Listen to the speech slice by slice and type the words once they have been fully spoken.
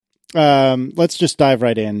Let's just dive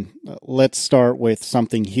right in. Let's start with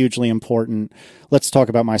something hugely important. Let's talk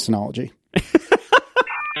about my Synology.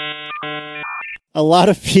 A lot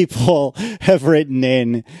of people have written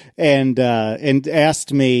in and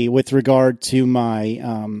asked me with regard to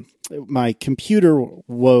my my computer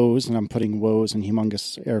woes, and I'm putting woes in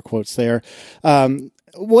humongous air quotes there.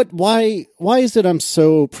 Why is it I'm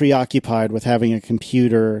so preoccupied with having a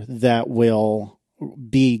computer that will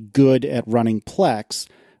be good at running Plex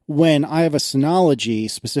when I have a Synology,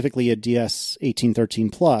 specifically a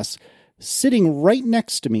DS1813 Plus, sitting right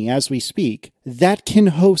next to me as we speak that can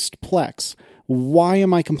host Plex? Why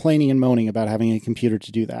am I complaining and moaning about having a computer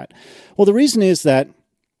to do that? Well, the reason is that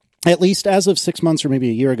at least as of 6 months or maybe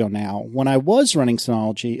a year ago now, when I was running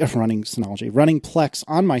Plex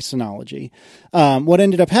on my Synology, what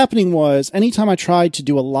ended up happening was anytime I tried to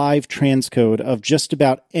do a live transcode of just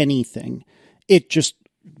about anything, it just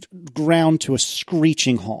ground to a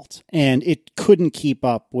screeching halt, and it couldn't keep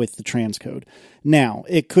up with the transcode. Now,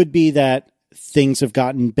 it could be that things have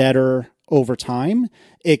gotten better over time.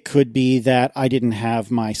 It could be that I didn't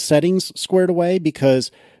have my settings squared away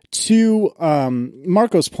because, to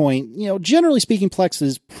Marco's point, generally speaking, Plex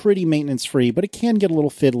is pretty maintenance free, but it can get a little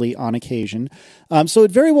fiddly on occasion. So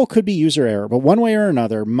it very well could be user error. But one way or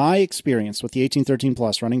another, my experience with the 1813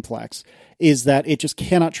 Plus running Plex is that it just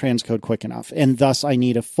cannot transcode quick enough, and thus I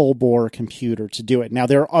need a full bore computer to do it. Now,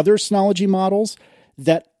 there are other Synology models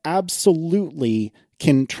that absolutely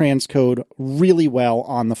can transcode really well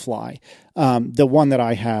on the fly. The one that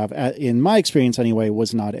I have, in my experience anyway,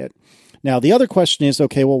 was not it. Now, the other question is,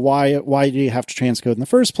 okay, well, why do you have to transcode in the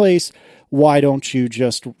first place? Why don't you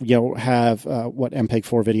just, have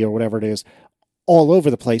MPEG-4 video or whatever it is all over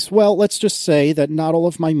the place? Well, let's just say that not all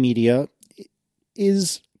of my media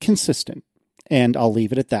is consistent, and I'll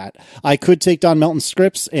leave it at that. I could take Don Melton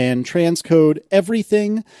scripts and transcode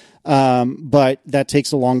everything, but that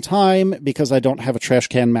takes a long time because I don't have a trash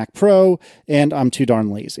can Mac Pro, and I'm too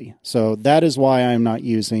darn lazy. So that is why I'm not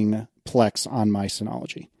using Plex on my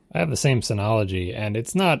Synology. I have the same Synology, and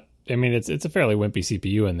it's not, it's a fairly wimpy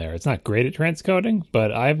CPU in there. It's not great at transcoding,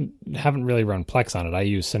 but I haven't really run Plex on it. I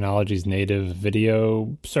use Synology's native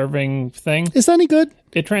video serving thing. Is that any good?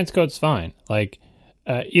 It transcodes fine.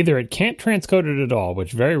 Either it can't transcode it at all,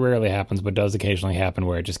 which very rarely happens, but does occasionally happen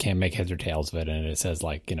where it just can't make heads or tails of it, and it says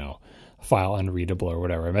file unreadable or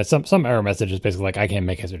whatever. Some error message is basically like, I can't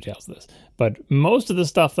make heads or tails of this. But most of the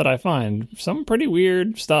stuff that I find, some pretty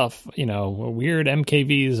weird stuff, weird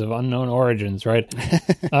MKVs of unknown origins, right?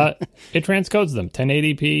 It transcodes them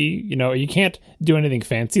 1080p. You can't do anything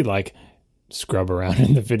fancy like scrub around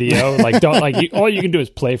in the video. All you can do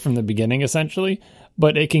is play from the beginning essentially,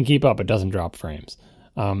 but it can keep up. It doesn't drop frames.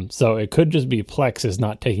 So it could just be Plex is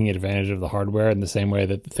not taking advantage of the hardware in the same way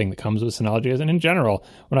that the thing that comes with Synology is. And in general,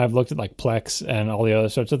 when I've looked at Plex and all the other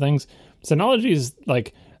sorts of things, Synology is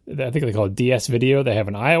I think they call it DS Video. They have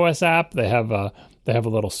an iOS app. They have a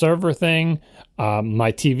little server thing.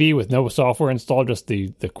 My TV with no software installed, just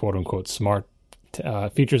the quote unquote smart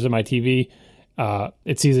features of my TV.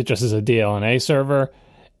 It sees it just as a DLNA server.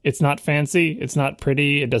 It's not fancy. It's not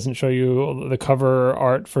pretty. It doesn't show you the cover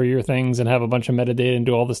art for your things and have a bunch of metadata and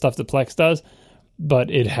do all the stuff that Plex does. But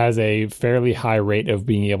it has a fairly high rate of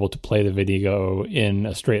being able to play the video in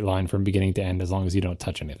a straight line from beginning to end as long as you don't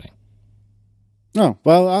touch anything. Oh,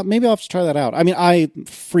 well, maybe I'll have to try that out. I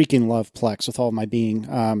freaking love Plex with all of my being.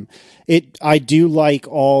 I do like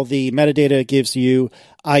all the metadata it gives you.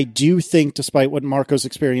 I do think, despite what Marco's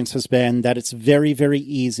experience has been, that it's very, very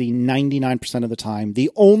easy 99% of the time.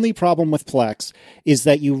 The only problem with Plex is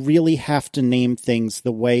that you really have to name things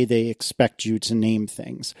the way they expect you to name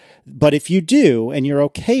things. But if you do, and you're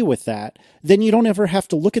okay with that, then you don't ever have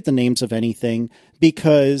to look at the names of anything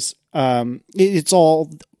because it's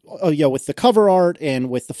all... with the cover art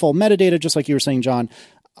and with the full metadata, just like you were saying, John,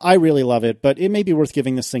 I really love it, but it may be worth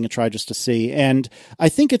giving this thing a try just to see. And I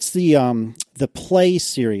think it's the Play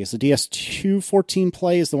series, the DS214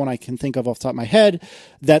 Play is the one I can think of off the top of my head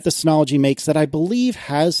that the Synology makes that I believe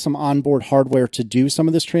has some onboard hardware to do some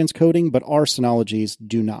of this transcoding, but our Synologies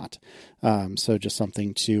do not. So just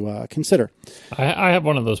something to consider. I have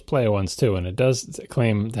one of those Play ones too, and it does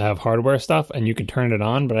claim to have hardware stuff, and you can turn it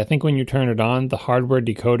on. But I think when you turn it on, the hardware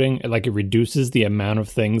decoding, it reduces the amount of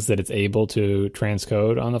things that it's able to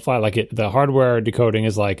transcode on the fly. The hardware decoding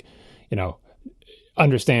is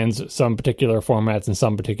understands some particular formats and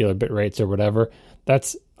some particular bit rates or whatever.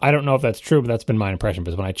 I don't know if that's true, but that's been my impression.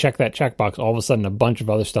 Because when I check that checkbox, all of a sudden a bunch of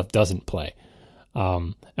other stuff doesn't play,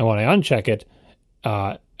 and when I uncheck it,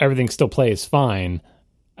 everything still plays fine,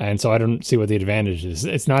 And so I don't see what the advantage is.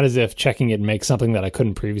 It's not as if checking it makes something that I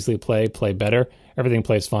couldn't previously play better. Everything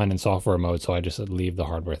plays fine in software mode, so I just leave the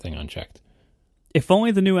hardware thing unchecked. If only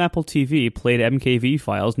the new Apple TV played MKV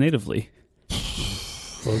files natively.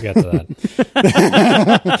 We'll get to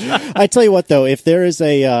that. I tell you what, though, if there's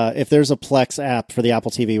a Plex app for the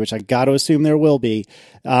Apple TV, which I got to assume there will be,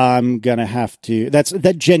 I'm gonna have to.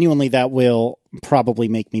 That will probably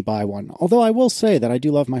make me buy one. Although I will say that I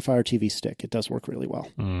do love my Fire TV stick; it does work really well.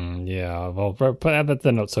 Yeah, well, put that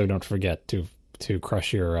the note so you don't forget to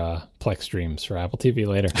crush your Plex streams for Apple TV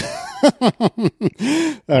later.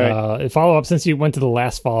 All right. Follow up, since you went to the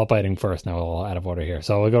last follow up item first. Now we'll out of order here,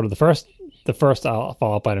 so we'll go to the first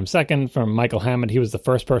follow-up item second from Michael Hammond. He was the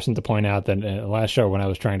first person to point out that in the last show when I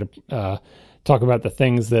was trying to talk about the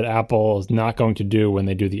things that Apple is not going to do when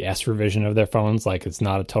they do the S revision of their phones. Like, it's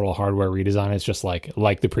not a total hardware redesign. It's just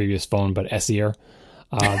like the previous phone, but S-ier.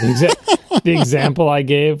 The example I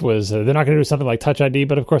gave was they're not going to do something like Touch ID,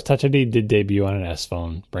 but of course Touch ID did debut on an S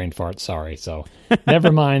phone. Brain fart, sorry. So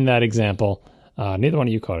never mind that example. Neither one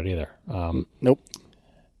of you caught it either. Nope.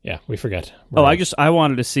 Yeah, we forget. I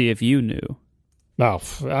wanted to see if you knew. No,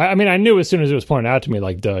 I mean, I knew as soon as it was pointed out to me,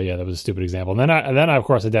 like, duh, yeah, that was a stupid example. And then I of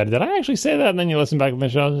course, I did I actually say that? And then you listen back to the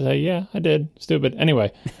show and say, yeah, I did. Stupid.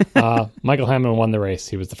 Anyway, Michael Hammond won the race.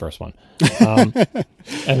 He was the first one.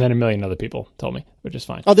 And then a million other people told me, which is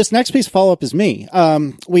fine. Oh, this next piece of follow-up is me.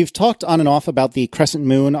 We've talked on and off about the crescent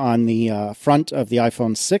moon on the front of the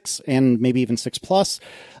iPhone 6 and maybe even 6 Plus.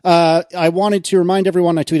 I wanted to remind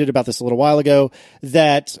everyone, I tweeted about this a little while ago,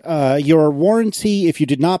 that your warranty, if you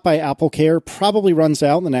did not buy Apple Care, probably runs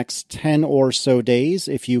out in the next 10 or so days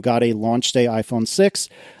if you got a launch day iPhone 6.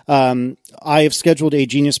 I have scheduled a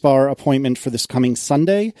Genius Bar appointment for this coming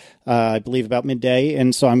Sunday, I believe about midday,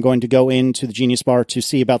 and so I'm going to go into the Genius Bar to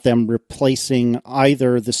see about them replacing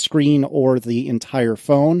either the screen or the entire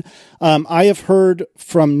phone. I have heard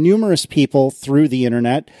from numerous people through the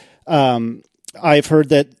internet. I've heard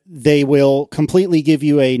that they will completely give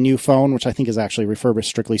you a new phone, which I think is actually refurbished,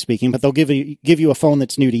 strictly speaking, but they'll give you a phone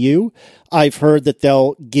that's new to you. I've heard that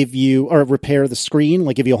they'll give you or repair the screen,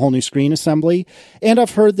 like give you a whole new screen assembly. And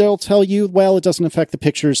I've heard they'll tell you, well, it doesn't affect the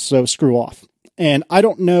pictures, so screw off. And I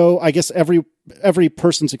don't know, I guess every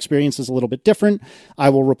person's experience is a little bit different. I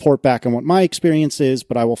will report back on what my experience is,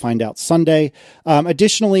 but I will find out Sunday.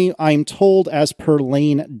 Additionally, I'm told, as per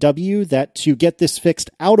Lane W, that to get this fixed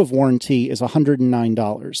out of warranty is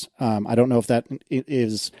 $109. I don't know if that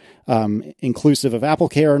is inclusive of Apple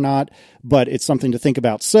Care or not, but it's something to think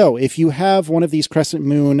about. So if you have one of these Crescent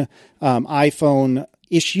Moon iPhone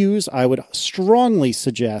issues, I would strongly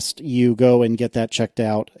suggest you go and get that checked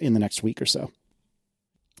out in the next week or so.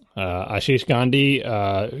 Ashish Gandhi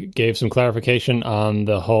gave some clarification on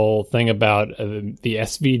the whole thing about the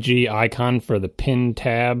SVG icon for the pin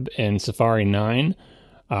tab in Safari 9.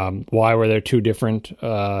 Why were there two different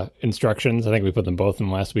instructions? I think we put them both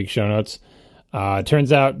in last week's show notes. It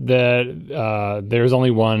turns out that there's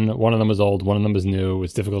only one. One of them was old, one of them was new.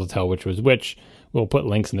 It's difficult to tell which was which. We'll put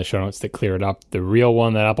links in the show notes that clear it up. The real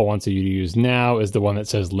one that Apple wants you to use now is the one that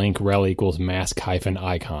says link rel equals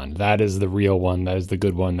mask-icon. That is the real one. That is the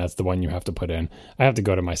good one. That's the one you have to put in. I have to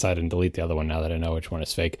go to my site and delete the other one now that I know which one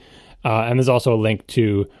is fake. And there's also a link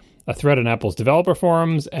to a thread on Apple's developer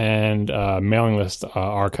forums and mailing list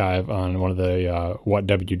archive on one of the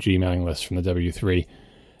WhatWG mailing lists from the W3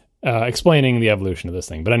 explaining the evolution of this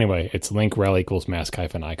thing. But anyway, it's link rel equals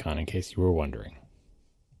mask-icon in case you were wondering.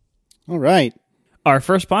 All right. Our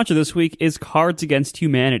first sponsor this week is Cards Against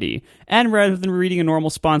Humanity. And rather than reading a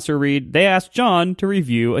normal sponsor read, they asked John to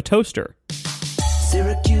review a toaster.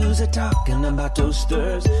 Syracuse are talking about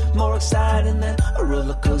toasters, more exciting than a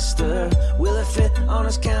roller coaster. Will it fit on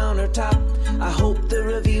his countertop? I hope the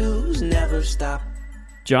reviews never stop.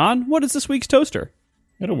 John, what is this week's toaster?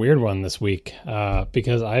 I had a weird one this week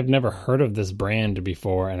because I've never heard of this brand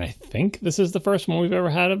before, and I think this is the first one we've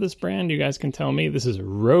ever had of this brand. You guys can tell me. This is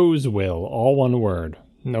Rosewill, all one word,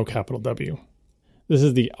 no capital W. This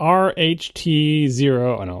is the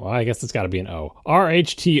RHT0. Oh, no, I guess it's got to be an O.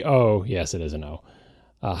 RHTO, yes, it is an O,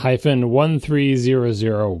 hyphen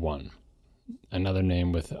 13001. Another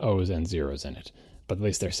name with O's and zeros in it, but at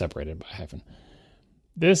least they're separated by hyphen.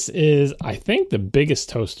 This is, I think, the biggest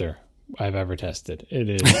toaster I've ever tested. It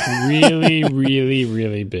is really, really,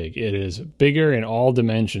 really big. It is bigger in all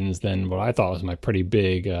dimensions than what I thought was my pretty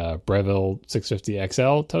big Breville 650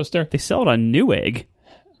 XL toaster. They sell it on Newegg.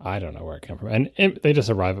 I don't know where it came from. And they just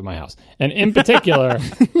arrived at my house. And in particular,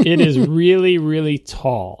 it is really, really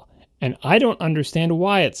tall. And I don't understand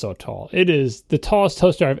why it's so tall. It is the tallest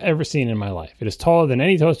toaster I've ever seen in my life. It is taller than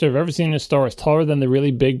any toaster I've ever seen in a store. It's taller than the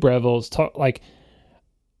really big Breville. It's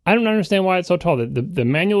I don't understand why it's so tall. The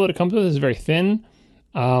manual that it comes with is very thin.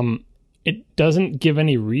 It doesn't give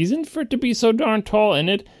any reason for it to be so darn tall in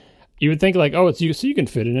it. You would think like, oh, it's you, so you can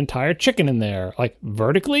fit an entire chicken in there, like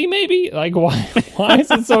vertically, maybe. Like, why is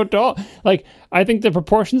it so tall? Like, I think the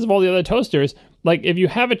proportions of all the other toasters, like if you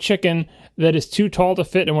have a chicken that is too tall to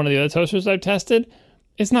fit in one of the other toasters I've tested,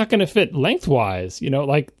 it's not going to fit lengthwise.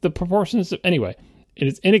 Like the proportions. Anyway, it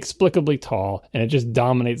is inexplicably tall, and it just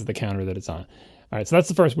dominates the counter that it's on. All right, so that's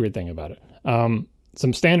the first weird thing about it.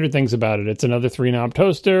 Some standard things about it. It's another 3-knob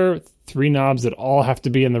toaster, 3 knobs that all have to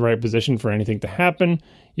be in the right position for anything to happen.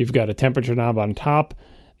 You've got a temperature knob on top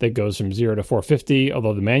that goes from 0 to 450,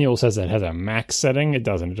 although the manual says it has a max setting. It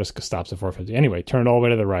doesn't. It just stops at 450. Anyway, turn it all the way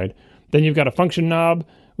to the right. Then you've got a function knob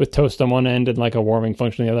with toast on one end and like a warming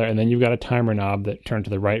function on the other, and then you've got a timer knob that turns to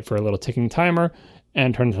the right for a little ticking timer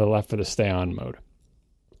and turns to the left for the stay on mode.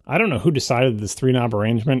 I don't know who decided this 3-knob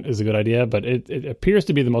arrangement is a good idea, but it appears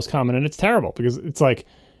to be the most common, and it's terrible because it's like,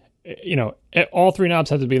 all 3 knobs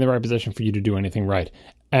have to be in the right position for you to do anything right.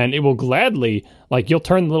 And it will gladly, like, you'll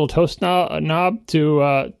turn the little toast knob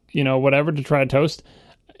to, whatever to try to toast.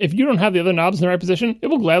 If you don't have the other knobs in the right position, it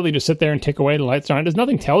will gladly just sit there and tick away the lights on. There's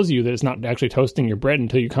nothing tells you that it's not actually toasting your bread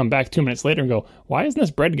until you come back 2 minutes later and go, why isn't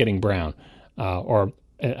this bread getting brown? Or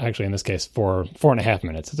actually, in this case, for 4.5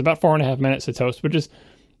 minutes. It's about 4.5 minutes to toast, which is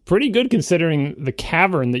pretty good considering the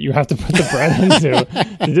cavern that you have to put the bread into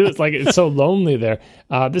to do it. It's so lonely there.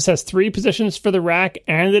 This has 3 positions for the rack,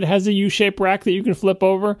 and it has a U-shaped rack that you can flip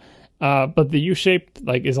over. But the U-shape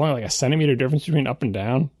is only like a centimeter difference between up and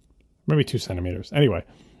down, maybe 2 centimeters. Anyway,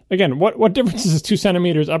 again, what difference does 2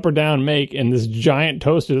 centimeters up or down make in this giant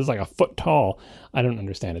toaster that's like a foot tall? I don't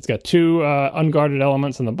understand. It's got 2 unguarded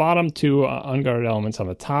elements on the bottom, 2 unguarded elements on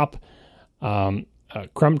the top.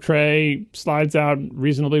 Crumb tray slides out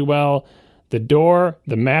reasonably well. The door,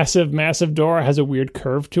 the massive, massive door, has a weird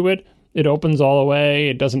curve to it. It opens all the way.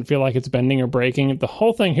 It doesn't feel like it's bending or breaking. The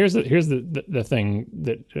whole thing, here's the thing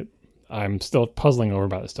that I'm still puzzling over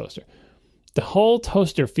about this toaster. The whole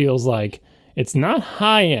toaster feels like it's not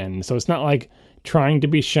high end, so it's not like trying to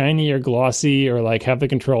be shiny or glossy or like have the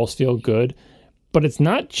controls feel good, but it's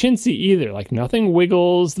not chintzy either. Like nothing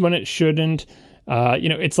wiggles when it shouldn't.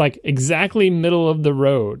 It's like exactly middle of the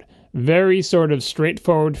road, very sort of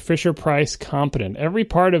straightforward, Fisher-Price competent. Every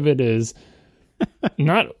part of it is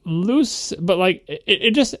not loose, but like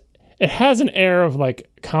it has an air of like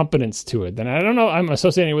competence to it. And I don't know, I'm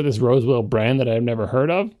associating it with this Rosewell brand that I've never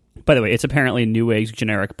heard of. By the way, it's apparently Newegg's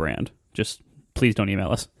generic brand. Just please don't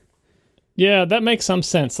email us. Yeah, that makes some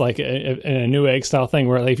sense, like in a Newegg style thing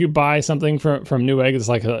where like if you buy something from Newegg, it's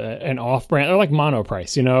like an off brand or like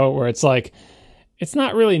Monoprice, where it's like, it's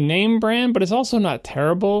not really name brand, but it's also not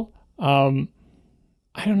terrible. I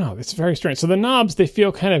don't know. It's very strange. So the knobs, they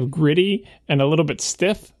feel kind of gritty and a little bit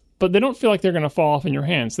stiff, but they don't feel like they're going to fall off in your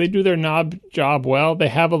hands. They do their knob job well. They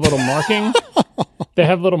have a little marking. They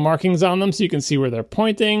have little markings on them so you can see where they're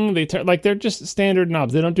pointing. They're just standard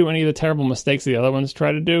knobs. They don't do any of the terrible mistakes the other ones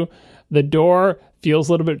try to do. The door feels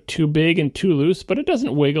a little bit too big and too loose, but it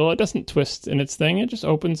doesn't wiggle. It doesn't twist in its thing. It just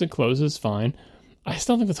opens and closes fine. I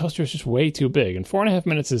still think the toaster is just way too big. And 4.5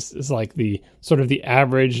 minutes is like the sort of the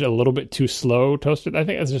average, a little bit too slow toaster. I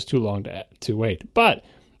think that's just too long to wait. But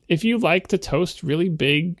if you like to toast really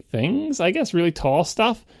big things, I guess really tall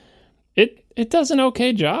stuff, it does an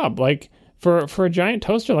okay job. Like for a giant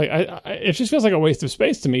toaster, like it just feels like a waste of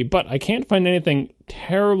space to me. But I can't find anything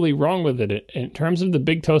terribly wrong with it. In terms of the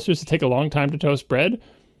big toasters that take a long time to toast bread,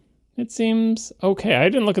 it seems okay. I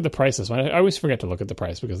didn't look at the prices. I always forget to look at the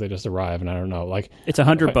price because they just arrive, and I don't know. Like it's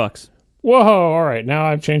 $100. Whoa! All right, now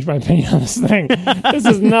I've changed my opinion on this thing. This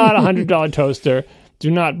is not $100 toaster. Do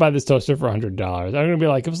not buy this toaster for $100. I'm gonna be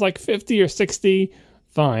like, if it was like $50 or $60,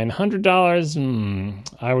 fine. $100,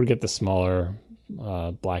 I would get the smaller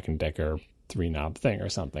Black & Decker 3-knob thing or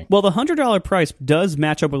something. Well, the $100 price does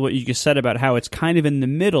match up with what you just said about how it's kind of in the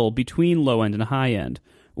middle between low end and high end.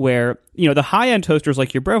 Where, the high-end toasters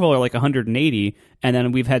like your Breville are like $180, and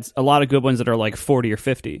then we've had a lot of good ones that are like $40 or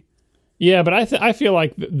 $50. Yeah, but I feel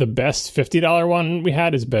like the best $50 one we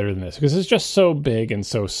had is better than this because it's just so big and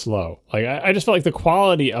so slow. Like I just felt like the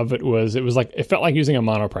quality of it felt like using a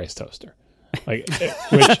Monoprice toaster. Like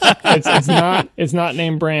it's not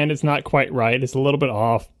name brand, it's not quite right, it's a little bit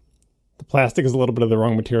off. The plastic is a little bit of the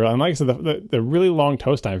wrong material. And like I said, the really long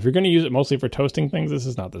toast time, if you're going to use it mostly for toasting things, this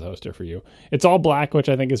is not the toaster for you. It's all black, which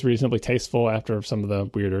I think is reasonably tasteful after some of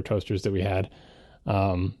the weirder toasters that we had.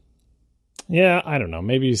 Yeah, I don't know.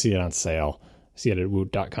 Maybe you see it on sale. See it at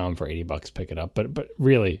woot.com for $80, pick it up. But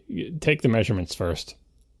really, take the measurements first.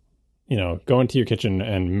 Go into your kitchen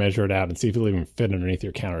and measure it out and see if it'll even fit underneath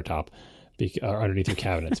your countertop. or underneath your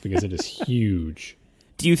cabinets because it is huge.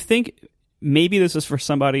 Do you think maybe this is for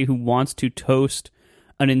somebody who wants to toast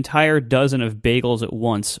an entire dozen of bagels at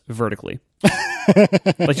once vertically?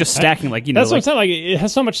 Like just stacking, like, you know. That's what I'm saying. Like, it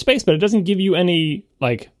has so much space, but it doesn't give you any,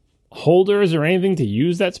 like, holders or anything to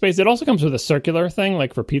use that space. It also comes with a circular thing,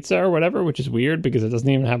 like for pizza or whatever, which is weird because it doesn't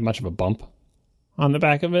even have much of a bump on the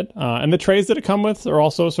back of it. And the trays that it comes with are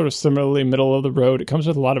also sort of similarly middle of the road. It comes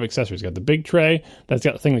with a lot of accessories. It's got the big tray, that's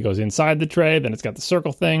got the thing that goes inside the tray, then it's got the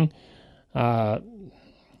circle thing. I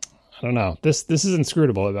don't know. This is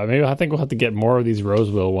inscrutable. Maybe I think we'll have to get more of these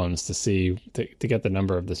Roseville ones to get the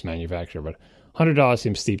number of this manufacturer. But $100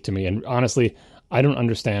 seems steep to me. And honestly, I don't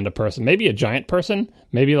understand a person. Maybe a giant person.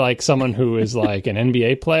 Maybe like someone who is like an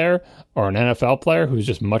NBA player or an NFL player who's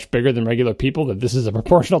just much bigger than regular people. That this is a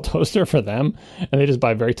proportional toaster for them, and they just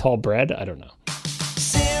buy very tall bread. I don't know.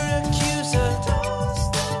 Syracuse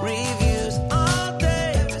toast reviews all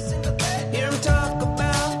day. Hear 'em talk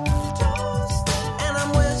about toast, and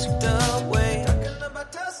I'm whisked away talking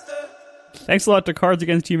about toaster. Thanks a lot to Cards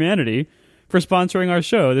Against Humanity for sponsoring our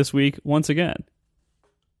show this week once again.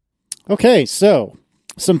 Okay, so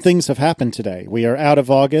some things have happened today. We are out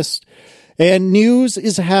of August, and news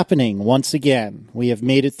is happening once again. We have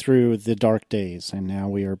made it through the dark days, and now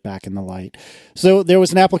we are back in the light. So there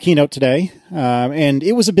was an Apple keynote today, and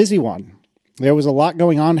it was a busy one. There was a lot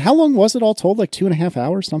going on. How long was it all told? Like 2.5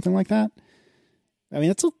 hours, something like that? I mean,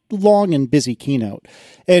 it's a long and busy keynote.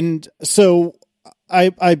 And so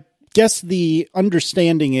I guess the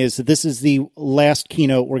understanding is that this is the last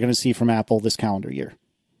keynote we're going to see from Apple this calendar year.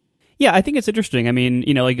 Yeah, I think it's interesting. I mean,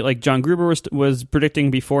 you know, like John Gruber was predicting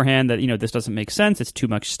beforehand that, you know, this doesn't make sense. It's too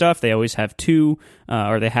much stuff. They always have two,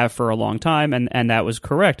 or they have for a long time, and that was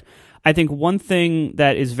correct. I think one thing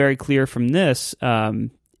that is very clear from this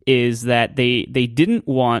is that they didn't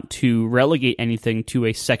want to relegate anything to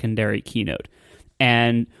a secondary keynote.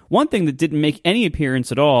 And one thing that didn't make any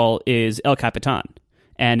appearance at all is El Capitan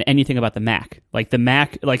and anything about the Mac. Like the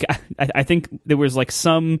Mac, like I think there was like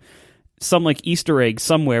some like Easter egg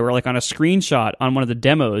somewhere where like on a screenshot on one of the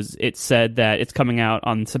demos, it said that it's coming out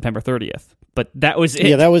on September 30th. But that was it.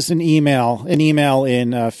 Yeah, that was an email in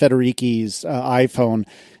Federici's iPhone.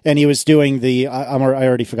 And he was doing I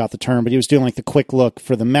already forgot the term, but he was doing like the quick look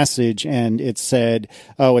for the message. And it said,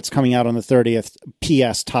 oh, it's coming out on the 30th.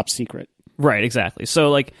 P.S. Top secret. Right, exactly. So,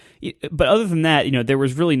 like, but other than that, you know, there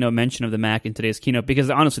was really no mention of the Mac in today's keynote because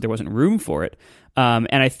honestly, there wasn't room for it. And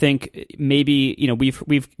I think maybe, you know, we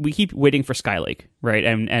keep waiting for Skylake, right?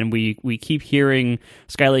 And we keep hearing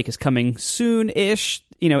Skylake is coming soon-ish.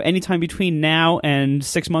 You know, anytime between now and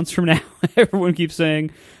 6 months from now, everyone keeps saying.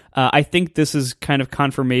 I think this is kind of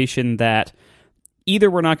confirmation that either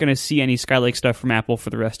we're not going to see any Skylake stuff from Apple for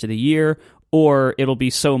the rest of the year, or it'll be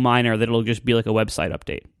so minor that it'll just be like a website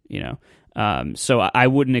update. You know. So I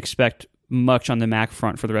wouldn't expect much on the Mac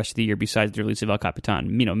front for the rest of the year besides the release of El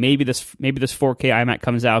Capitan. You know, maybe this 4K iMac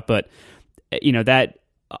comes out, but you know that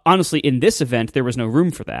honestly in this event there was no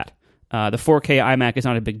room for that. The 4K iMac is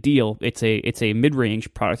not a big deal. It's a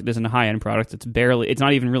mid-range product. It isn't a high-end product. It's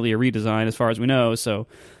not even really a redesign as far as we know. So,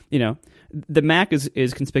 you know, the Mac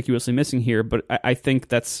is conspicuously missing here. But I think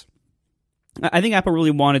Apple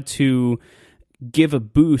really wanted to give a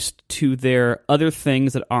boost to their other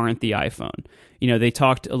things that aren't the iPhone. You know, they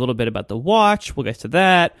talked a little bit about the watch. We'll get to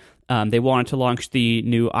that. They wanted to launch the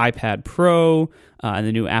new iPad Pro and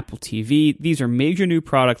the new Apple TV. These are major new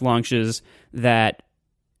product launches that,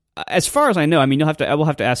 as far as I know, I mean, I will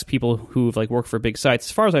have to ask people who've like worked for big sites.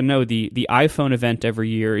 As far as I know, the iPhone event every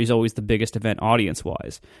year is always the biggest event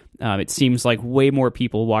audience-wise. It seems like way more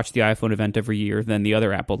people watch the iPhone event every year than the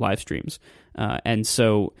other Apple live streams. And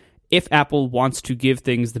so if Apple wants to give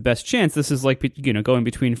things the best chance, this is like, you know, going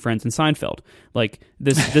between Friends and Seinfeld. Like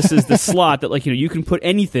this is the slot that, like, you know, you can put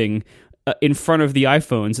anything in front of the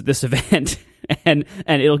iPhones at this event, and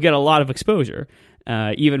it'll get a lot of exposure,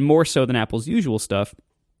 even more so than Apple's usual stuff,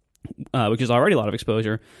 which is already a lot of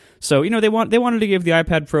exposure. So, you know, they wanted to give the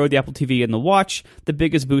iPad Pro, the Apple TV, and the watch the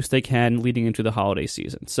biggest boost they can leading into the holiday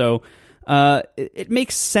season. So it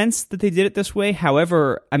makes sense that they did it this way.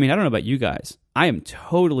 However, I mean, I don't know about you guys. I am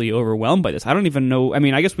totally overwhelmed by this. I don't even know. I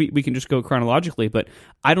mean, I guess we can just go chronologically, but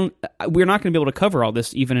we're not going to be able to cover all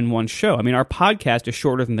this even in one show. I mean, our podcast is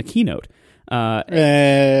shorter than the keynote.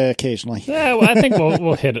 Occasionally. Yeah, well, I think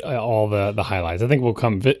we'll hit all the highlights. I think we'll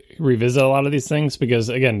come revisit a lot of these things because,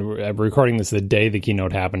 again, we're recording this the day the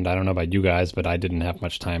keynote happened. I don't know about you guys, but I didn't have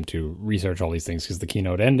much time to research all these things because the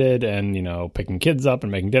keynote ended and, you know, picking kids up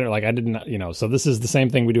and making dinner. Like, I didn't, you know, so this is the same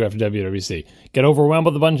thing we do after WWDC. Get overwhelmed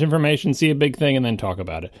with a bunch of information, see a big thing, and then talk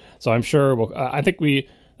about it. So I'm sure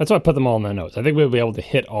that's why I put them all in the notes. I think we'll be able to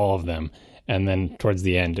hit all of them And then towards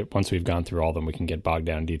the end, once we've gone through all of them, we can get bogged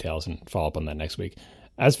down in details and follow up on that next week.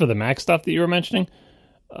 As for the Mac stuff that you were mentioning,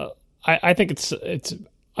 I think it's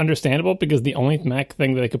understandable because the only Mac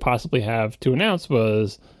thing that they could possibly have to announce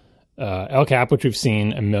was El Cap, which we've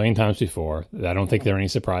seen a million times before. I don't think there are any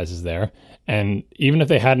surprises there. And even if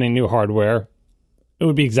they had any new hardware, it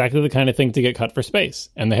would be exactly the kind of thing to get cut for space.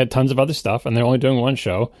 And they had tons of other stuff, and they're only doing one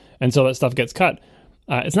show, and so that stuff gets cut.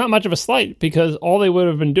 It's not much of a slight because all they would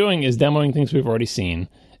have been doing is demoing things we've already seen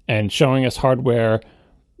and showing us hardware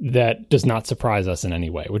that does not surprise us in any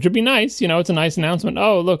way, which would be nice. You know, it's a nice announcement.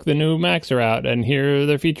 Oh, look, the new Macs are out, and here are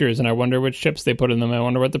their features, and I wonder which chips they put in them. I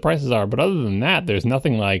wonder what the prices are. But other than that, there's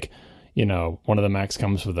nothing like, you know, one of the Macs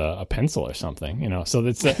comes with a pencil or something, you know. So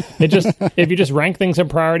it's they just if you just rank things in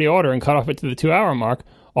priority order and cut off it to the 2-hour mark,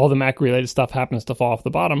 all the Mac-related stuff happens to fall off the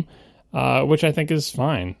bottom, which I think is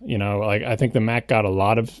fine. You know, like I think the Mac got a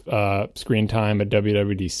lot of screen time at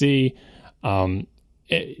WWDC.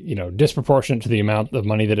 You know, disproportionate to the amount of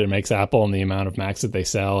money that it makes Apple and the amount of Macs that they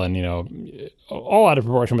sell, and, you know, all out of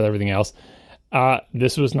proportion with everything else.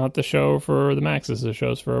 This was not the show for the Macs. This is the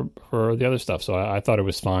shows for the other stuff. So I thought it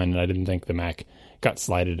was fine, and I didn't think the Mac got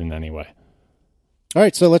slighted in any way. All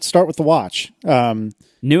right, so let's start with the watch.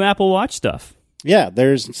 New Apple Watch stuff. Yeah,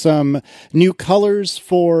 there's some new colors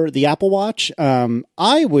for the Apple Watch.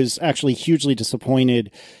 I was actually hugely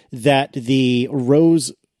disappointed that the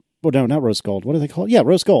rose... Well, no, not rose gold. What do they call it? Yeah,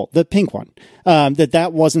 rose gold, the pink one.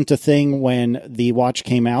 That wasn't a thing when the watch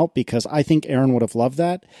came out because I think Aaron would have loved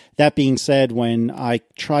that. That being said, when I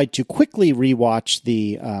tried to quickly rewatch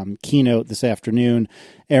the keynote this afternoon,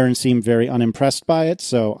 Aaron seemed very unimpressed by it,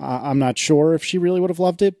 so I'm not sure if she really would have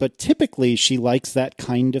loved it, but typically she likes that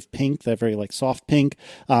kind of pink, that very like soft pink.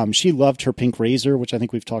 She loved her pink razor, which I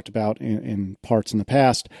think we've talked about in parts in the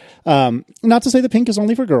past. Not to say the pink is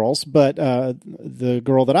only for girls, but the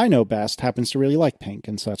girl that I know best happens to really like pink,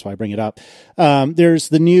 and so that's why I bring it up. There's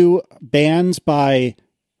the new bands by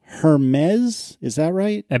Hermes. Is that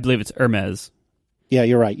right? I believe it's Hermes. Yeah,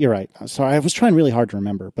 you're right. Sorry, I was trying really hard to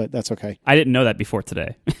remember, but that's okay. I didn't know that before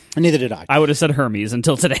today. Neither did I. I would have said Hermes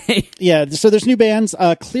until today. Yeah, so there's new bands,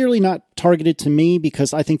 clearly not targeted to me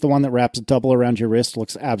because I think the one that wraps double around your wrist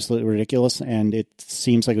looks absolutely ridiculous, and it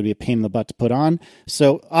seems like it would be a pain in the butt to put on.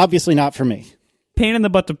 So obviously not for me. Pain in the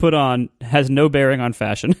butt to put on has no bearing on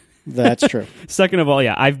fashion. That's true. Second of all,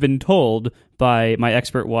 yeah, I've been told by my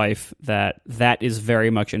expert wife that is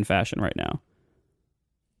very much in fashion right now.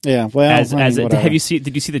 Yeah, well, did you see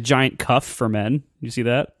the giant cuff for men? Did you see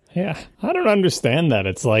that? Yeah, I don't understand that.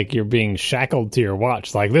 It's like you're being shackled to your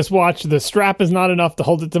watch. Like this watch, the strap is not enough to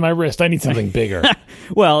hold it to my wrist. I need something bigger.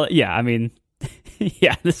 Well, yeah, I mean,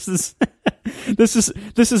 yeah, this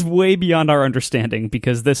is way beyond our understanding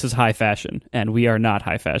because this is high fashion and we are not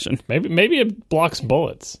high fashion. Maybe it blocks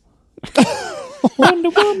bullets. Wonder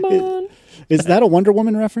Woman. Is that a Wonder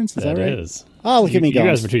Woman reference? Is that right? It is. Oh, look at me go. You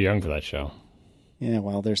guys were too young for that show. Yeah,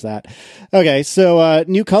 well, there's that. Okay, so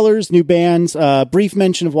new colors, new bands, brief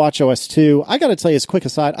mention of WatchOS 2. I got to tell you, as a quick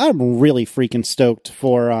aside, I'm really freaking stoked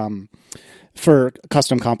for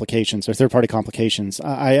custom complications or third-party complications.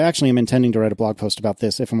 I actually am intending to write a blog post about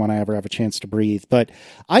this if and when I ever have a chance to breathe. But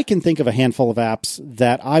I can think of a handful of apps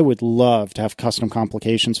that I would love to have custom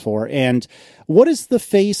complications for. And what is the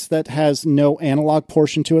face that has no analog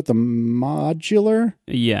portion to it? The modular?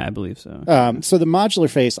 Yeah, I believe so. So the modular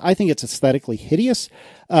face, I think it's aesthetically hideous.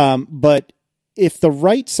 But if the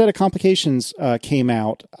right set of complications came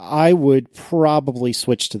out, I would probably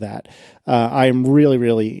switch to that. I am really,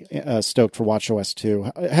 really stoked for WatchOS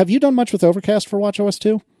 2. Have you done much with Overcast for WatchOS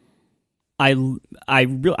 2? I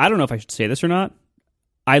don't know if I should say this or not.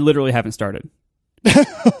 I literally haven't started.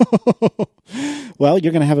 Well,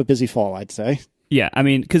 you're going to have a busy fall, I'd say. Yeah, I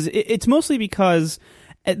mean, because it's mostly because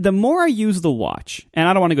the more I use the watch, and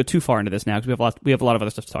I don't want to go too far into this now because we have a lot of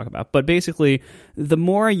other stuff to talk about, but basically, the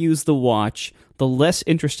more I use the watch, the less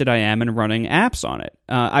interested I am in running apps on it.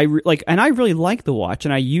 I really like the watch,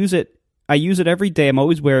 and I use it every day. I'm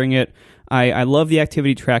always wearing it. I love the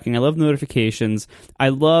activity tracking. I love notifications. I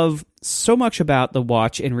love so much about the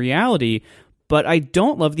watch in reality, but I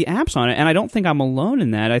don't love the apps on it, and I don't think I'm alone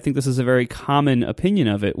in that. I think this is a very common opinion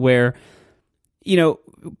of it, where, you know,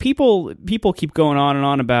 people keep going on and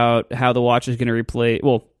on about how the watch is going to replace...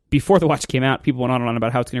 Well, before the watch came out, people went on and on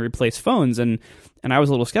about how it's going to replace phones, and I was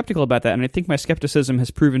a little skeptical about that, and I think my skepticism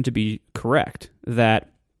has proven to be correct, that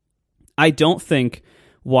I don't think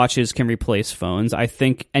watches can replace phones. I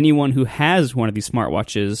think anyone who has one of these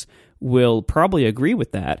smartwatches will probably agree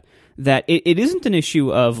with that it isn't an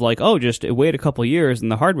issue of like, oh, just wait a couple years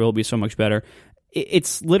and the hardware will be so much better.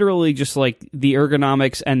 it's literally just like the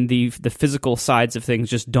ergonomics and the physical sides of things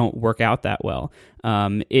just don't work out that well.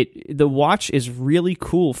 The watch is really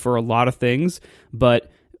cool for a lot of things,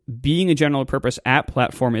 but being a general purpose app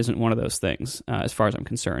platform isn't one of those things, as far as I'm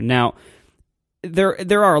concerned. Now,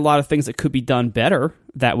 there are a lot of things that could be done better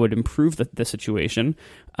that would improve the situation.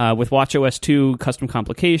 With watchOS 2 custom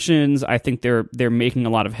complications, I think they're making a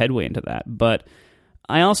lot of headway into that. But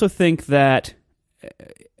I also think that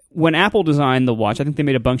when Apple designed the watch, I think they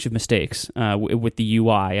made a bunch of mistakes with the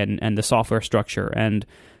UI and the software structure, and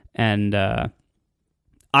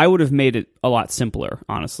I would have made it a lot simpler,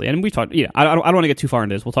 honestly. And we talked, I don't want to get too far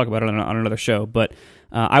into this. We'll talk about it on another show. But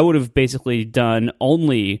I would have basically done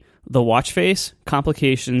only the watch face,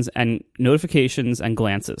 complications, and notifications and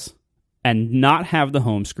glances, and not have the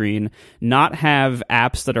home screen, not have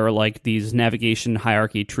apps that are like these navigation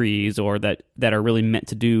hierarchy trees or that are really meant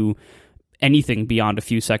to do anything beyond a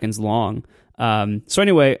few seconds long. So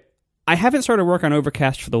anyway, I haven't started work on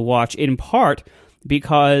Overcast for the watch, in part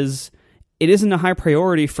because it isn't a high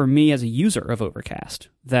priority for me as a user of Overcast.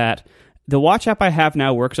 That the watch app I have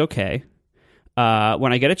now works okay.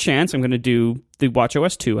 When I get a chance, I'm going to do the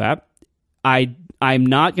watchOS 2 app. I'm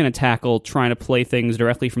not going to tackle trying to play things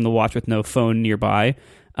directly from the watch with no phone nearby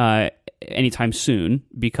anytime soon,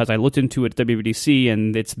 because I looked into it at WWDC,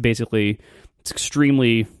 and it's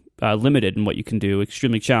extremely limited in what you can do,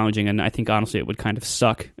 extremely challenging, and I think honestly it would kind of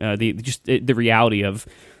suck the reality of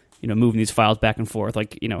moving these files back and forth.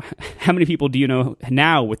 Like, how many people do you know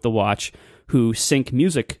now with the watch who sync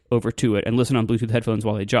music over to it and listen on Bluetooth headphones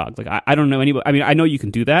while they jog? Like, I don't know anybody. I mean, I know you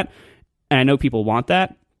can do that, and I know people want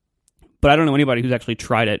that, but I don't know anybody who's actually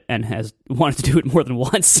tried it and has wanted to do it more than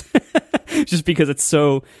once, just because it's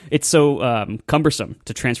so cumbersome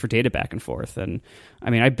to transfer data back and forth. And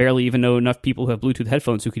I mean, I barely even know enough people who have Bluetooth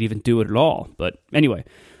headphones who could even do it at all. But anyway,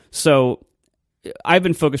 so I've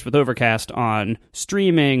been focused with Overcast on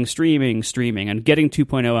streaming, and getting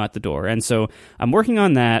 2.0 out the door. And so I'm working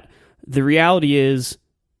on that. The reality is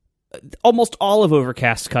almost all of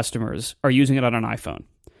Overcast customers are using it on an iPhone.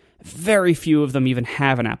 Very few of them even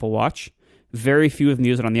have an Apple Watch. Very few of them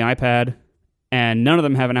use it on the iPad. And none of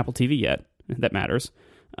them have an Apple TV yet. That matters.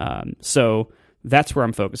 So that's where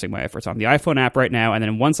I'm focusing my efforts on the iPhone app right now. And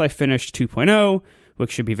then once I finish 2.0,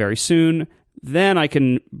 which should be very soon, then I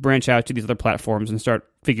can branch out to these other platforms and start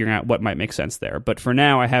figuring out what might make sense there. But for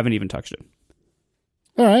now, I haven't even touched it.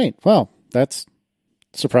 All right. Well, that's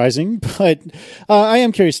surprising, but I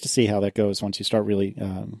am curious to see how that goes once you start really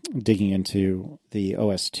digging into the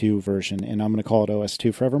OS 2 version. And I'm going to call it OS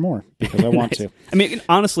 2 forevermore because I want to. I mean,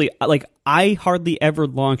 honestly, like, I hardly ever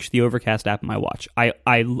launch the Overcast app on my watch. I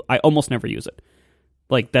almost never use it.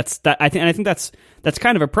 Like, I think that's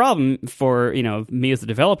kind of a problem for me as the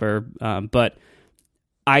developer. But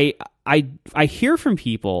I hear from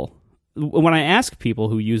people when I ask people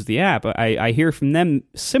who use the app. I hear from them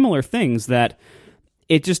similar things, that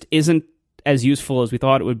it just isn't as useful as we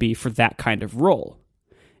thought it would be for that kind of role.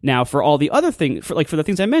 Now, for all the other things, for the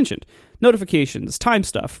things I mentioned, notifications, time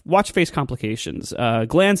stuff, watch face complications,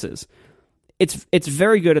 glances. It's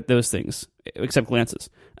very good at those things, except glances.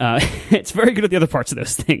 It's very good at the other parts of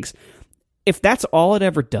those things. If that's all it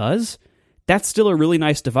ever does, that's still a really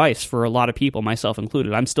nice device for a lot of people, myself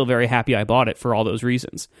included. I'm still very happy I bought it for all those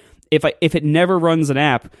reasons. If it never runs an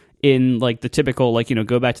app in like the typical,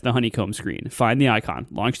 go back to the honeycomb screen, find the icon,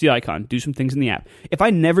 launch the icon, do some things in the app. If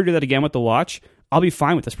I never do that again with the watch, I'll be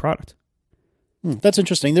fine with this product. That's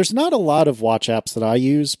interesting. There's not a lot of watch apps that I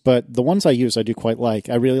use, but the ones I use I do quite like.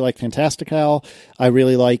 I really like Fantastical. I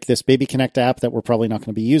really like this Baby Connect app that we're probably not going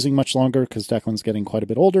to be using much longer because Declan's getting quite a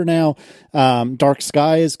bit older now. Dark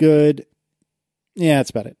Sky is good. Yeah, that's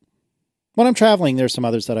about it. When I'm traveling, there's some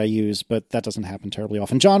others that I use, but that doesn't happen terribly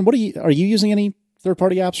often. John, are you using any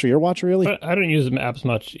third-party apps for your watch, really? I don't use apps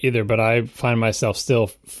much either, but I find myself still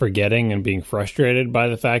forgetting and being frustrated by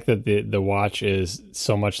the fact that the watch is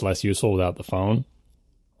so much less useful without the phone.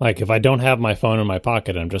 Like, if I don't have my phone in my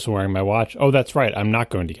pocket, I'm just wearing my watch. Oh, that's right. I'm not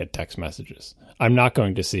going to get text messages. I'm not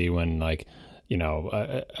going to see when, like,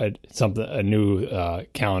 a new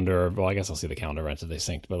calendar. Well, I guess I'll see the calendar events if they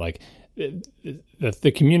synced, but like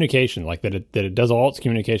the communication, like that it does all its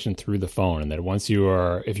communication through the phone, and that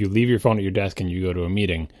if you leave your phone at your desk and you go to a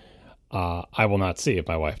meeting, I will not see if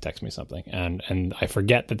my wife texts me something, and I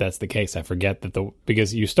forget that that's the case. I forget that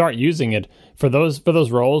because you start using it for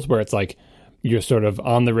those roles where it's like you're sort of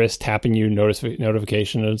on the wrist tapping you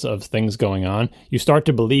notifications of things going on. You start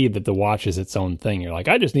to believe that the watch is its own thing. You're like,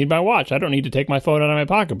 I just need my watch. I don't need to take my phone out of my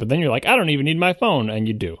pocket. But then you're like, I don't even need my phone, and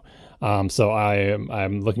you do. So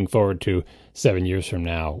I'm looking forward to 7 years from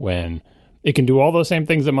now when it can do all those same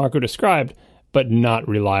things that Marco described, but not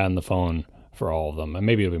rely on the phone for all of them. And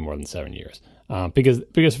maybe it'll be more than 7 years. Because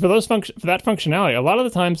for that functionality, a lot of the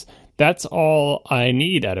times that's all I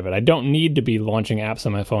need out of it. I don't need to be launching apps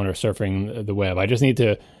on my phone or surfing the web. I just need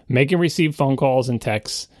to make and receive phone calls and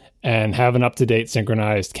texts and have an up-to-date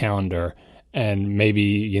synchronized calendar and maybe,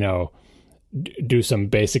 you know, do some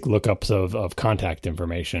basic lookups of contact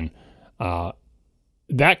information.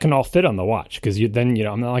 That can all fit on the watch because then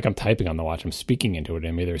I'm not like I'm typing on the watch. I'm speaking into it.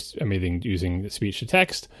 I'm either using speech to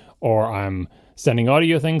text, or I'm sending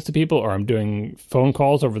audio things to people, or I'm doing phone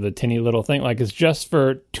calls over the tinny little thing. Like, it's just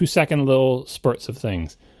for 2-second little spurts of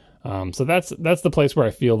things. So that's the place where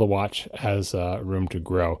I feel the watch has room to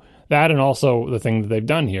grow. That, and also the thing that they've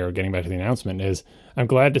done here, getting back to the announcement, is I'm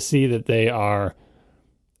glad to see that they are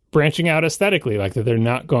branching out aesthetically, like that they're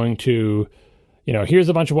not going to, here's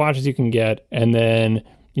a bunch of watches you can get, and then,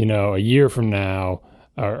 a year from now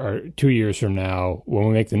or 2 years from now, when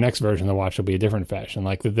we make the next version of the watch, it'll be a different fashion.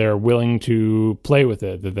 Like that they're willing to play with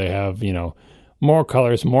it, that they have, more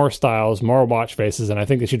colors, more styles, more watch faces, and I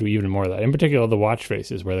think they should do even more of that. In particular, the watch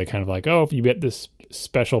faces, where they kind of like, oh, if you get this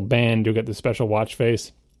special band, you'll get this special watch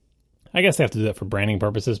face. I guess they have to do that for branding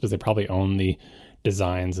purposes, but they probably own the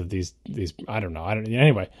designs of these. I don't know.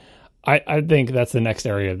 Anyway, I think that's the next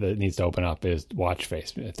area that needs to open up is watch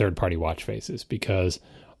face, third-party watch faces, because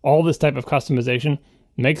all this type of customization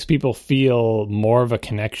makes people feel more of a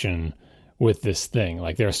connection with this thing.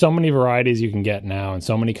 Like, there are so many varieties you can get now, and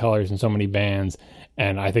so many colors and so many bands,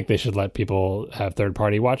 and I think they should let people have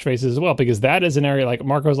third-party watch faces as well, because that is an area, like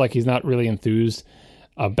Marco's, like, he's not really enthused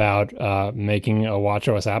about making a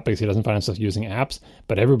watchOS app because he doesn't find himself using apps,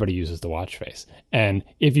 but everybody uses the watch face. And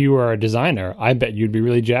if you were a designer, I bet you'd be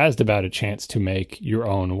really jazzed about a chance to make your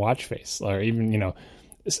own watch face, or even,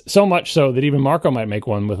 so much so that even Marco might make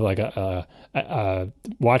one with like a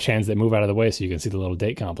watch hands that move out of the way so you can see the little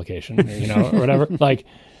date complication, or whatever. Like,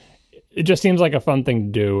 it just seems like a fun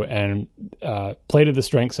thing to do, and play to the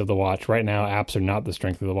strengths of the watch. Right now, apps are not the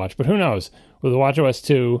strength of the watch, but who knows? With the watchOS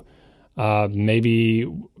 2, maybe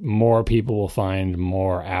more people will find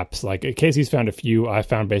more apps. Like, Casey's found a few. I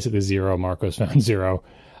found basically zero. Marco's found zero.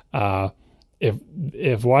 If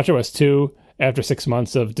watchOS 2, after 6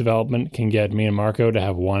 months of development, can get me and Marco to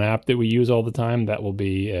have one app that we use all the time, that will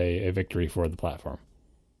be a victory for the platform.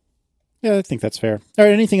 Yeah, I think that's fair. All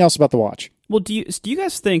right, anything else about the watch? Well, do you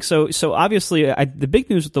guys think so? So obviously, the big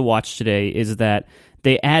news with the watch today is that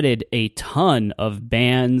they added a ton of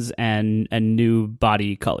bands and new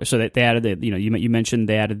body colors. So they added you mentioned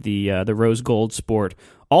they added the rose gold sport,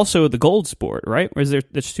 also the gold sport, right? Or is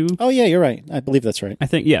there's two? Oh yeah, you're right. I believe that's right. I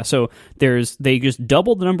think yeah. So they just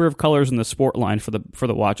doubled the number of colors in the sport line for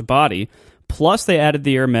the watch body. Plus they added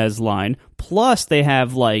the Hermes line. Plus they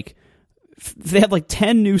have like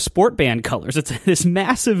 10 new sport band colors. It's this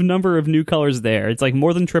massive number of new colors there. It's like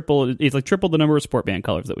more than triple. It's like triple the number of sport band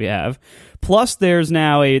colors that we have. Plus, there's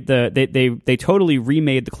now they totally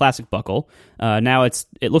remade the classic buckle. Now it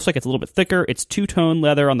looks like it's a little bit thicker. It's two-tone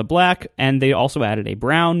leather on the black, and they also added a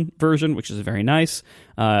brown version, which is very nice,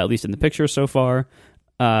 at least in the picture so far.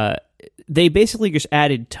 They basically just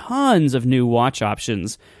added tons of new watch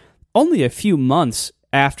options only a few months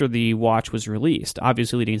after the watch was released,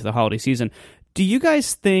 obviously leading into the holiday season. Do you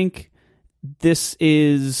guys think this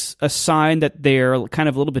is a sign that they're kind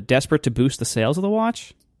of a little bit desperate to boost the sales of the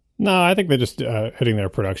watch? No, I think they're just hitting their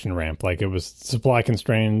production ramp. Like, it was supply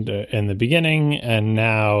constrained in the beginning, and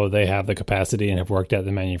now they have the capacity and have worked out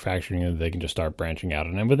the manufacturing, and they can just start branching out.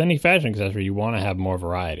 And with any fashion accessory, you want to have more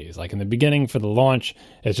varieties. Like, in the beginning for the launch,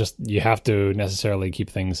 it's just you have to necessarily keep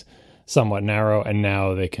things somewhat narrow, and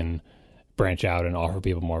now they can branch out and offer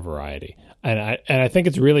people more variety. And I think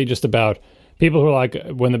it's really just about people who are like,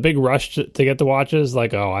 when the big rush to get the watches,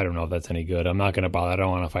 like, oh, I don't know if that's any good. I'm not going to bother. I don't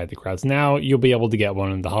want to fight the crowds. Now you'll be able to get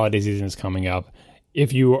one, and the holiday season is coming up.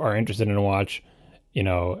 If you are interested in a watch,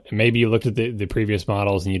 maybe you looked at the previous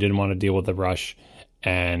models and you didn't want to deal with the rush,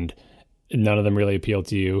 and none of them really appealed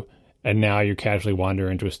to you. And now you casually wander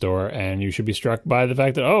into a store, and you should be struck by the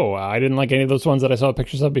fact that, oh, I didn't like any of those ones that I saw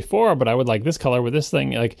pictures of before, but I would like this color with this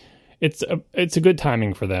thing. Like, it's a good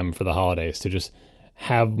timing for them for the holidays to just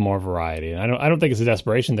have more variety. And I don't think it's a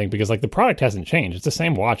desperation thing, because like the product hasn't changed. It's the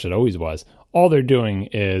same watch it always was. All they're doing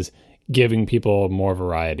is giving people more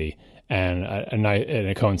variety, and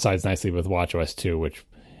it coincides nicely with watchOS 2, which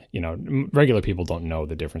regular people don't know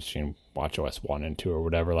the difference between watchOS 1 and 2 or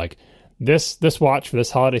whatever. Like this watch for this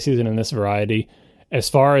holiday season and this variety, as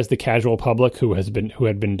far as the casual public who had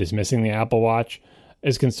been dismissing the Apple Watch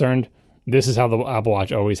is concerned, this is how the Apple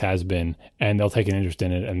Watch always has been, and they'll take an interest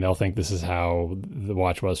in it, and they'll think this is how the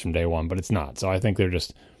watch was from day one, but it's not. So I think they're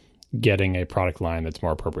just getting a product line that's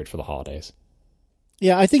more appropriate for the holidays.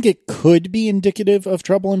 Yeah, I think it could be indicative of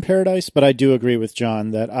trouble in paradise, but I do agree with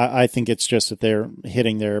John that I think it's just that they're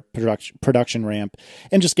hitting their production ramp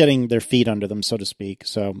and just getting their feet under them, so to speak.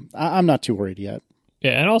 So I'm not too worried yet.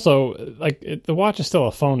 Yeah, and also, the watch is still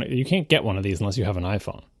a phone. You can't get one of these unless you have an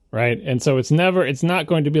iPhone, right? And so it's not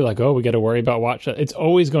going to be like, oh, we got to worry about watch. It's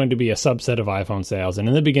always going to be a subset of iPhone sales, and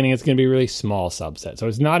in the beginning, it's going to be a really small subset. So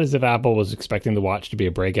it's not as if Apple was expecting the watch to be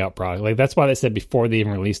a breakout product. Like, that's why they said before they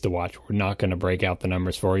even released the watch, we're not going to break out the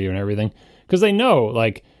numbers for you and everything, because they know,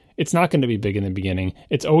 like, it's not going to be big in the beginning.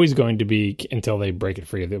 It's always going to be until they break it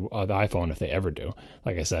free of the iPhone, if they ever do.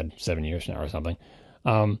 Like I said, 7 years from now or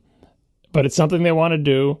something. But it's something they want to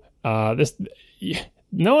do.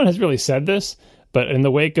 No one has really said this, but in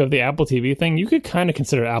the wake of the Apple TV thing, you could kind of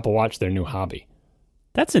consider Apple Watch their new hobby.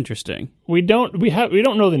 That's interesting. We don't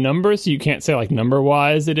know the numbers, so you can't say like number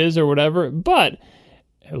wise it is or whatever, but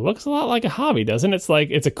it looks a lot like a hobby, doesn't it? It's like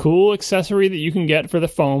it's a cool accessory that you can get for the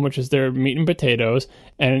phone, which is their meat and potatoes,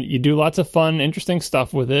 and you do lots of fun, interesting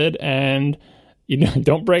stuff with it, and you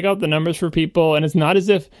don't break out the numbers for people, and it's not as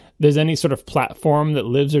if there's any sort of platform that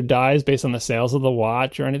lives or dies based on the sales of the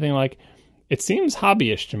watch or anything. Like, it seems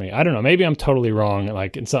hobbyish to me. I don't know. Maybe I'm totally wrong.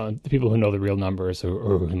 Like, and some the people who know the real numbers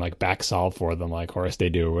or who can like back solve for them, like Horace They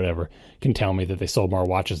Do or whatever, can tell me that they sold more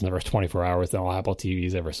watches in the first 24 hours than all Apple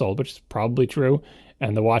TVs ever sold, which is probably true.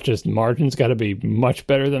 And the watch's margins got to be much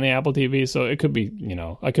better than the Apple TV, so it could be,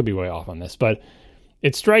 I could be way off on this, but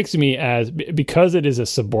it strikes me as, because it is a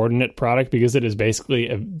subordinate product, because it is basically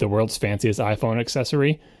the world's fanciest iPhone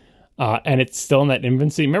accessory, and it's still in that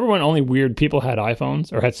infancy. Remember when only weird people had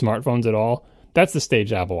iPhones or had smartphones at all? That's the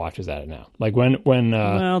stage Apple Watch is at it now. Like when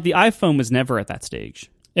well, the iPhone was never at that stage.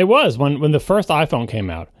 It was when the first iPhone came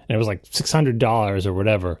out, and it was like $600 or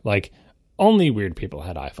whatever. Like, only weird people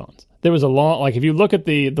had iPhones. There was a long, like, if you look at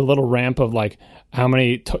the little ramp of like how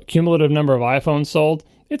many cumulative number of iPhones sold,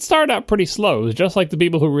 it started out pretty slow. It was just like the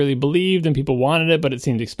people who really believed and people wanted it, but it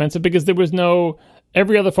seemed expensive because there was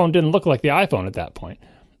every other phone didn't look like the iPhone at that point.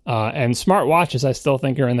 And smartwatches, I still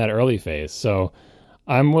think, are in that early phase. So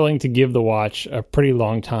I'm willing to give the watch a pretty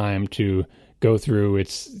long time to go through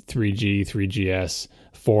its 3G, 3GS,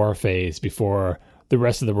 4 phase before the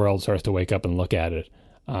rest of the world starts to wake up and look at it.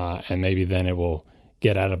 And maybe then it will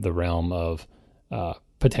get out of the realm of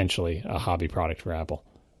potentially a hobby product for Apple.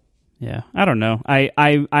 Yeah, I don't know. I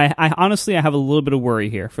honestly, I have a little bit of worry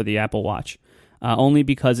here for the Apple Watch, only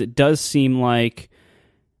because it does seem like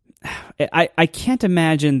I can't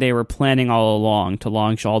imagine they were planning all along to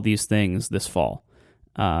launch all these things this fall,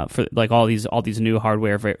 for like all these new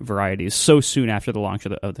hardware varieties so soon after the launch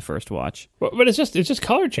of the first watch. But it's just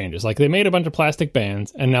color changes. Like, they made a bunch of plastic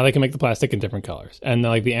bands, and now they can make the plastic in different colors. And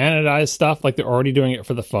like the anodized stuff, like they're already doing it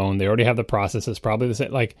for the phone. They already have the processes, probably the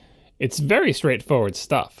same. Like, it's very straightforward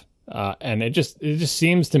stuff. And it just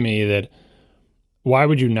seems to me that why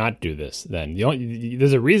would you not do this then?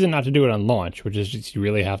 There's a reason not to do it on launch, which is just you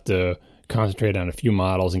really have to concentrate on a few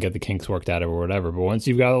models and get the kinks worked out or whatever. But once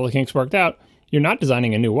you've got all the kinks worked out, you're not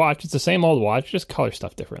designing a new watch. It's the same old watch, just color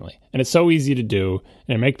stuff differently. And it's so easy to do,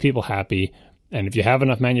 and it makes people happy. And if you have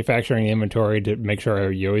enough manufacturing inventory to make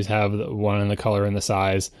sure you always have the one in the color and the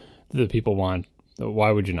size that people want,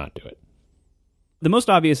 why would you not do it? The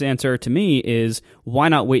most obvious answer to me is, why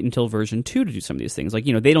not wait until version 2 to do some of these things? Like,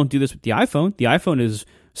 they don't do this with the iPhone. The iPhone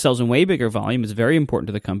sells in way bigger volume. It's very important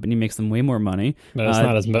to the company, makes them way more money. But it's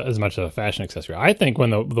not as much of a fashion accessory. I think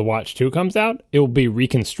when the Watch 2 comes out, it will be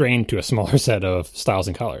reconstrained to a smaller set of styles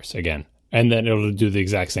and colors again. And then it'll do the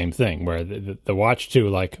exact same thing, where the Watch 2,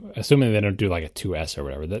 like, assuming they don't do like a 2S or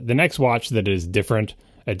whatever, the next watch that is different,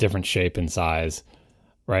 a different shape and size,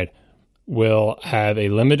 right, will have a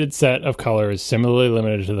limited set of colors, similarly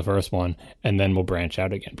limited to the first one, and then we'll branch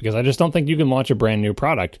out again. Because I just don't think you can launch a brand new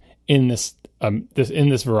product in this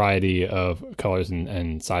variety of colors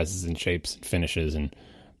and sizes and shapes and finishes and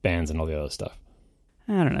bands and all the other stuff.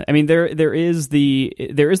 I don't know. I mean, there is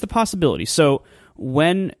the possibility. So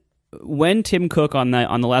when Tim Cook on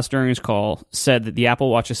the last earnings call said that the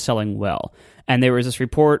Apple Watch is selling well, and there was this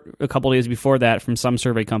report a couple of days before that from some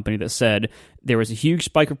survey company that said there was a huge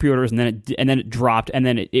spike of pre-orders, and then it dropped, and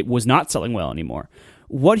then it was not selling well anymore.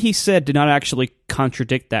 What he said did not actually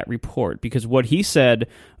contradict that report, because what he said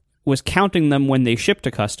was counting them when they ship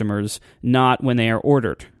to customers, not when they are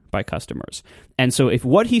ordered by customers. And so if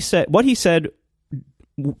what he said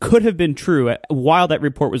could have been true while that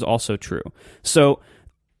report was also true. So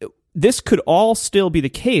this could all still be the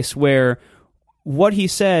case where what he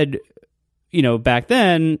said, back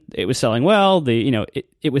then it was selling well.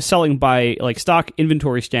 It was selling by like stock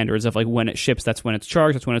inventory standards of like when it ships, that's when it's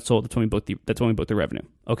charged, that's when it's sold, that's when we book the revenue.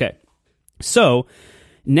 Okay. So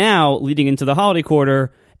Now, leading into the holiday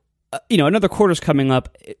quarter, another quarter's coming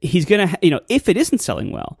up. He's going to, if it isn't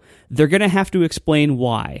selling well, they're going to have to explain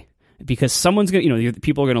why. Because someone's going to,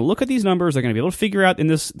 people are going to look at these numbers, they're going to be able to figure out in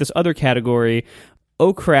this other category,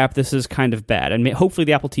 oh crap, this is kind of bad. And hopefully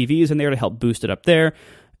the Apple TV is in there to help boost it up there.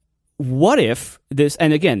 What if this,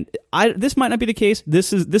 and again, this might not be the case,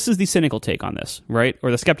 this is the cynical take on this, right? Or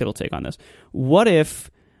the skeptical take on this. What if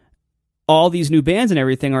all these new bands and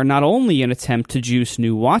everything are not only an attempt to juice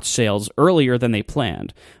new watch sales earlier than they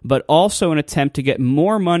planned, but also an attempt to get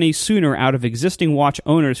more money sooner out of existing watch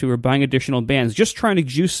owners who are buying additional bands, just trying to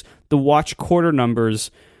juice the watch quarter numbers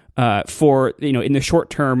for, in the short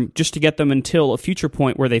term, just to get them until a future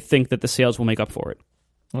point where they think that the sales will make up for it.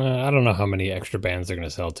 I don't know how many extra bands they're going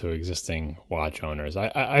to sell to existing watch owners.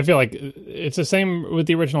 I feel like it's the same with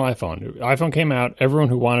the original iPhone. iPhone came out, everyone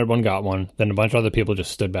who wanted one got one, then a bunch of other people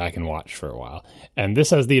just stood back and watched for a while. And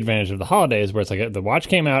this has the advantage of the holidays where it's like the watch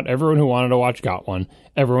came out, everyone who wanted a watch got one,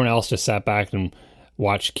 everyone else just sat back and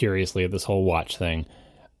watched curiously at this whole watch thing.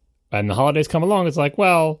 And the holidays come along, it's like,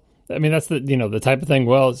 well, I mean, that's the type of thing,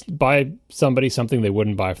 well, buy somebody something they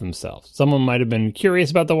wouldn't buy for themselves. Someone might have been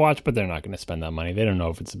curious about the watch, but they're not going to spend that money. They don't know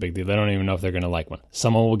if it's a big deal. They don't even know if they're going to like one.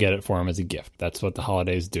 Someone will get it for them as a gift. That's what the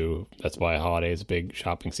holidays do. That's why a holiday is a big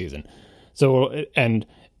shopping season. So, and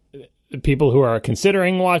people who are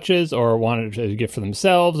considering watches or want a gift for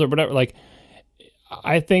themselves or whatever, like,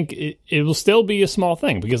 I think it will still be a small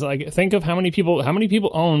thing because, like, think of how many people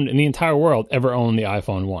owned in the entire world ever owned the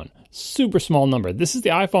iPhone 1. Super small number. This is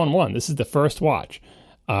the iPhone 1. This is the first watch,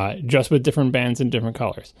 just with different bands and different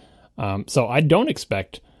colors. So I don't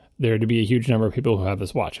expect there to be a huge number of people who have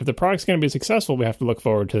this watch. If the product's going to be successful, we have to look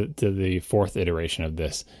forward to the fourth iteration of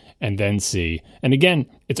this and then see. And again,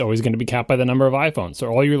 it's always going to be capped by the number of iPhones. So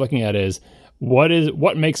all you're looking at is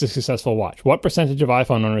what makes a successful watch? What percentage of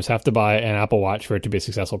iPhone owners have to buy an Apple Watch for it to be a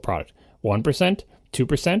successful product? 1%?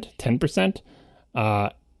 2%?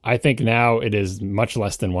 10%? I think now it is much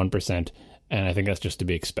less than 1%, and I think that's just to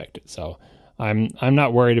be expected. So I'm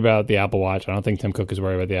not worried about the Apple Watch. I don't think Tim Cook is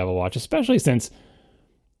worried about the Apple Watch, especially since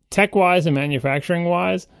tech-wise and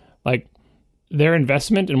manufacturing-wise, like their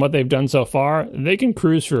investment and what they've done so far, they can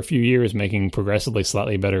cruise for a few years making progressively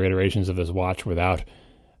slightly better iterations of this watch without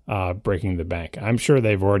breaking the bank. I'm sure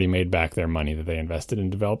they've already made back their money that they invested in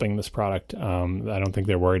developing this product. I don't think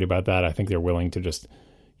they're worried about that. I think they're willing to just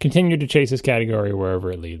continue to chase this category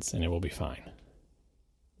wherever it leads, and it will be fine.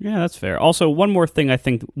 Yeah, that's fair. Also, one more thing, I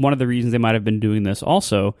think one of the reasons they might have been doing this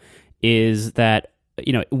also is that,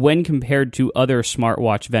 when compared to other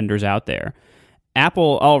smartwatch vendors out there,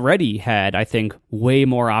 Apple already had, I think, way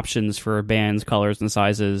more options for bands, colors, and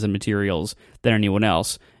sizes and materials than anyone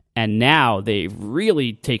else. And now they've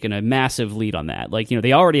really taken a massive lead on that. Like,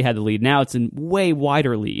 they already had the lead. Now it's a way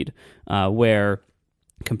wider lead, where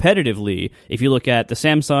competitively, if you look at the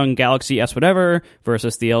Samsung Galaxy S whatever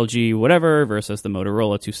versus the LG whatever versus the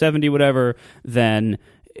Motorola 270 whatever, then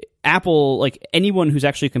Apple, like anyone who's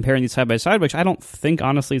actually comparing these side by side, which I don't think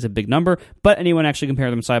honestly is a big number, but anyone actually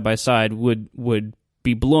compare them side by side would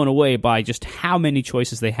be blown away by just how many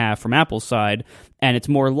choices they have from Apple's side, and it's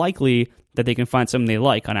more likely that they can find something they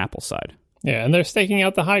like on Apple's side. Yeah, and they're staking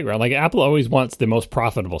out the high ground. Like, Apple always wants the most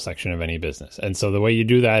profitable section of any business. And so the way you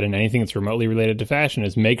do that in anything that's remotely related to fashion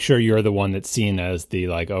is make sure you're the one that's seen as the,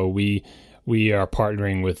 like, oh, we are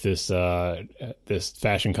partnering with this this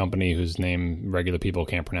fashion company whose name regular people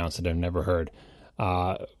can't pronounce that I've never heard.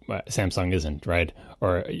 Samsung isn't, right?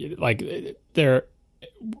 Or, like,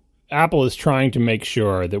 Apple is trying to make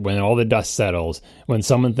sure that when all the dust settles, when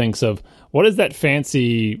someone thinks of, what is that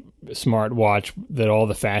fancy smartwatch that all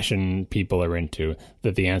the fashion people are into,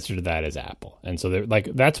 that the answer to that is Apple. And so they're like,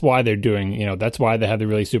 that's why they're doing, that's why they have the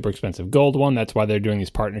really super expensive gold one. That's why they're doing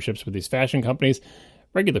these partnerships with these fashion companies.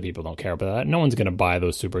 Regular people don't care about that. No one's going to buy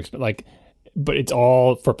those super expensive, but it's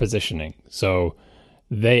all for positioning. So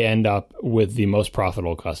they end up with the most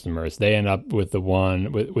profitable customers. They end up with the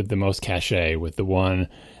one with the most cachet, with the one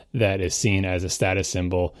that is seen as a status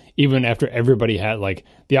symbol, even after everybody had, like,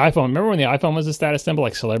 the iPhone. Remember when the iPhone was a status symbol?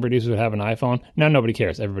 Like, celebrities would have an iPhone. Now nobody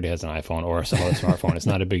cares. Everybody has an iPhone or some other smartphone. It's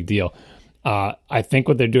not a big deal. I think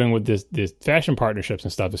what they're doing with this fashion partnerships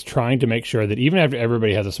and stuff is trying to make sure that even after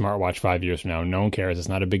everybody has a smartwatch 5 years from now, no one cares. It's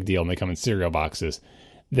not a big deal, and they come in cereal boxes.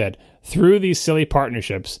 That through these silly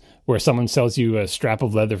partnerships where someone sells you a strap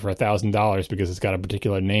of leather for $1,000 because it's got a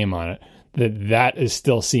particular name on it, that is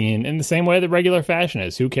still seen in the same way that regular fashion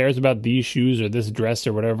is. Who cares about these shoes or this dress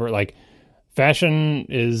or whatever? Like, fashion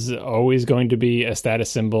is always going to be a status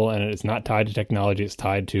symbol, and it's not tied to technology. It's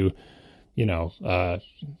tied to,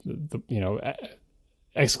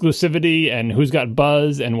 exclusivity and who's got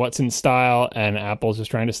buzz and what's in style, and Apple's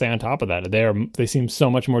just trying to stay on top of that. They seem so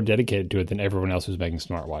much more dedicated to it than everyone else who's making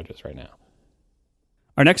smartwatches right now.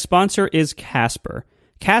 Our next sponsor is Casper.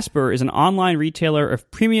 Casper is an online retailer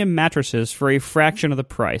of premium mattresses for a fraction of the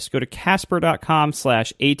price. Go to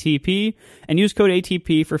casper.com/ATP and use code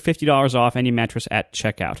ATP for $50 off any mattress at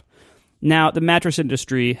checkout. Now, the mattress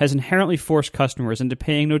industry has inherently forced customers into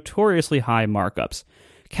paying notoriously high markups.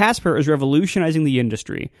 Casper is revolutionizing the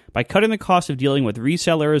industry by cutting the cost of dealing with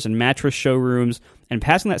resellers and mattress showrooms and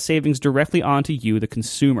passing that savings directly on to you, the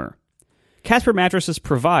consumer. Casper mattresses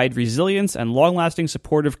provide resilience and long-lasting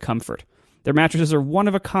supportive comfort. Their mattresses are one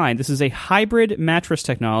of a kind. This is a hybrid mattress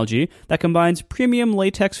technology that combines premium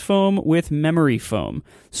latex foam with memory foam.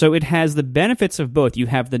 So it has the benefits of both. You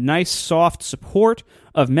have the nice soft support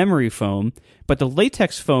of memory foam, but the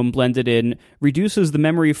latex foam blended in reduces the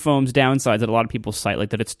memory foam's downsides that a lot of people cite, like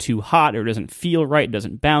that it's too hot or it doesn't feel right, it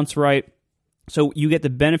doesn't bounce right. So you get the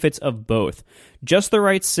benefits of both. Just the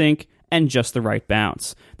right sink and just the right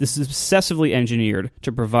bounce. This is obsessively engineered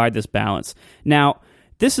to provide this balance. Now,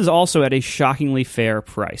 this is also at a shockingly fair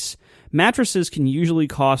price. Mattresses can usually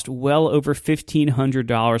cost well over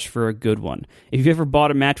 $1,500 for a good one. If you've ever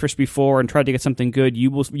bought a mattress before and tried to get something good,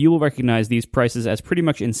 you will recognize these prices as pretty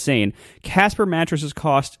much insane. Casper mattresses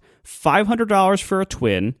cost $500 for a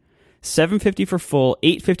twin, $750 for full,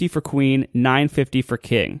 $850 for queen, $950 for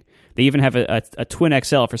king. They even have a twin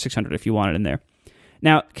XL for $600 if you want it in there.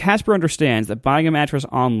 Now, Casper understands that buying a mattress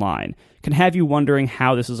online can have you wondering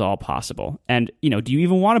how this is all possible. And, do you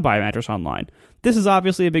even want to buy a mattress online? This is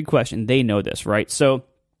obviously a big question. They know this, right? So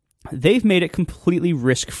they've made it completely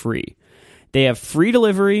risk-free. They have free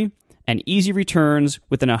delivery and easy returns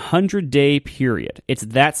within a 100-day period. It's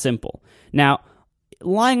that simple. Now,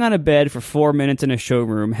 lying on a bed for 4 minutes in a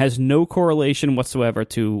showroom has no correlation whatsoever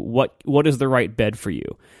to what is the right bed for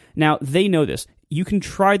you. Now, they know this. You can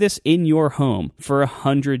try this in your home for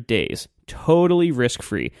 100 days, totally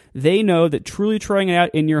risk-free. They know that truly trying it out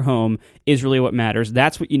in your home is really what matters.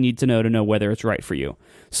 That's what you need to know whether it's right for you.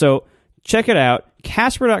 So check it out,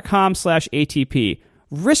 Casper.com/ATP.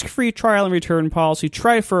 Risk-free trial and return policy.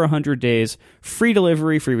 Try it for 100 days. Free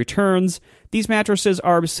delivery, free returns. These mattresses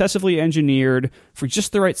are obsessively engineered for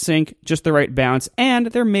just the right sink, just the right bounce, and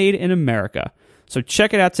they're made in America. So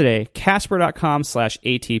check it out today,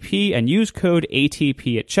 Casper.com/ATP, and use code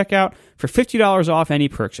ATP at checkout for $50 off any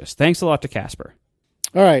purchase. Thanks a lot to Casper.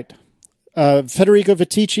 All right. Federico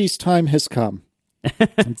Vitici's time has come.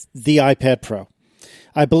 The iPad Pro.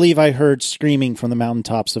 I believe I heard screaming from the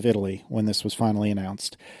mountaintops of Italy when this was finally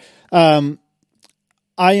announced. I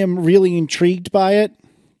am really intrigued by it.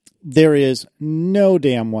 There is no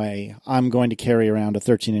damn way I'm going to carry around a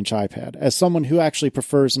 13-inch iPad. As someone who actually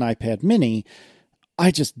prefers an iPad mini,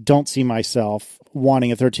 I just don't see myself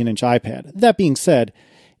wanting a 13-inch iPad. That being said,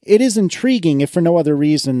 it is intriguing if for no other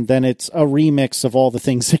reason than it's a remix of all the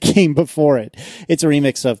things that came before it. It's a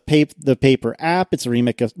remix of the Paper app, it's a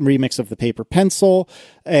remix of the Paper Pencil,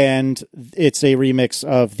 and it's a remix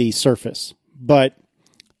of the Surface. But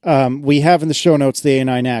we have in the show notes the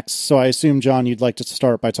A9X, so I assume, John, you'd like to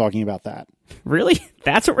start by talking about that. Really?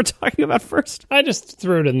 That's what we're talking about first? I just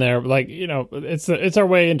threw it in there. Like, it's our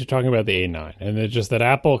way into talking about the A9. And it's just that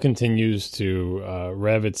Apple continues to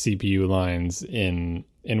rev its CPU lines in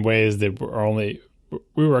ways that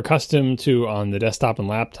we were accustomed to on the desktop and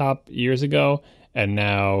laptop years ago. And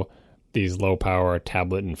now these low-power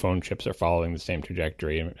tablet and phone chips are following the same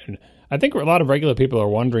trajectory. And I think a lot of regular people are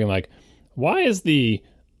wondering, like, why is the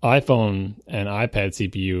iPhone and iPad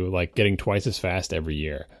CPU like getting twice as fast every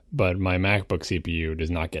year, but my MacBook CPU does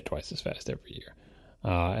not get twice as fast every year?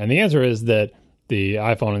 And the answer is that the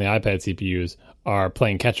iPhone and the iPad CPUs are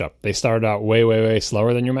playing catch up. They started out way, way, way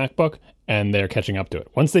slower than your MacBook, and they're catching up to it.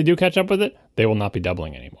 Once they do catch up with it, they will not be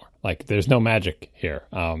doubling anymore. Like, there's no magic here.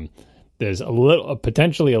 There's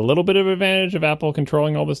potentially a little bit of advantage of Apple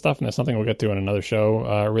controlling all this stuff, and that's something we'll get to in another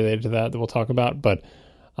show related to that we'll talk about. But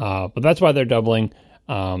that's why they're doubling.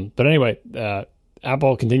 But anyway,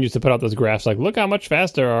 Apple continues to put out those graphs like, look how much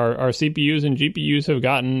faster our CPUs and GPUs have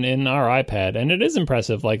gotten in our iPad. And it is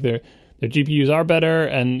impressive. Like, their GPUs are better.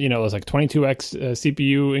 And, it was like 22x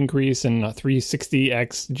CPU increase and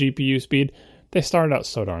 360x GPU speed. They started out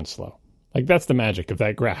so darn slow. Like, that's the magic of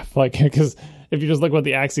that graph. Like, because if you just look what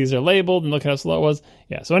the axes are labeled and look how slow it was.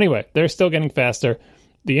 Yeah. So anyway, they're still getting faster.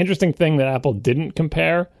 The interesting thing that Apple didn't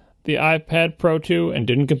compare the iPad Pro to and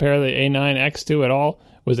didn't compare the A9X to at all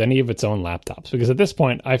was any of its own laptops. Because at this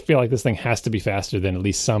point, I feel like this thing has to be faster than at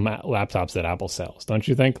least some laptops that Apple sells. Don't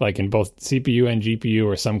you think? Like, in both CPU and GPU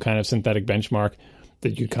or some kind of synthetic benchmark,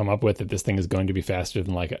 that you come up with that this thing is going to be faster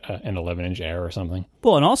than like an 11-inch Air or something.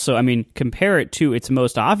 Well, and also, I mean, compare it to its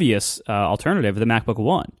most obvious alternative, the MacBook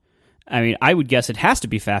One. I mean, I would guess it has to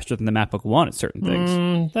be faster than the MacBook One at certain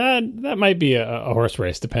things. That might be a horse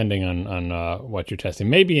race, depending on what you're testing.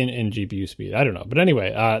 Maybe in GPU speed. I don't know. But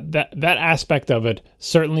anyway, that aspect of it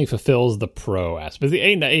certainly fulfills the pro aspect. The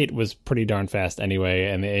A8 was pretty darn fast anyway,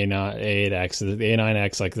 and the A8X, the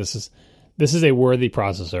A9X, like this is a worthy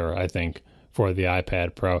processor, I think, for the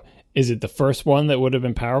iPad Pro. Is it the first one that would have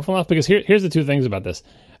been powerful enough? Because here's the two things about this.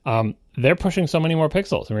 They're pushing so many more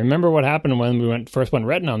pixels. And remember what happened when we first went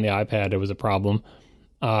Retina on the iPad? It was a problem.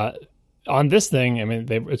 On this thing, I mean,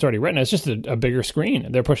 it's already Retina. It's just a bigger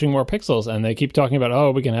screen. They're pushing more pixels, and they keep talking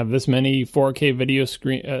about, we can have this many 4K video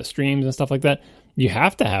streams and stuff like that. You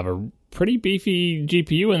have to have a pretty beefy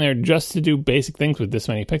GPU in there just to do basic things with this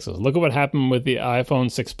many pixels. Look at what happened with the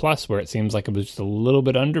iPhone 6 Plus, where it seems like it was just a little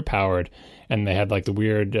bit underpowered, and they had like the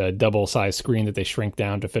weird double-sized screen that they shrink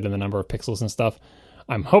down to fit in the number of pixels and stuff.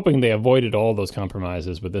 I'm hoping they avoided all those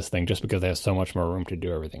compromises with this thing just because they have so much more room to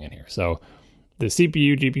do everything in here. So the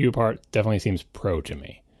CPU, GPU part definitely seems pro to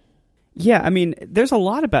me. Yeah, I mean, there's a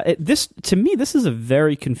lot about it. To me, this is a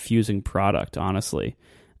very confusing product, honestly.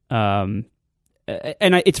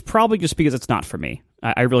 It's probably just because it's not for me.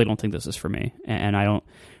 I really don't think this is for me. And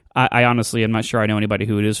I honestly am not sure I know anybody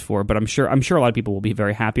who it is for, but I'm sure a lot of people will be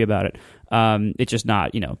very happy about it. It's just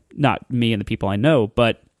not me and the people I know.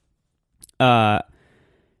 But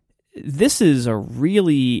this is a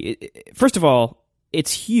really, first of all,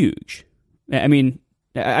 it's huge. I mean,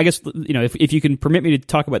 I guess, if you can permit me to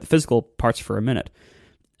talk about the physical parts for a minute,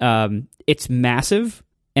 it's massive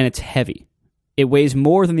and it's heavy. It weighs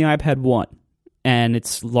more than the iPad 1, and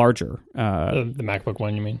it's larger. The MacBook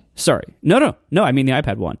One, you mean? Sorry. No, I mean the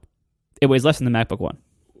iPad 1. It weighs less than the MacBook One.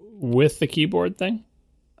 With the keyboard thing?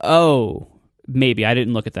 Oh, maybe. I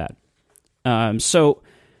didn't look at that.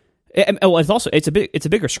 It's a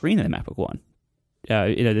bigger screen than the MacBook One.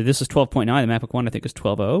 This is 12.9. The MacBook One, I think, is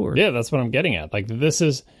 12.0. Yeah, that's what I'm getting at. Like this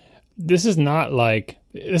is not like,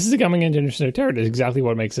 this is coming into interesting territory. It's exactly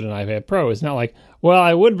what makes it an iPad Pro. It's not like, well,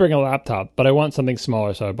 I would bring a laptop, but I want something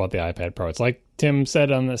smaller, so I bought the iPad Pro. It's like Tim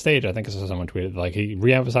said on the stage. I think I saw someone tweeted, like he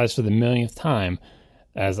reemphasized for the millionth time,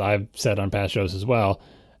 as I've said on past shows as well,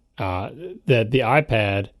 that the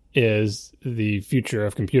iPad is the future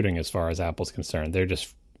of computing as far as Apple's concerned. They're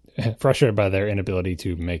just frustrated by their inability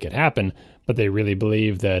to make it happen, but they really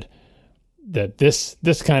believe that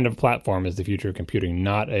this kind of platform is the future of computing,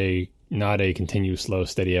 not a continuous, slow,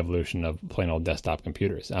 steady evolution of plain old desktop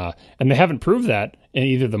computers. And they haven't proved that in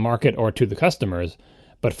either the market or to the customers,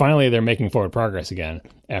 but finally they're making forward progress again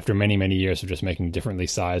after many, many years of just making differently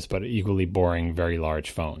sized but equally boring, very large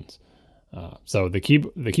phones. So the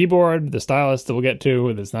keyboard, the stylus that we'll get to,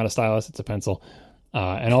 it's not a stylus, it's a pencil,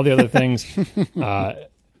 and all the other things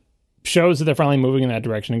shows that they're finally moving in that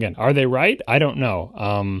direction again. Are they right? I don't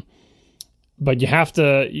know. But you have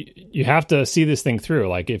to see this thing through.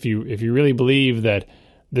 Like if you really believe that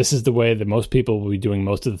this is the way that most people will be doing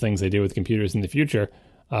most of the things they do with computers in the future,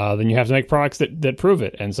 then you have to make products that prove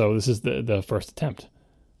it. And so this is the first attempt.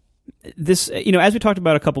 This, as we talked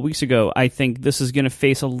about a couple weeks ago, I think this is going to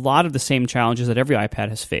face a lot of the same challenges that every iPad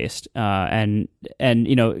has faced. And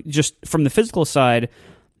just from the physical side,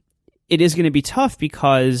 it is going to be tough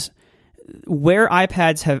because where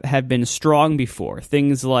iPads have been strong before,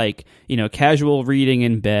 things like, casual reading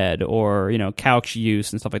in bed or, couch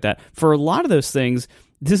use and stuff like that, for a lot of those things,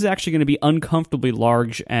 this is actually going to be uncomfortably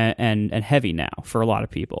large and heavy now for a lot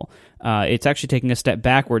of people. It's actually taking a step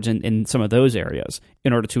backwards in some of those areas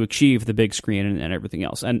in order to achieve the big screen and everything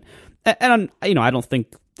else. And I don't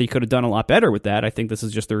think they could have done a lot better with that. I think this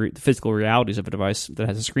is just the physical realities of a device that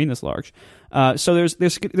has a screen this large. So there's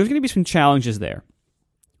going to be some challenges there.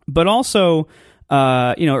 But also,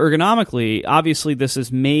 ergonomically, obviously this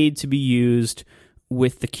is made to be used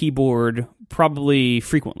with the keyboard probably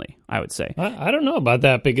frequently, I would say. I don't know about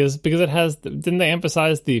that because it has, didn't they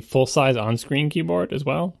emphasize the full-size on-screen keyboard as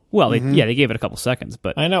well? Well, they gave it a couple seconds,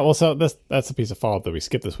 but... I know, well, so that's a piece of follow-up that we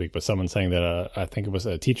skipped this week, but someone saying that, I think it was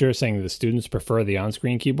a teacher saying that the students prefer the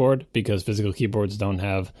on-screen keyboard because physical keyboards don't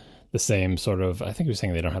have the same sort of, I think he was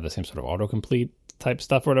saying they don't have the same sort of autocomplete type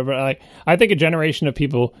stuff or whatever. I think a generation of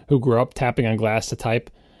people who grew up tapping on glass to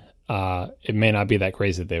type, it may not be that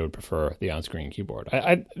crazy that they would prefer the on-screen keyboard.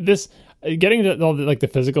 Getting to all the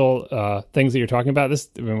physical things that you're talking about,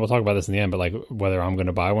 we'll talk about this in the end, but like whether I'm going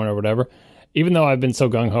to buy one or whatever, even though I've been so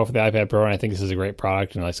gung-ho for the iPad Pro and I think this is a great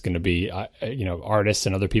product and it's going to be, artists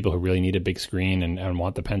and other people who really need a big screen and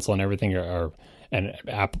want the pencil and everything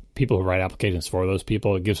people who write applications for those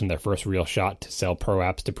people, it gives them their first real shot to sell pro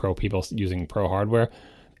apps to pro people using pro hardware.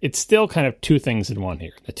 It's still kind of two things in one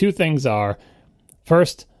here. The two things are,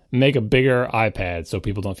 first, make a bigger iPad so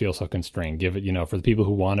people don't feel so constrained. Give it, for the people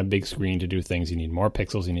who want a big screen to do things, you need more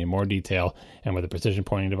pixels, you need more detail, and with a precision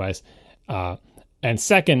pointing device. And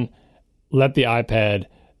second, let the iPad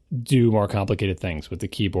do more complicated things with the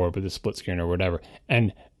keyboard, with the split screen or whatever.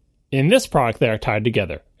 And in this product, they are tied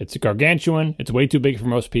together. It's gargantuan. It's way too big for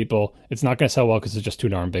most people. It's not going to sell well because it's just too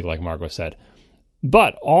darn big, like Marco said.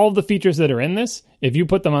 But all the features that are in this, if you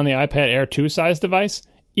put them on the iPad Air 2 size device,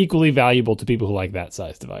 equally valuable to people who like that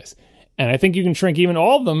size device. And I think you can shrink even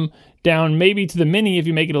all of them down maybe to the mini if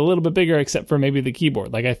you make it a little bit bigger, except for maybe the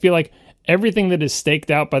keyboard. Like, I feel like everything that is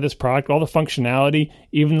staked out by this product, all the functionality,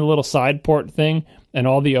 even the little side port thing, and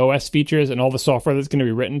all the OS features and all the software that's going to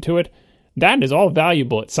be written to it, that is all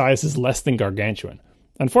valuable at sizes less than gargantuan.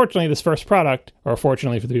 Unfortunately, this first product, or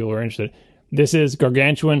fortunately for the people who are interested, this is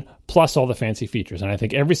gargantuan plus all the fancy features. And I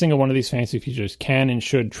think every single one of these fancy features can and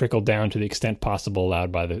should trickle down to the extent possible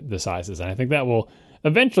allowed by the sizes. And I think that will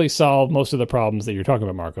eventually solve most of the problems that you're talking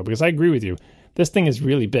about, Marco, because I agree with you. This thing is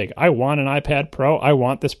really big. I want an iPad Pro. I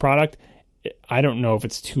want this product. I don't know if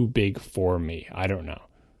it's too big for me. I don't know.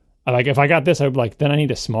 Like, if I got this, I would be like, then I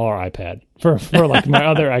need a smaller iPad for like my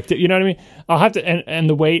other activity. You know what I mean? I'll have to, and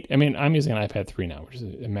the weight, I mean, I'm using an iPad 3 now, which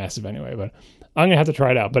is massive anyway, but I'm going to have to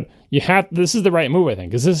try it out. But this is the right move, I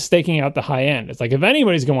think, because this is staking out the high end. It's like, if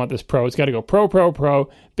anybody's going to want this Pro, it's got to go pro,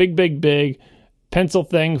 big, pencil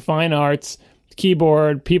thing, fine arts,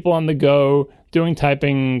 keyboard, people on the go, doing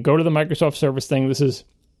typing, go to the Microsoft Surface thing. This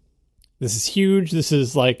is huge. This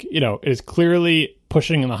is like, it is clearly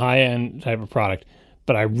pushing in the high end type of product.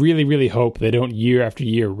 But I really, really hope they don't year after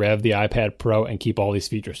year rev the iPad Pro and keep all these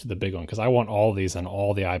features to the big one, because I want all these on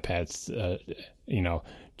all the iPads,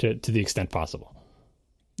 to the extent possible.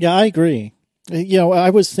 Yeah, I agree. I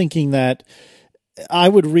was thinking that I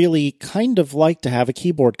would really kind of like to have a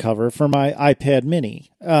keyboard cover for my iPad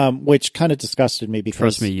mini, which kind of disgusted me because...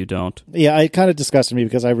 Trust me, you don't. Yeah, it kind of disgusted me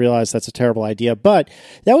because I realized that's a terrible idea. But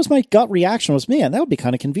that was my gut reaction was, man, that would be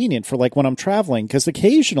kind of convenient for like when I'm traveling, because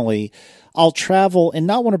occasionally I'll travel and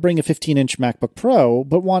not want to bring a 15-inch MacBook Pro,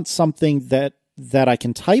 but want something that I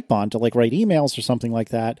can type on to like write emails or something like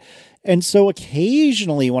that. And so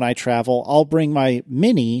occasionally when I travel, I'll bring my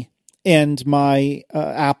mini and my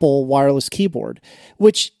Apple wireless keyboard,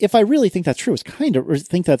 which, if I really think that's true, is kind of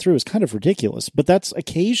ridiculous. But that's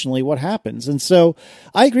occasionally what happens. And so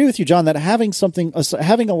I agree with you, John, that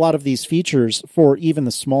having a lot of these features for even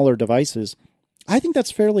the smaller devices, I think that's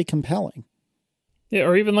fairly compelling. Yeah,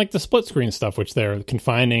 or even like the split screen stuff, which they're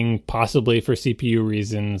confining possibly for CPU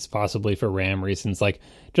reasons, possibly for RAM reasons. Like,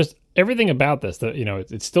 just everything about this,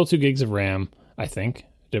 it's still 2 gigs of RAM, I think.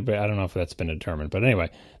 I don't know if that's been determined, but anyway,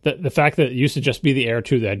 the fact that it used to just be the Air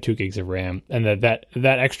 2 that had 2 gigs of RAM, and that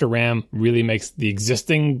extra RAM really makes the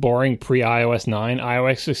existing boring pre-iOS 9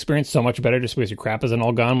 iOS experience so much better, just because your crap isn't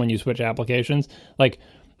all gone when you switch applications. Like,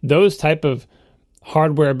 those type of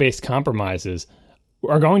hardware-based compromises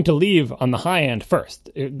are going to leave on the high end first.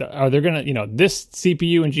 Are they going to, this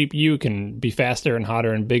CPU and GPU can be faster and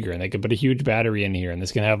hotter and bigger, and they can put a huge battery in here, and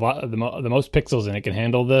this can have the most pixels, and it can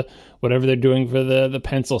handle the whatever they're doing for the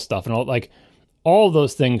pencil stuff, and all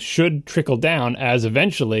those things should trickle down as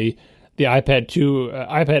eventually the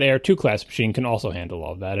iPad Air 2 class machine can also handle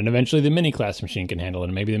all of that, and eventually the mini class machine can handle it,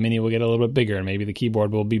 and maybe the mini will get a little bit bigger, and maybe the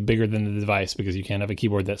keyboard will be bigger than the device, because you can't have a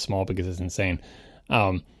keyboard that small because it's insane.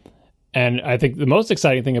 And I think the most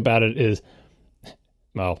exciting thing about it is,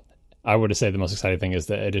 well, I would say the most exciting thing is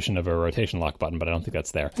the addition of a rotation lock button, but I don't think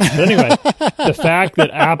that's there. But anyway, the fact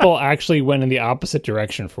that Apple actually went in the opposite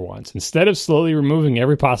direction for once. Instead of slowly removing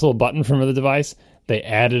every possible button from the device, they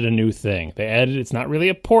added a new thing. It's not really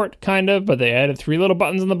a port, kind of, but they added 3 little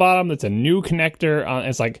buttons on the bottom. That's a new connector.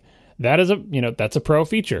 It's like, that's a pro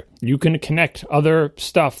feature. You can connect other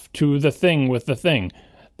stuff to the thing with the thing.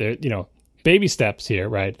 There, baby steps here,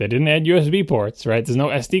 right? They didn't add USB ports, right? There's no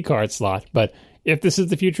SD card slot. But if this is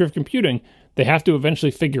the future of computing, they have to eventually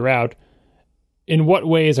figure out in what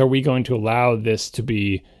ways are we going to allow this to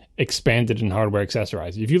be expanded and hardware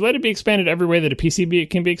accessorized. If you let it be expanded every way that a PC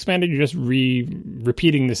can be expanded, you're just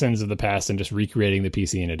repeating the sins of the past and just recreating the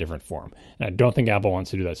PC in a different form. And I don't think Apple wants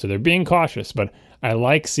to do that. So they're being cautious, but I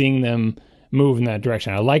like seeing them move in that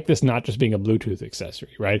direction. I like this not just being a Bluetooth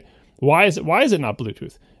accessory, right? Why is it not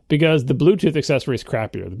Bluetooth? Because the Bluetooth accessory is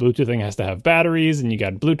crappier. The Bluetooth thing has to have batteries, and you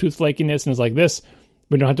got Bluetooth flakiness, and it's like this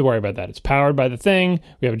We don't have to worry about that. It's powered by the thing.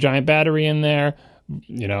 We have a giant battery in there.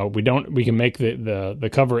 We can make the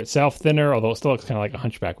cover itself thinner, although it still looks kind of like a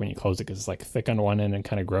hunchback when you close it because it's like thick on one end and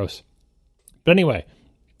kind of gross. But anyway,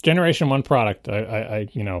 Generation 1 product. I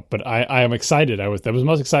am excited. That was the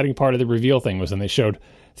most exciting part of the reveal thing was when they showed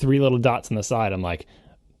 3 little dots on the side. I'm like,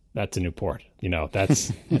 that's a new port.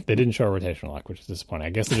 That's they didn't show a rotational lock, which is disappointing. I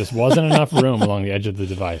guess there just wasn't enough room along the edge of the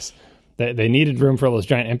device. They needed room for all those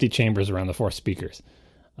giant empty chambers around the 4 speakers.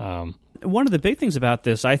 One of the big things about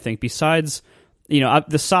this, I think, besides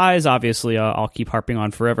the size, obviously, I'll keep harping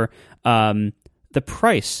on forever. The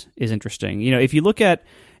price is interesting. If you look at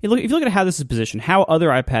how this is positioned, how other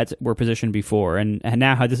iPads were positioned before, and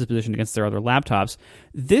now how this is positioned against their other laptops,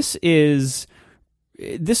 this is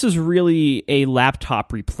really a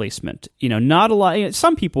laptop replacement. Not a lot.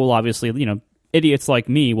 Some people obviously, idiots like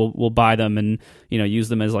me will buy them and use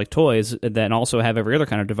them as like toys, then also have every other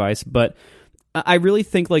kind of device. But I really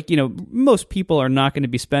think most people are not going to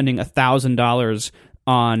be spending $1,000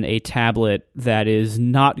 on a tablet that is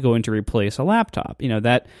not going to replace a laptop.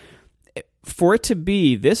 That for it to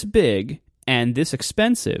be this big and this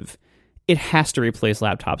expensive, it has to replace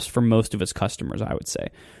laptops for most of its customers, I would say.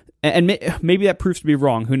 And maybe that proves to be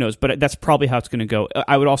wrong, who knows, but that's probably how it's going to go.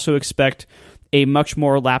 I would also expect a much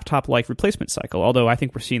more laptop-like replacement cycle, although I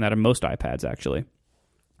think we're seeing that in most iPads, actually.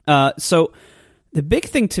 So the big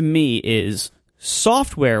thing to me is,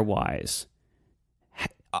 software-wise,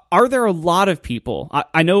 are there a lot of people,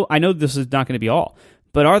 I know this is not going to be all,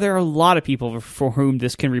 but are there a lot of people for whom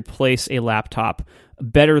this can replace a laptop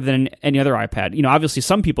better than any other iPad? Obviously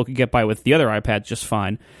some people could get by with the other iPads just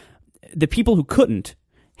fine. The people who couldn't,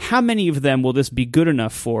 how many of them will this be good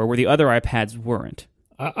enough for where the other iPads weren't?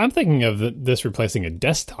 I'm thinking of this replacing a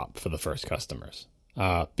desktop for the first customers.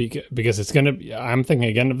 Because it's going to, I'm thinking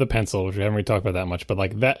again of the Pencil, which we haven't really talked about that much, but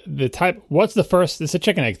like that, what's the first, it's a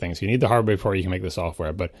chicken egg thing. So you need the hardware before you can make the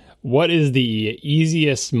software, but what is the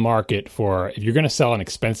easiest market for, if you're going to sell an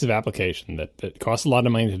expensive application that costs a lot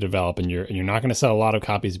of money to develop and you're not going to sell a lot of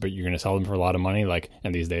copies, but you're going to sell them for a lot of money, like,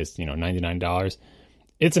 and these days, $99,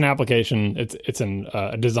 it's an application, it's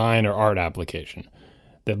a design or art application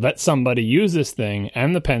that lets somebody use this thing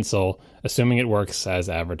and the Pencil, assuming it works as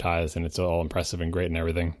advertised and it's all impressive and great and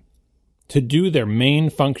everything, to do their main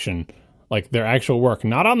function, like their actual work,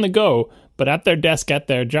 not on the go, but at their desk at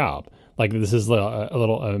their job. Like this is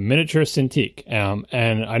a miniature Cintiq.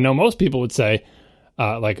 And I know most people would say,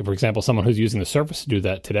 like, for example, someone who's using the Surface to do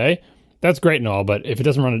that today, that's great and all, but if it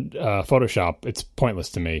doesn't run Photoshop, it's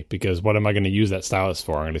pointless to me, because what am I going to use that stylus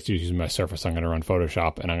for? I'm going to use my Surface, I'm going to run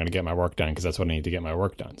Photoshop, and I'm going to get my work done, because that's what I need to get my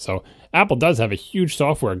work done. So Apple does have a huge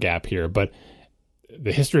software gap here, but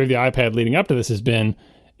the history of the iPad leading up to this has been,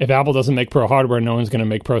 if Apple doesn't make pro hardware, no one's going to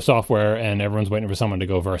make pro software, and everyone's waiting for someone to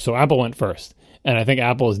go first. So Apple went first. And I think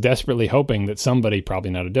Apple is desperately hoping that somebody,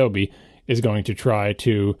 probably not Adobe, is going to try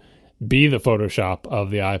to be the Photoshop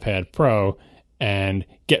of the iPad Pro and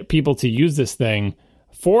get people to use this thing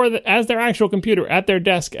as their actual computer, at their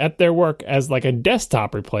desk, at their work, as like a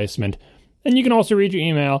desktop replacement. And you can also read your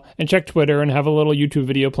email and check Twitter and have a little YouTube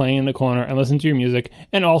video playing in the corner and listen to your music,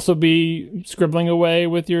 and also be scribbling away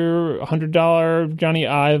with your $100 Johnny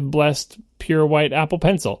Ive blessed pure white Apple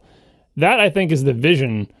Pencil. That, I think, is the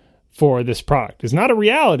vision for this product. It's not a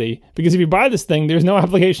reality, because if you buy this thing, there's no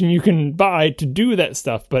application you can buy to do that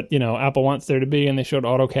stuff. But, Apple wants there to be, and they showed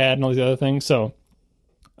AutoCAD and all these other things. So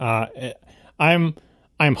I'm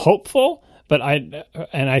hopeful, but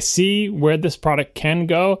I see where this product can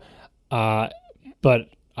go. But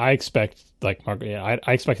I expect, like Mark, I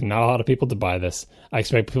expect not a lot of people to buy this. I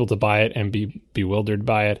expect people to buy it and be bewildered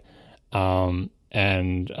by it.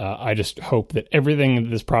 And I just hope that everything that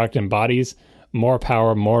this product embodies, more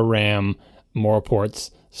power, more RAM, more ports,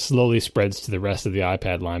 slowly spreads to the rest of the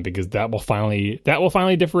iPad line, because that will finally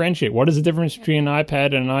differentiate. What is the difference between an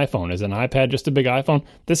iPad and an iPhone? Is an iPad just a big iPhone?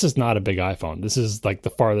 This is not a big iPhone. This is like the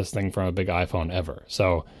farthest thing from a big iPhone ever.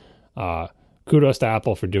 So kudos to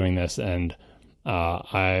Apple for doing this, and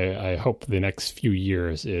I hope the next few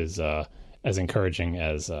years is as encouraging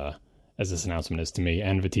as this announcement is to me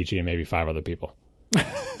and Viticci and maybe 5 other people.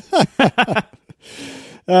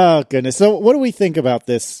 Oh, goodness. So what do we think about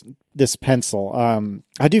this Pencil?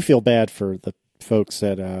 I do feel bad for the folks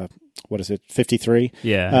at, 53?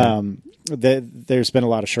 Yeah. There's been a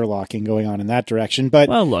lot of Sherlocking going on in that direction. But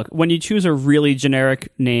well, look, when you choose a really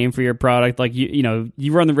generic name for your product, like,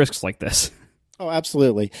 you run the risks like this. Oh,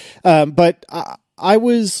 absolutely. But I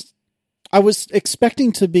was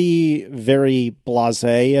expecting to be very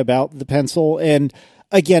blasé about the Pencil, and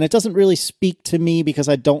again, it doesn't really speak to me because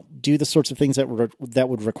I don't do the sorts of things that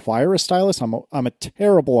would require a stylus. I'm a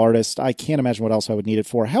terrible artist. I can't imagine what else I would need it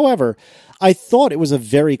for. However, I thought it was a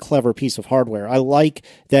very clever piece of hardware. I like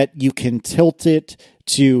that you can tilt it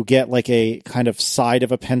to get like a kind of side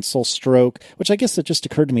of a pencil stroke, which I guess it just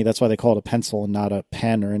occurred to me that's why they call it a pencil and not a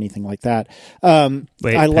pen or anything like that.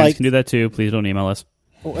 Wait, pens can do that too. Please don't email us.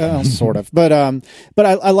 Well, sort of, but I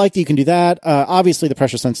like that you can do that. Obviously, the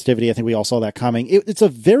pressure sensitivity, I think we all saw that coming. It's a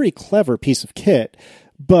very clever piece of kit,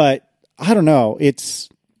 but I don't know.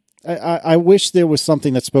 I wish there was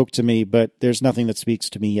something that spoke to me, but there's nothing that speaks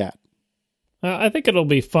to me yet. I think it'll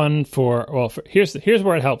be fun here's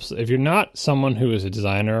where it helps. If you're not someone who is a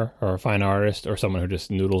designer or a fine artist or someone who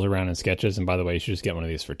just noodles around in sketches, and by the way, you should just get one of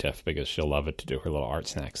these for Tiff because she'll love it to do her little art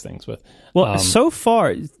snacks things with. Well, so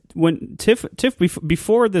far, when Tiff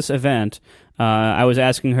before this event, I was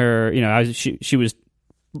asking her, she was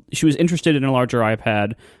interested in a larger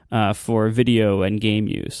iPad for video and game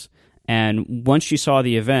use. And once she saw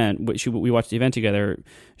the event, we watched the event together,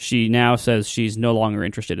 she now says she's no longer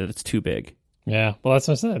interested. It's too big. Yeah, well, that's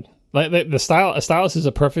what I said. Like a stylus is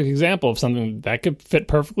a perfect example of something that could fit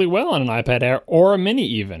perfectly well on an iPad Air or a Mini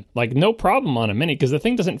even. Like, no problem on a Mini, because the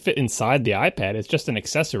thing doesn't fit inside the iPad. It's just an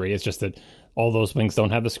accessory. It's just that all those things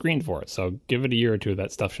don't have the screen for it. So give it a year or two,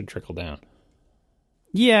 that stuff should trickle down.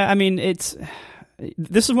 Yeah, I mean, this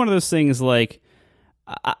is one of those things, like,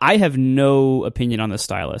 I have no opinion on the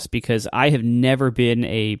stylus because I have never been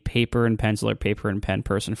a paper and pencil or paper and pen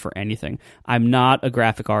person for anything. I'm not a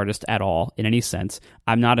graphic artist at all in any sense.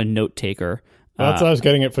 I'm not a note taker. That's what I was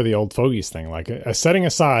getting at for the old fogies thing. Like, setting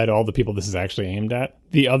aside all the people this is actually aimed at,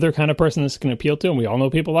 the other kind of person this can appeal to, and we all know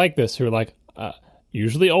people like this who are like,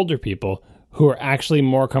 usually older people who are actually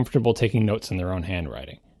more comfortable taking notes in their own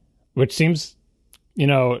handwriting, which seems,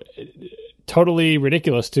 totally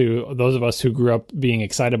ridiculous to those of us who grew up being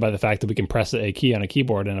excited by the fact that we can press a key on a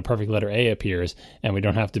keyboard and a perfect letter A appears and we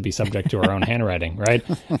don't have to be subject to our own handwriting, right?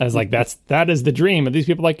 I was like, that is the dream. And these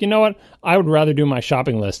people are like, you know what? I would rather do my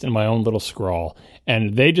shopping list in my own little scrawl.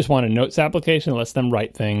 And they just want a notes application that lets them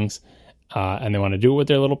write things, and they want to do it with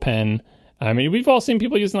their little pen. I mean, we've all seen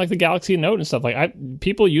people using like the Galaxy Note and stuff. Like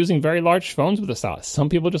people using very large phones with a stylus. Some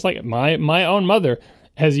people just like it. My own mother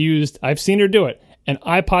has used, I've seen her do it, an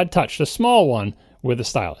iPod Touch, the small one, with a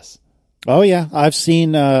stylus. Oh, yeah. I've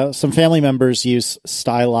seen some family members use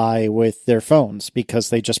Styli with their phones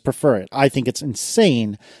because they just prefer it. I think it's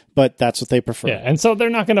insane, but that's what they prefer. Yeah, and so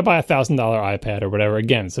they're not going to buy a $1,000 iPad or whatever.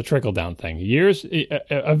 Again, it's a trickle-down thing.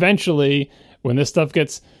 Eventually, when this stuff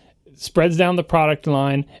spreads down the product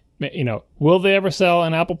line, will they ever sell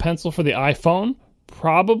an Apple Pencil for the iPhone?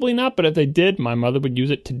 Probably not, but if they did, my mother would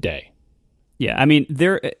use it today. Yeah, I mean,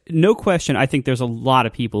 no question. I think there's a lot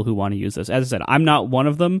of people who want to use this. As I said, I'm not one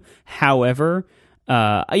of them. However,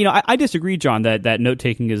 I disagree, John, that note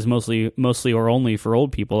taking is mostly or only for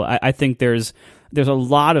old people. I think there's a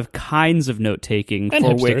lot of kinds of note taking and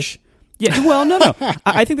for hipsters. which. Yeah, well, no.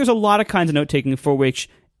 I think there's a lot of kinds of note taking for which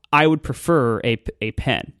I would prefer a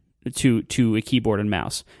pen to a keyboard and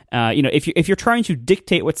mouse. If you're trying to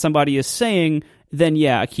dictate what somebody is saying, then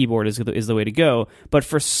yeah, a keyboard is the way to go. But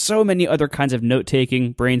for so many other kinds of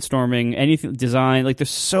note-taking, brainstorming, anything, design, like there's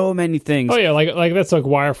so many things. Oh yeah, like that's like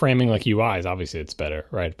wireframing, like UIs. Obviously, it's better,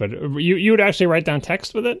 right? But you would actually write down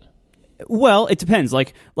text with it? Well, it depends.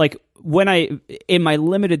 Like when in my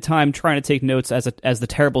limited time trying to take notes as the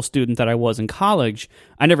terrible student that I was in college,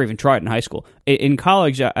 I never even tried in high school. In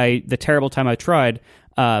college, the terrible time I tried.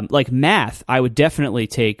 Like math, I would definitely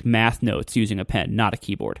take math notes using a pen, not a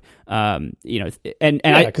keyboard. Because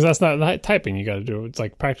that's not typing. You got to do it's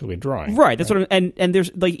like practically drawing. Right. That's what. And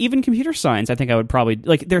there's like even computer science. I think I would probably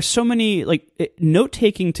like. There's so many note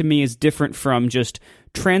taking to me is different from just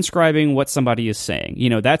transcribing what somebody is saying.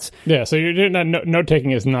 That's So you're not note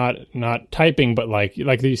taking is not typing, but like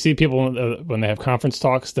you see people when they have conference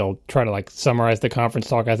talks, they'll try to like summarize the conference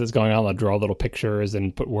talk as it's going on. They'll draw little pictures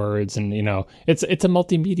and put words, and it's a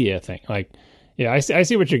multimedia thing. Like, yeah, I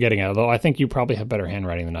see what you're getting at. Although I think you probably have better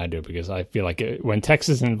handwriting than I do because I feel like when text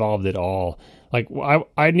is involved at all. Like,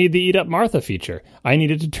 I need the Eat Up Martha feature. I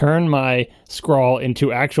needed to turn my scrawl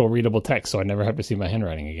into actual readable text, so I never have to see my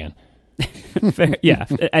handwriting again. Fair, yeah,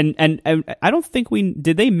 and I don't think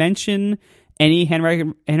did they mention any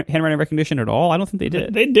handwriting recognition at all? I don't think they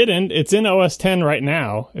did. They didn't. It's in OS 10 right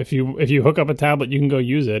now. If you hook up a tablet, you can go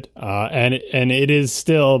use it, and it is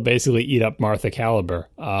still basically Eat Up Martha caliber.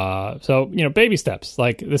 So baby steps.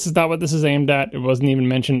 Like, this is not what this is aimed at. It wasn't even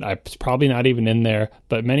mentioned. It's probably not even in there.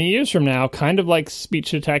 But many years from now, kind of like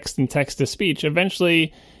speech to text and text to speech,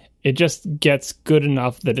 eventually it just gets good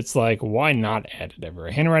enough that it's like, why not add it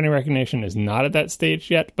ever? Handwriting recognition is not at that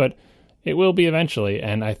stage yet, but it will be eventually.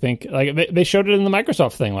 And I think like they showed it in the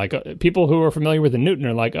Microsoft thing. Like people who are familiar with the Newton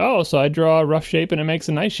are like, oh, so I draw a rough shape and it makes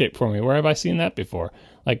a nice shape for me. Where have I seen that before?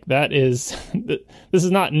 Like that is, this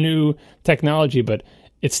is not new technology, but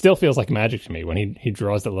it still feels like magic to me when he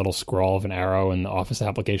draws that little scrawl of an arrow in the Office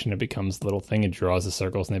application. It becomes the little thing. It draws the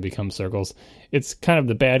circles and they become circles. It's kind of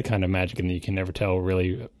the bad kind of magic, and you can never tell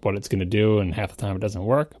really what it's going to do, and half the time it doesn't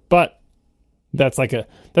work. But that's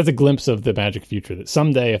a glimpse of the magic future, that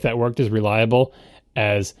someday, if that worked as reliable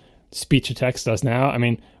as speech to text does now. I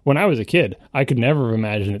mean, when I was a kid, I could never have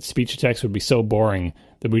imagined that speech to text would be so boring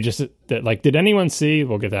that did anyone see,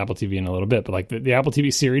 we'll get to Apple TV in a little bit, but like the Apple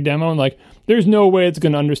TV Siri demo, and like, there's no way it's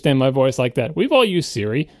going to understand my voice like that. We've all used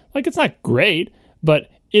Siri. Like, it's not great,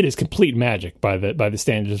 but it is complete magic by the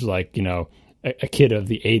standards of like, you know, a kid of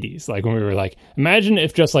the 80s. Like when we were like, imagine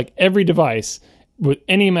if just like every device with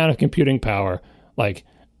any amount of computing power, like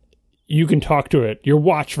you can talk to it, your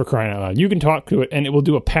watch for crying out loud, you can talk to it and it will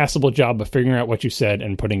do a passable job of figuring out what you said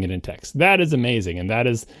and putting it in text. That is amazing. And that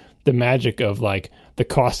is the magic of like the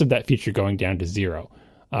cost of that feature going down to zero.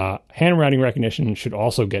 Handwriting recognition should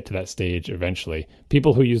also get to that stage eventually.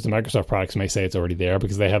 People who use the Microsoft products may say it's already there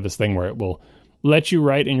because they have this thing where it will let you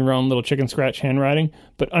write in your own little chicken scratch handwriting,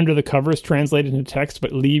 but under the covers translate it into text,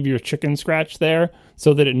 but leave your chicken scratch there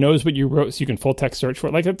so that it knows what you wrote so you can full text search for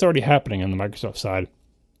it. Like that's already happening on the Microsoft side.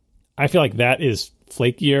 I feel like that is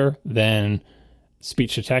flakier than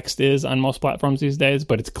speech to text is on most platforms these days,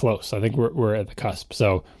 but it's close. I think we're at the cusp.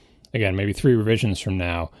 So again, maybe 3 revisions from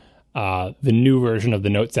now, the new version of the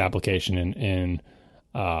Notes application in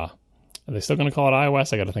are they still going to call it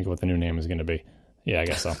iOS? I got to think of what the new name is going to be. Yeah, I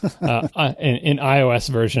guess so. In iOS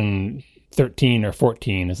version 13 or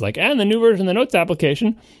 14 is like, and the new version of the Notes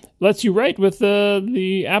application lets you write with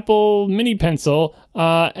the Apple Mini Pencil,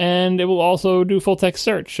 and it will also do full text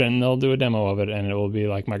search, and they'll do a demo of it, and it will be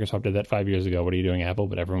like Microsoft did that 5 years ago. What are you doing, Apple?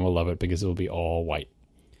 But everyone will love it because it will be all white.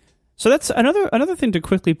 So that's another thing to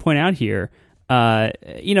quickly point out here.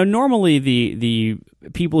 Normally the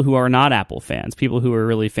people who are not Apple fans, people who are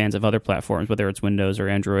really fans of other platforms, whether it's Windows or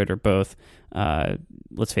Android or both,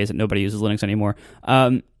 let's face it, nobody uses Linux anymore.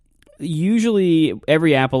 Usually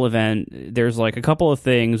every Apple event, there's like a couple of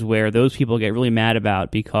things where those people get really mad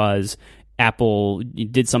about because Apple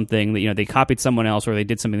did something that, they copied someone else or they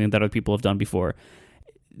did something that other people have done before.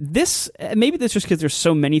 Maybe that's just because there's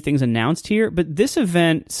so many things announced here, but this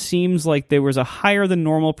event seems like there was a higher than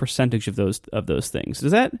normal percentage of those things.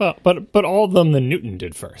 Is that? Well, but all of them the Newton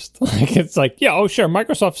did first. Like it's like, yeah, oh sure,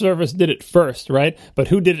 Microsoft Surface did it first, right? But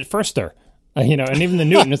who did it firster? And even the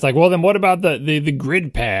Newton, it's like, well, then what about the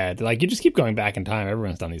grid pad? Like, you just keep going back in time.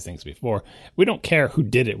 Everyone's done these things before. We don't care who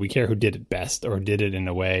did it. We care who did it best or did it in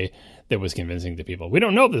a way that was convincing to people. We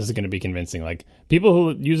don't know if this is going to be convincing. Like, people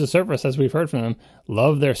who use a Surface, as we've heard from them,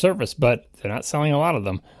 love their Surface, but they're not selling a lot of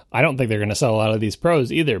them. I don't think they're going to sell a lot of these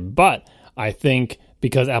Pros either. But I think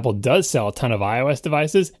because Apple does sell a ton of iOS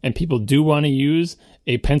devices and people do want to use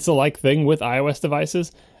a pencil-like thing with iOS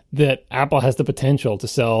devices, that Apple has the potential to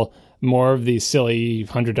sell more of these silly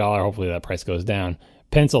 $100, hopefully that price goes down,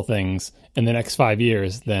 pencil things in the next 5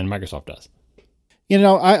 years than Microsoft does.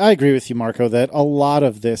 I agree with you, Marco, that a lot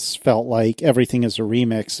of this felt like everything is a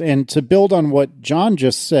remix. And to build on what John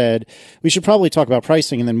just said, we should probably talk about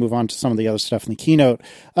pricing and then move on to some of the other stuff in the keynote.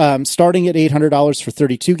 Starting at $800 for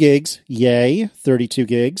 32 gigs. Yay, 32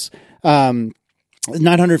 gigs.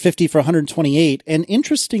 $950 for 128. And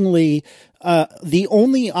interestingly, the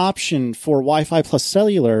only option for Wi-Fi plus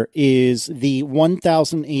cellular is the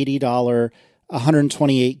 $1,080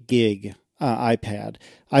 128 gig iPad.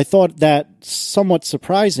 I thought that somewhat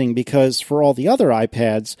surprising because for all the other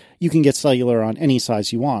iPads, you can get cellular on any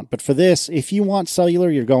size you want. But for this, if you want cellular,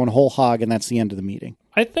 you're going whole hog, and that's the end of the meeting.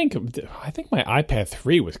 I think my iPad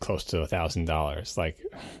 3 was close to $1,000, like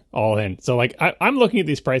all in. So like I'm looking at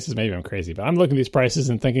these prices. Maybe I'm crazy, but I'm looking at these prices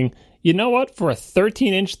and thinking, you know what? For a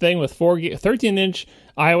 13-inch thing with 13-inch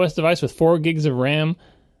iOS device with 4 gigs of RAM,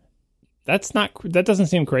 that doesn't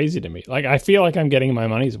seem crazy to me. Like I feel like I'm getting my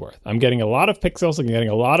money's worth. I'm getting a lot of pixels. I'm getting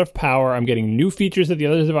a lot of power. I'm getting new features that the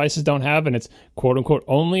other devices don't have, and it's quote unquote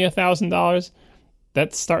only $1,000.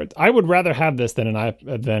 I would rather have this than an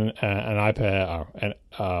iPad or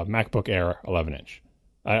a MacBook Air 11-inch.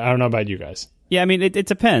 I don't know about you guys. Yeah, I mean, it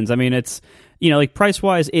depends. I mean, it's like price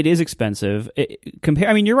wise, it is expensive.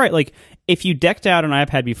 I mean, you're right. Like if you decked out an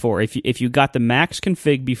iPad before, if you got the max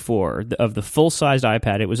config before of the full sized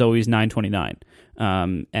iPad, it was always $929.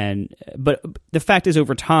 But the fact is,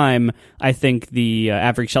 over time, I think the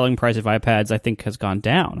average selling price of iPads, I think, has gone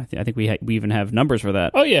down. I think we even have numbers for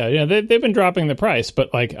that. Oh yeah, they've been dropping the price,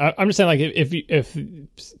 but like I'm just saying, like if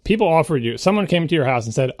people offered you, someone came to your house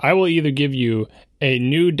and said, I will either give you a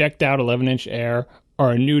new decked out 11-inch Air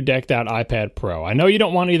or a new decked out iPad Pro. I know you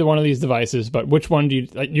don't want either one of these devices, but which one do you?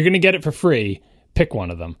 Like, you're going to get it for free. Pick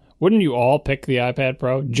one of them. Wouldn't you all pick the iPad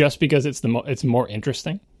Pro just because it's it's more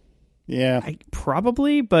interesting? Yeah,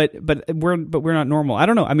 probably, but we're not normal. I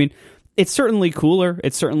don't know. I mean, it's certainly cooler.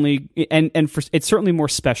 It's certainly it's certainly more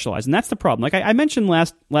specialized, and that's the problem. Like I mentioned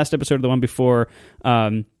last episode of the one before,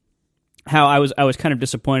 how I was kind of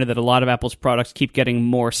disappointed that a lot of Apple's products keep getting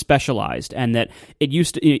more specialized, and that it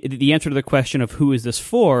used to the answer to the question of who is this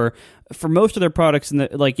for most of their products,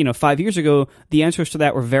 5 years ago, the answers to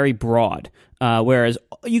that were very broad. Whereas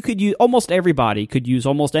you could use almost everybody could use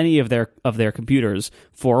almost any of their computers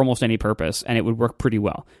for almost any purpose, and it would work pretty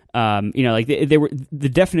well.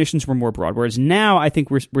 The definitions were more broad. Whereas now, I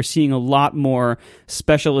think we're seeing a lot more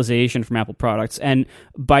specialization from Apple products, and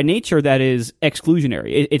by nature, that is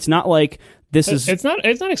exclusionary. It's not like this is. It's not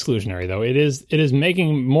exclusionary though. It is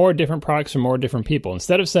making more different products for more different people.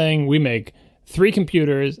 Instead of saying we make 3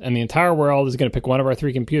 computers and the entire world is going to pick one of our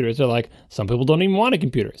 3 computers, they're like, some people don't even want a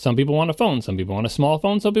computer. Some people want a phone. Some people want a small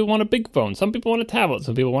phone. Some people want a big phone. Some people want a tablet.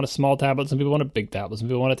 Some people want a small tablet. Some people want a big tablet. Some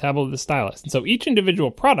people want a tablet with a stylus. And so each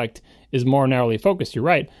individual product is more narrowly focused. You're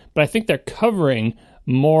right. But I think they're covering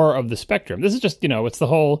more of the spectrum. This is just, it's the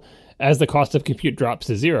whole, as the cost of compute drops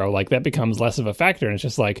to zero, like that becomes less of a factor. And it's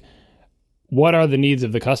just like, what are the needs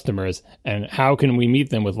of the customers and how can we meet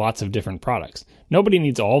them with lots of different products? Nobody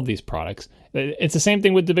needs all of these products. It's the same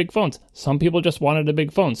thing with the big phones. Some people just wanted a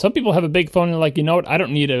big phone. Some people have a big phone and they're like, you know what? I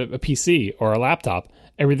don't need a PC or a laptop.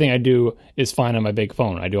 Everything I do is fine on my big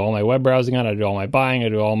phone. I do all my web browsing on it. I do all my buying. I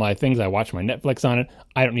do all my things. I watch my Netflix on it.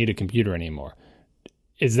 I don't need a computer anymore.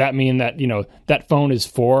 Does that mean that, that phone is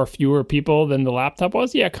for fewer people than the laptop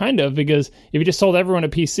was? Yeah, kind of, because if you just sold everyone a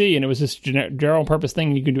PC and it was this general purpose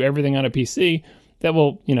thing, you can do everything on a PC, that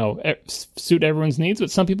will, suit everyone's needs.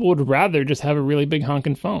 But some people would rather just have a really big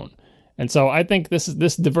honking phone. And so I think this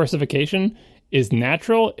diversification is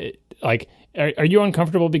natural. Are you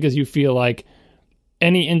uncomfortable because you feel like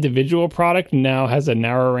any individual product now has a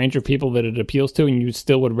narrower range of people that it appeals to, and you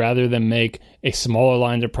still would rather them make a smaller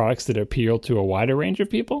line of products that appeal to a wider range of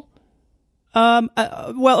people?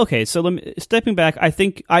 Well, okay. So stepping back, I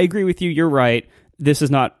think I agree with you. You're right. This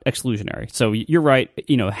is not exclusionary. So you're right.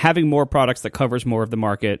 Having more products that covers more of the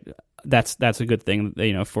market, that's a good thing,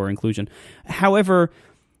 for inclusion. However,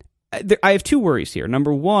 I have 2 worries here.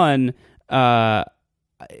 Number one,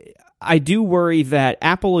 I do worry that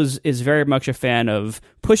Apple is very much a fan of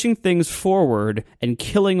pushing things forward and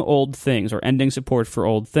killing old things or ending support for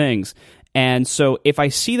old things. And so if I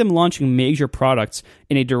see them launching major products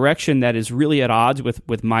in a direction that is really at odds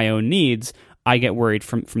with my own needs, I get worried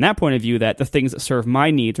from that point of view that the things that serve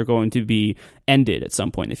my needs are going to be ended at some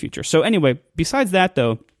point in the future. So anyway, besides that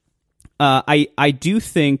though, I do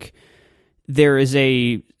think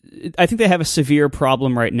I think they have a severe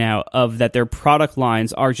problem right now of that their product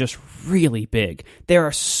lines are just really big. There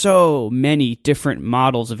are so many different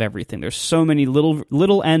models of everything. There's so many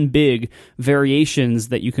little and big variations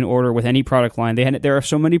that you can order with any product line. There are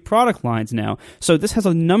so many product lines now. So this has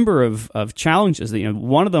a number of challenges.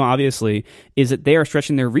 One of them obviously is that they are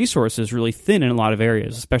stretching their resources really thin in a lot of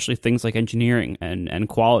areas, especially things like engineering and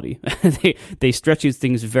quality. They stretch these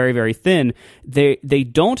things very, very thin. They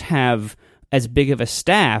don't have as big of a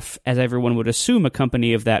staff as everyone would assume a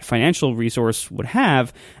company of that financial resource would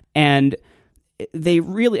have, and they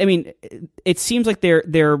really, it seems like they're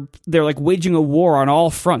like waging a war on all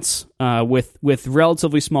fronts with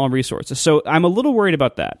relatively small resources. So I'm a little worried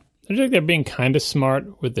about that. I think they're being kind of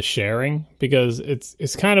smart with the sharing, because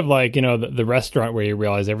it's kind of like, the restaurant where you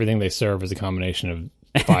realize everything they serve is a combination of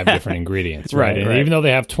 5 different ingredients, right? And even though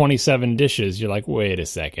they have 27 dishes, you're like, wait a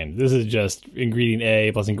second, this is just ingredient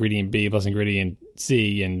A plus ingredient B plus ingredient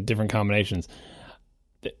C and different combinations.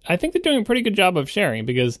 I think they're doing a pretty good job of sharing,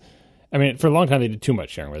 because, for a long time they did too much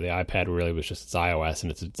sharing, where the iPad really was just its iOS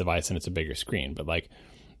and it's a device and it's a bigger screen. But like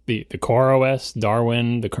the Core OS,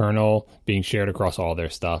 Darwin, the kernel being shared across all their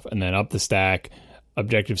stuff, and then up the stack,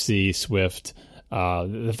 Objective-C, Swift.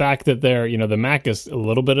 The fact that the Mac is a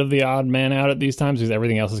little bit of the odd man out at these times, because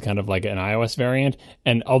everything else is kind of like an iOS variant.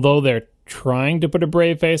 And although they're trying to put a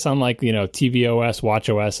brave face on tvOS,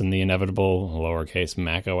 watchOS, and the inevitable lowercase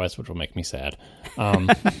Mac OS, which will make me sad.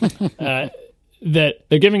 that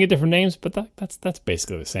they're giving it different names, but that's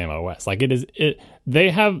basically the same OS. Like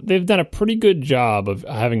they've done a pretty good job of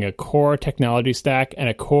having a core technology stack and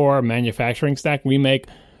a core manufacturing stack. We make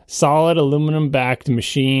solid aluminum-backed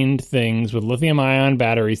machined things with lithium-ion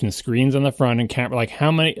batteries and screens on the front and camera. Like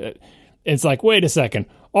how many? It's like, wait a second.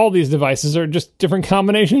 All these devices are just different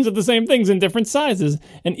combinations of the same things in different sizes.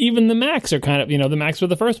 And even the Macs are kind of, the Macs were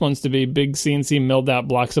the first ones to be big CNC milled out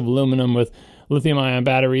blocks of aluminum with lithium-ion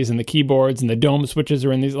batteries, and the keyboards and the dome switches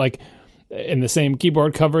are in these, like, in the same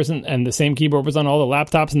keyboard covers, and the same keyboard was on all the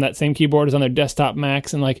laptops, and that same keyboard is on their desktop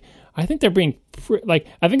Macs. And, like, I think they're being,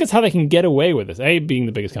 I think it's how they can get away with this. A, being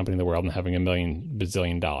the biggest company in the world and having $1 million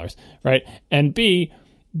bazillion, right? And B,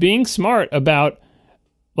 being smart about,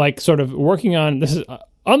 like, sort of working on, this is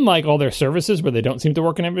unlike all their services where they don't seem to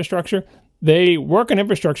work in infrastructure. They work on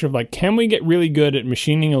infrastructure of, like, can we get really good at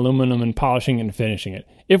machining aluminum and polishing and finishing it?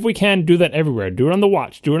 If we can, do that everywhere. Do it on the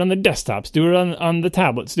watch. Do it on the desktops. Do it on the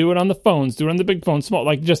tablets. Do it on the phones. Do it on the big phones, small,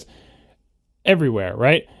 like, just everywhere,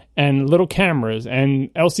 right? And little cameras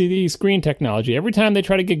and LCD screen technology. Every time they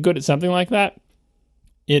try to get good at something like that,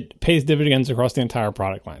 it pays dividends across the entire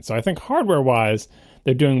product line. So I think hardware-wise,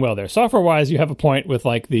 they're doing well there. Software-wise, you have a point with,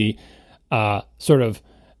 like, the sort of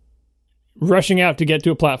rushing out to get to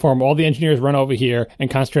a platform. All the engineers run over here and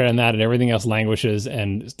concentrate on that, and everything else languishes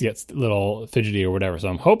and gets a little fidgety or whatever. So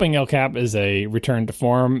I'm hoping El Cap is a return to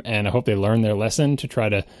form, and I hope they learn their lesson to try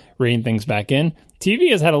to rein things back in. TV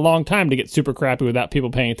has had a long time to get super crappy without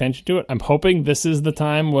people paying attention to it. I'm hoping this is the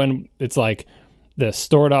time when it's like the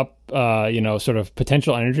stored up, sort of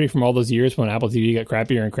potential energy from all those years when Apple TV got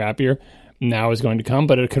crappier and crappier now is going to come.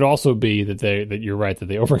 But it could also be that you're right, that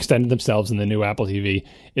they overextended themselves and the new Apple TV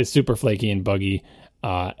is super flaky and buggy.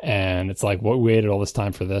 And it's like, what, we waited all this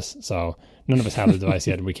time for this? So none of us have the device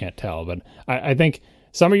yet and we can't tell. But I think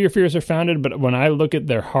some of your fears are founded, but when I look at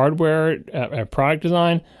their hardware product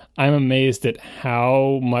design, I'm amazed at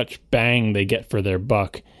how much bang they get for their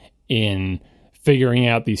buck in figuring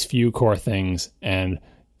out these few core things and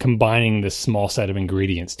combining this small set of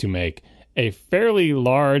ingredients to make a fairly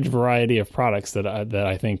large variety of products that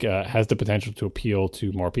I think has the potential to appeal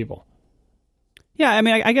to more people. Yeah, I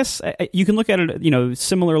mean, I guess you can look at it,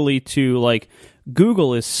 similarly to, like,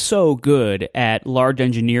 Google is so good at large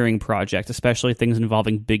engineering projects, especially things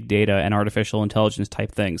involving big data and artificial intelligence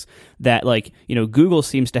type things, that, like, Google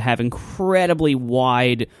seems to have incredibly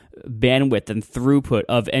wide bandwidth and throughput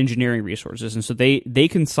of engineering resources. And so they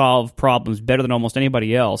can solve problems better than almost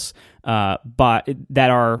anybody else, but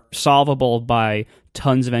that are solvable by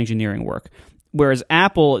tons of engineering work. Whereas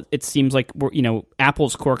Apple, it seems like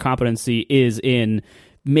Apple's core competency is in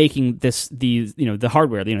making the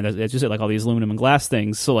hardware, as you said, like all these aluminum and glass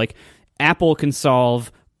things. So, like, Apple can solve,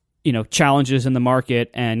 challenges in the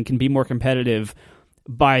market and can be more competitive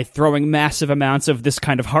by throwing massive amounts of this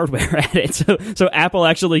kind of hardware at it. So Apple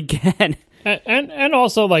actually can. And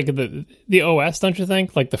also, like, the OS, don't you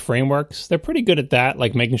think? Like, the frameworks, they're pretty good at that,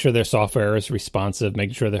 like making sure their software is responsive,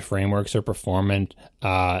 making sure their frameworks are performant,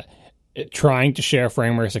 trying to share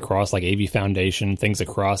frameworks across, like, AV Foundation, things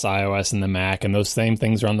across iOS and the Mac, and those same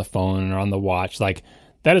things are on the phone or on the watch. Like,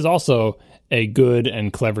 that is also a good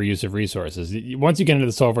and clever use of resources. Once you get into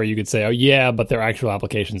the software, you could say, oh, yeah, but their actual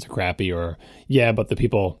applications are crappy, or, yeah, but the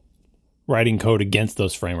people writing code against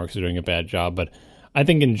those frameworks are doing a bad job. But I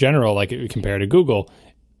think in general, like, compared to Google,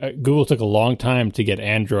 Google took a long time to get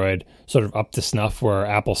Android sort of up to snuff where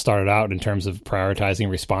Apple started out in terms of prioritizing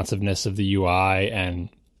responsiveness of the UI and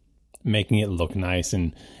making it look nice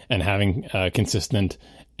and having consistent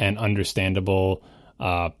and understandable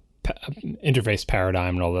interface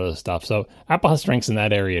paradigm and all that other stuff. So Apple has strengths in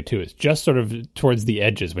that area too. It's just sort of towards the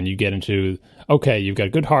edges when you get into, okay, you've got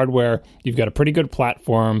good hardware, you've got a pretty good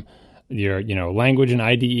platform, your language and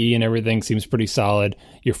IDE and everything seems pretty solid.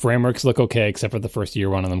 Your frameworks look okay, except for the first year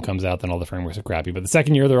one of them comes out, then all the frameworks are crappy. But the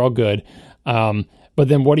second year, they're all good. But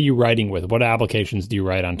then what are you writing with? What applications do you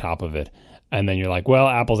write on top of it? And then you're like, well,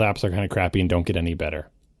 Apple's apps are kind of crappy and don't get any better.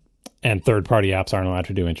 And third-party apps aren't allowed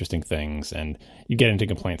to do interesting things. And you get into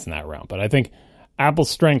complaints in that realm. But I think Apple's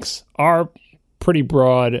strengths are pretty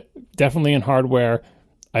broad, definitely in hardware.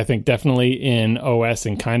 I think definitely in OS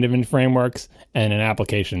and kind of in frameworks. And in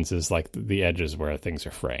applications is like the edges where things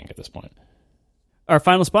are fraying at this point. Our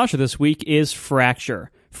final sponsor this week is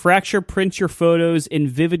Fracture. Fracture prints your photos in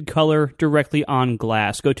vivid color directly on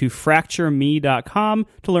glass. Go to fractureme.com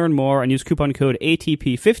to learn more and use coupon code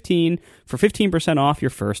ATP15 for 15% off your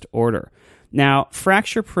first order. Now,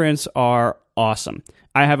 Fracture prints are awesome.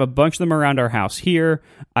 I have a bunch of them around our house here.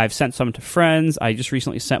 I've sent some to friends. I just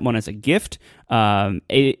recently sent one as a gift.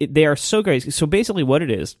 They are so great. So basically what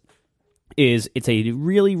it is is it's a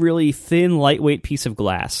really, really thin, lightweight piece of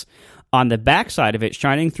glass. On the back side of it,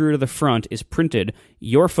 shining through to the front, is printed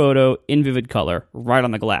your photo in vivid color right on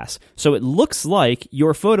the glass. So it looks like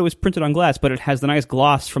your photo is printed on glass, but it has the nice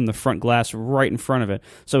gloss from the front glass right in front of it.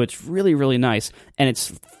 So it's really, really nice. And it's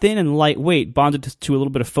thin and lightweight, bonded to a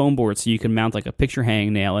little bit of foam board so you can mount like a picture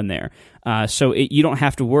hanging nail in there. So you don't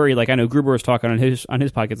have to worry. Like I know Gruber was talking on his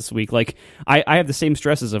podcast this week. Like I have the same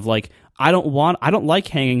stresses of like I don't like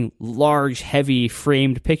hanging large, heavy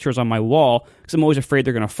framed pictures on my wall because I'm always afraid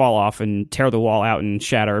they're going to fall off and tear the wall out and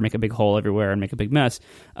shatter or make a big hole everywhere and make a big mess.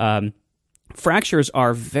 Fractures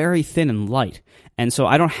are very thin and light, and so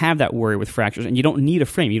I don't have that worry with fractures. And you don't need a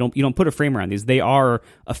frame. You don't put a frame around these. They are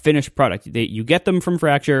a finished product. You get them from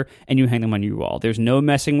Fracture and you hang them on your wall. There's no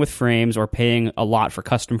messing with frames or paying a lot for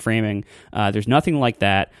custom framing. There's nothing like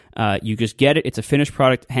that. You just get it. It's a finished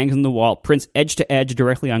product. Hangs on the wall. Prints edge to edge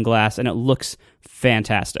directly on glass, and it looks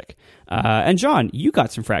fantastic. And John, you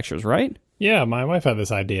got some Fractures, right? Yeah, my wife had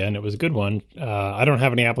this idea, and it was a good one. I don't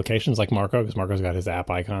have any applications like Marco, because Marco's got his app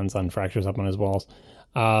icons on Fractures up on his walls.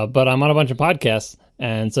 But I'm on a bunch of podcasts,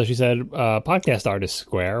 and so she said, Podcast Artist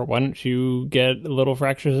Square, why don't you get little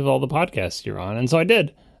fractures of all the podcasts you're on? And so I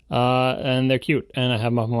did, and they're cute, and I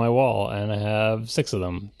have them up on my wall, and I have 7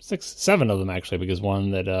 of them, actually, because one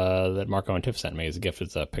that Marco and Tiff sent me as a gift.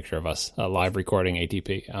 It's a picture of us live recording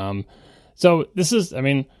ATP. So this is,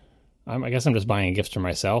 I guess I'm just buying gifts for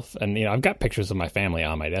myself, and I've got pictures of my family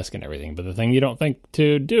on my desk and everything. But the thing you don't think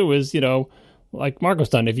to do is, like Marco's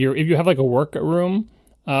done. If you have like a work room,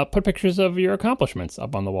 put pictures of your accomplishments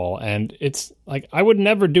up on the wall. And it's like I would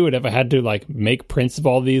never do it if I had to like make prints of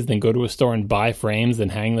all these, then go to a store and buy frames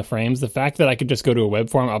and hang the frames. The fact that I could just go to a web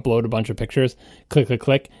form, upload a bunch of pictures,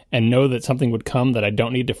 click, and know that something would come that I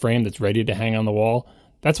don't need to frame that's ready to hang on the wall.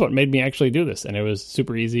 That's what made me actually do this, and it was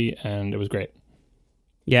super easy and it was great.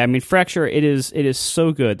 Yeah, Fracture, it is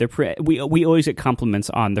so good. We always get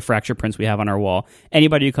compliments on the Fracture prints we have on our wall.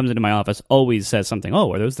 Anybody who comes into my office always says something,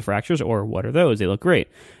 oh, are those the Fractures? Or what are those? They look great.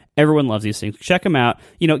 Everyone loves these things. Check them out.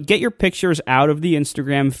 Get your pictures out of the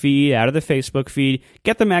Instagram feed, out of the Facebook feed.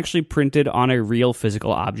 Get them actually printed on a real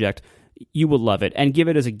physical object. You will love it. And give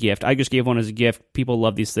it as a gift. I just gave one as a gift. People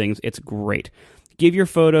love these things. It's great. Give your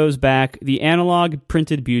photos back the analog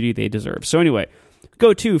printed beauty they deserve. So anyway,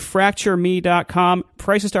 go to fractureme.com.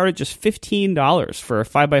 Prices start at just $15 for a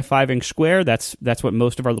 5x5 inch square. That's what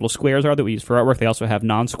most of our little squares are that we use for artwork. They also have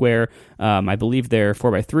non-square. I believe they're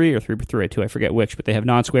 4x3 or 3x2. I forget which, but they have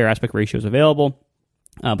non-square aspect ratios available.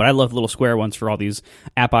 But I love little square ones for all these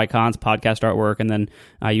app icons, podcast artwork, and then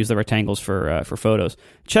I use the rectangles for photos.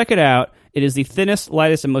 Check it out. It is the thinnest,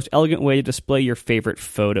 lightest, and most elegant way to display your favorite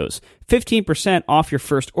photos. 15% off your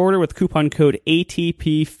first order with coupon code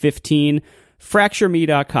ATP15.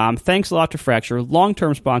 FractureMe.com. Thanks a lot to Fracture,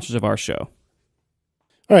 long-term sponsors of our show.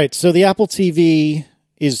 All right, so the Apple TV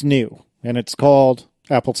is new, and it's called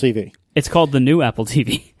Apple TV. It's called the new Apple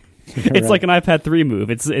TV. It's like an iPad 3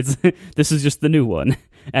 move. It's this is just the new one.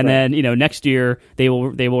 And then, next year they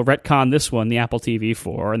will retcon this one, the Apple TV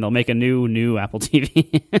 4, and they'll make a new Apple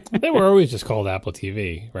TV. They were always just called Apple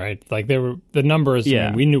TV, right? Like they were the numbers.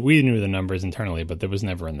 Yeah. We knew the numbers internally, but there was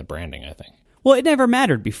never in the branding, I think. Well, it never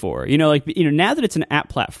mattered before. Now that it's an app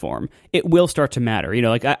platform, it will start to matter.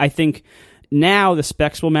 I think now the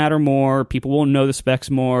specs will matter more. People will know the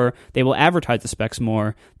specs more. They will advertise the specs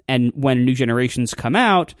more. And when new generations come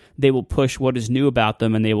out, they will push what is new about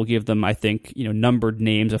them, and they will give them, I think, numbered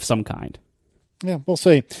names of some kind. Yeah, we'll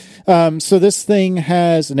see. So this thing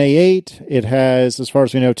has an A8. It has, as far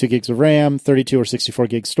as we know, 2 gigs of RAM, 32 or 64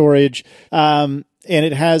 gig storage. And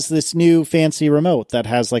it has this new fancy remote that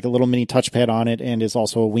has like a little mini touchpad on it and is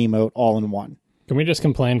also a Wiimote all in one. Can we just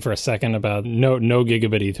complain for a second about no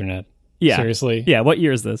gigabit Ethernet? Yeah. Seriously? Yeah, what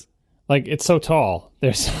year is this? Like, it's so tall.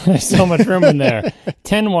 There's so much room in there.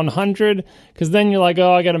 10-100, because then you're like,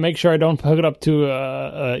 oh, I got to make sure I don't hook it up to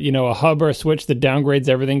a hub or a switch that downgrades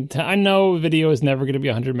everything. I know video is never going to be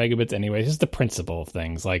 100 megabits anyway. It's just the principle of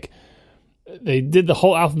things. Like, they did the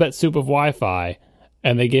whole alphabet soup of Wi-Fi,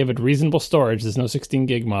 and they gave it reasonable storage. There's no 16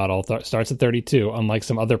 gig model. Starts at 32, unlike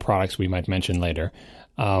some other products we might mention later.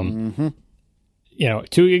 2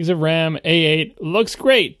 gigs of RAM, A8, looks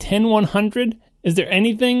great. 10-100. Is there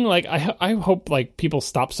anything like I hope like people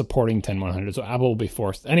stop supporting 10-100, so Apple will be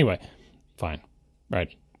forced. Anyway, fine,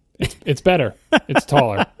 right? It's better. It's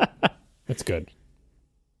taller. It's good.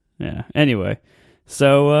 Yeah. Anyway,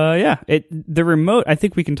 so the remote. I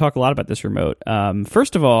think we can talk a lot about this remote.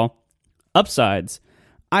 First of all, upsides.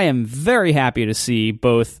 I am very happy to see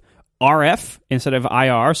both RF instead of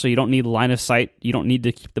IR, so you don't need line of sight. You don't need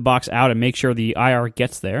to keep the box out and make sure the IR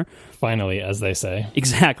gets there. Finally, as they say.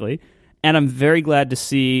 Exactly. And I'm very glad to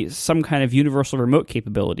see some kind of universal remote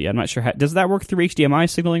capability. I'm not sure how does that work through HDMI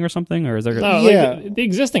signaling or something, or is there? No, Yeah. the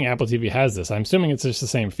existing Apple TV has this. I'm assuming it's just the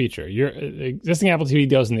same feature. Your the existing Apple TV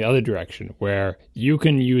goes in the other direction, where you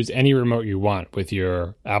can use any remote you want with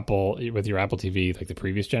your Apple TV, like the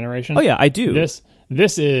previous generation. Oh yeah, I do.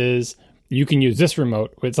 This is you can use this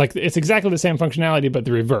remote. It's exactly the same functionality, but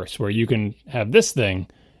the reverse, where you can have this thing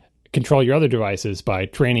control your other devices by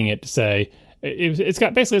training it to say. It's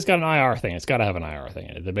got an IR thing. It's got to have an IR thing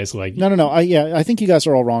in it. They're basically like No. I think you guys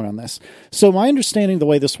are all wrong on this. So my understanding of the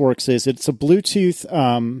way this works is it's a Bluetooth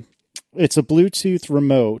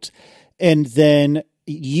remote, and then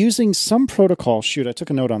using some protocol. Shoot, I took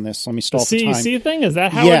a note on this. Let me stall for time. CEC thing. Is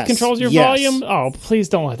that how Yes, it controls your yes. volume? Oh, please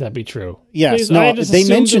don't let that be true. Yes, Please, no, I just they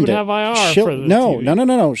assumed mentioned it it. would have IR for the No.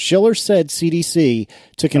 TV. Schiller said CDC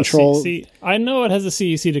to control. I know it has a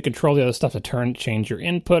CEC to control the other stuff to change your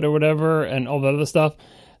input or whatever, and all that other stuff.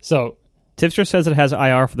 So Tipster says it has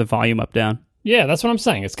IR for the volume up down. yeah, that's what I'm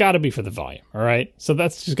saying. It's got to be for the volume, all right? So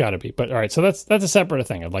that's just got to be. But all right, so that's a separate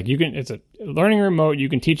thing. Like it's a learning remote. You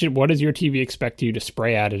can teach it what does your TV expect you to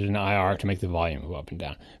spray at it in IR to make the volume go up and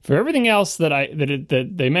down. For everything else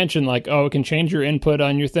that they mentioned, like it can change your input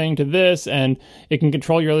on your thing to this, and it can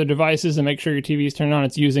control your other devices and make sure your TV is turned on.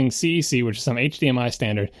 It's using CEC, which is some HDMI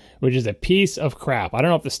standard, which is a piece of crap. I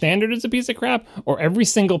don't know if the standard is a piece of crap or every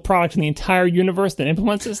single product in the entire universe that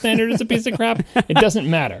implements the standard is a piece of crap. It doesn't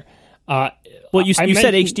matter. Well, you said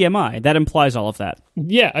mentioned- HDMI. That implies all of that.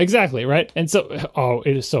 Yeah, exactly, right? And so,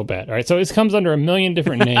 it is so bad. All right, so it comes under a million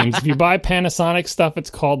different names. If you buy Panasonic stuff, it's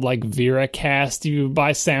called like VeraCast. If you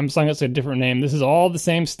buy Samsung, it's a different name. This is all the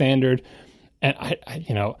same standard. And I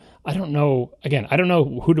don't know. Again, I don't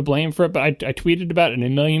know who to blame for it, but I tweeted about it, and a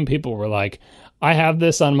million people were like, I have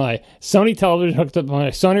this on my Sony television hooked up to my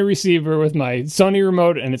Sony receiver with my Sony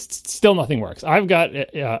remote, and it's still nothing works. I've got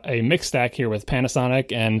a mix stack here with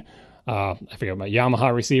Panasonic and I forget my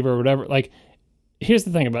Yamaha receiver or whatever. Like, here's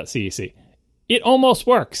the thing about CEC. It almost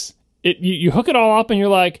works. You hook it all up and you're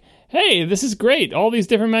like, hey, this is great. All these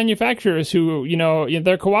different manufacturers who,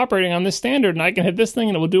 they're cooperating on this standard, and I can hit this thing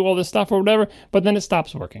and it will do all this stuff or whatever, but then it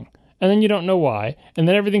stops working. And then you don't know why. And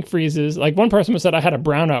then everything freezes. Like one person said, I had a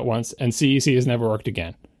brownout once and CEC has never worked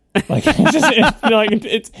again. Like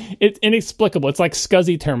it's inexplicable. It's like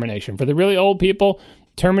SCSI termination. For the really old people,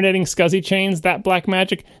 terminating SCSI chains, that black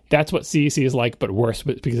magic, that's what CEC is like, but worse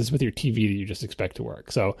because it's with your TV that you just expect to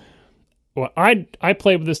work. So I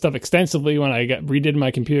played with this stuff extensively when I redid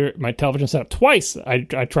my television setup twice. I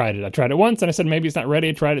tried it. I tried it once and I said maybe it's not ready.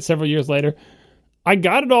 I tried it several years later. I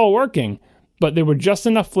got it all working, but there were just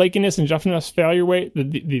enough flakiness and just enough failure rate.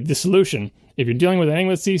 The solution, if you're dealing with anything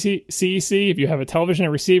with CEC, if you have a television,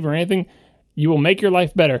 a receiver, or anything, you will make your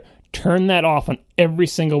life better. Turn that off on every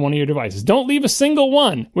single one of your devices. Don't leave a single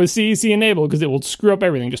one with CEC enabled because it will screw up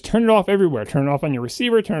everything. Just turn it off everywhere. Turn it off on your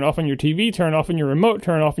receiver, turn it off on your TV, turn it off on your remote,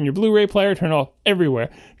 turn it off on your Blu-ray player, turn it off everywhere.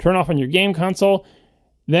 Turn it off on your game console.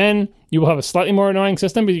 Then you will have a slightly more annoying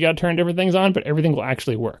system because you got to turn different things on, but everything will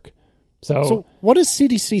actually work. So what does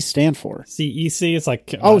CDC stand for? CEC, it's like...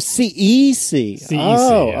 CEC. CEC.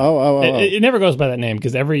 Oh. It never goes by that name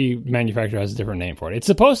because every manufacturer has a different name for it. It's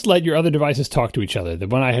supposed to let your other devices talk to each other.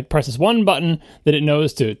 That when I press this one button, that it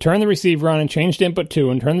knows to turn the receiver on and change the input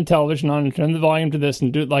to, and turn the television on and turn the volume to this,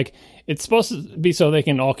 and do it like it's supposed to be so they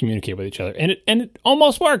can all communicate with each other. And it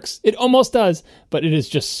almost works. It almost does, but it is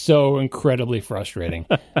just so incredibly frustrating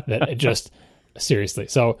that it just seriously.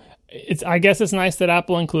 So I guess it's nice that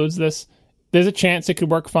Apple includes this. There's a chance it could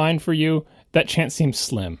work fine for you. That chance seems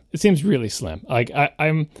slim. It seems really slim. Like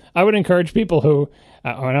I would encourage people who,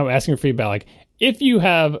 when I'm asking for feedback, like if you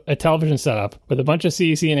have a television setup with a bunch of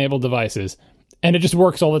CEC enabled devices and it just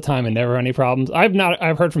works all the time and never any problems.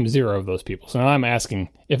 I've heard from zero of those people. So now I'm asking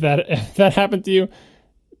if that happened to you.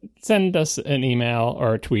 Send us an email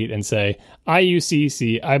or a tweet and say, I use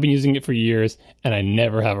CEC, I've been using it for years, and I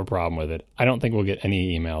never have a problem with it. I don't think we'll get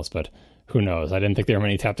any emails, but who knows? I didn't think there were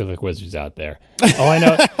many Taptic Wizards out there. All I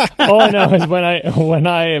know is when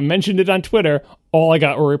I mentioned it on Twitter, all I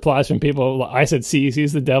got were replies from people. I said CEC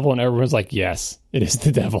is the devil, and everyone was like, yes, it is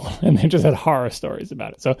the devil. And they just had horror stories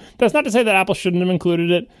about it. So that's not to say that Apple shouldn't have included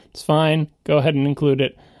it. It's fine. Go ahead and include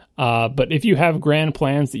it. But if you have grand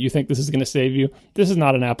plans that you think this is going to save you, this is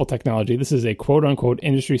not an Apple technology. This is a quote-unquote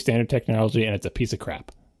industry standard technology, and it's a piece of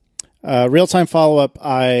crap. Real-time follow-up.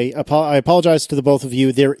 I apologize to the both of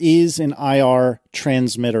you. There is an IR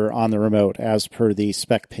transmitter on the remote as per the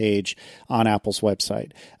spec page on Apple's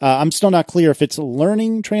website. I'm still not clear if it's a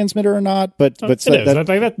learning transmitter or not, but It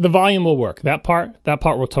is. The volume will work. That part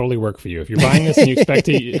will totally work for you. If you're buying this and you expect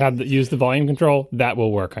to use the volume control, that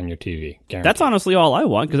will work on your TV. Guaranteed. That's honestly all I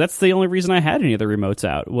want, because that's the only reason I had any of the remotes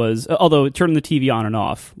out. Was although turning the TV on and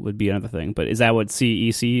off would be another thing. But is that what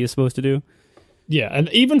CEC is supposed to do? Yeah, and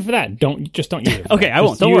even for that, don't use it. Okay, I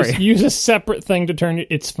won't. Don't worry. Use a separate thing to turn it.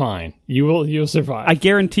 It's fine. You'll survive. I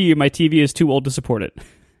guarantee you, my TV is too old to support it.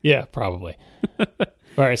 Yeah, probably. All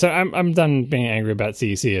right, so I'm done being angry about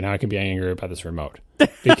CEC, and now I can be angry about this remote,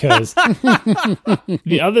 because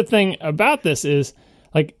the other thing about this is,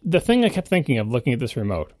 like, the thing I kept thinking of looking at this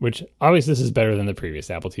remote, which obviously this is better than the previous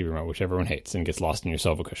Apple TV remote, which everyone hates and gets lost in your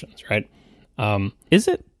sofa cushions, right? Is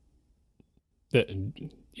it?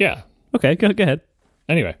 Yeah. Okay, go ahead.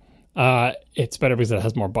 Anyway, it's better because it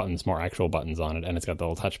has more buttons, more actual buttons on it, and it's got the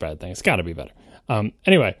little touchpad thing. It's got to be better.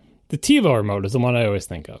 Anyway, the TiVo remote is the one I always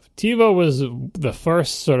think of. TiVo was the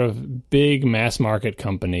first sort of big mass market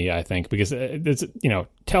company, I think, because it's,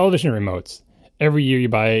 television remotes. Every year you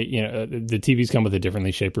buy, the TVs come with a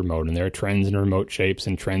differently shaped remote, and there are trends in remote shapes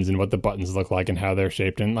and trends in what the buttons look like and how they're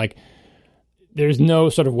shaped, and like, there's no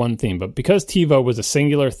sort of one theme, but because TiVo was a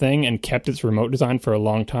singular thing and kept its remote design for a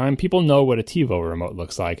long time, people know what a TiVo remote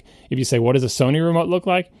looks like. If you say, what does a Sony remote look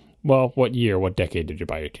like? Well, what year, what decade did you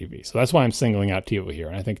buy your TV? So that's why I'm singling out TiVo here.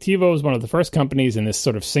 And I think TiVo is one of the first companies in this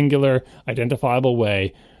sort of singular, identifiable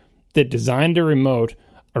way that designed a remote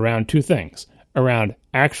around two things. Around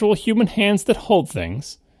actual human hands that hold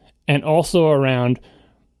things, and also around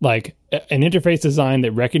like an interface design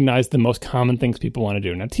that recognized the most common things people want to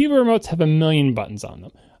do. Now, TiVo remotes have 1 million buttons on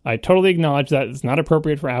them. I totally acknowledge that. It's not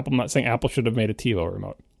appropriate for Apple. I'm not saying Apple should have made a TiVo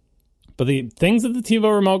remote. But the things that the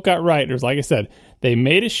TiVo remote got right is, like I said, they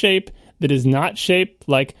made a shape that is not shaped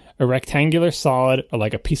like a rectangular solid or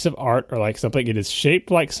like a piece of art or like something. It is shaped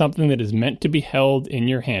like something that is meant to be held in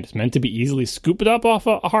your hand. It's meant to be easily scooped up off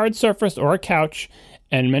a hard surface or a couch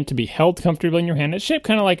and meant to be held comfortably in your hand. It's shaped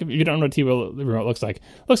kind of like, if you don't know what a TiVo remote looks like, it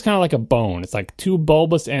looks kind of like a bone. It's like two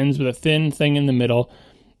bulbous ends with a thin thing in the middle.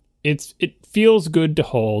 It feels good to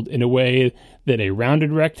hold in a way that a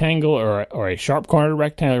rounded rectangle or a sharp-cornered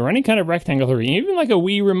rectangle or any kind of rectangle, or even like a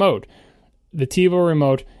Wii remote, the TiVo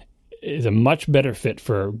remote is a much better fit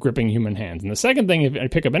for gripping human hands. And the second thing, if I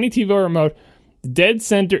pick up any TiVo remote, dead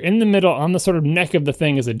center in the middle on the sort of neck of the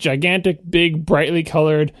thing is a gigantic, big, brightly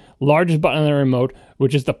colored, largest button on the remote,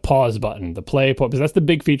 which is the pause button, the play, because that's the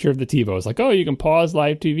big feature of the TiVo. It's like, oh, you can pause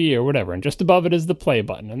live TV or whatever, and just above it is the play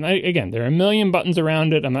button. And again, there are 1 million buttons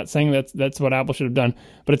around it. I'm not saying that's what Apple should have done,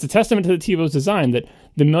 but it's a testament to the TiVo's design that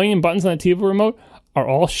the 1 million buttons on the TiVo remote are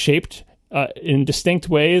all shaped in distinct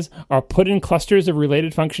ways, are put in clusters of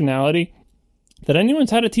related functionality, that anyone's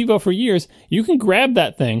had a TiVo for years, you can grab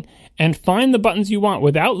that thing and find the buttons you want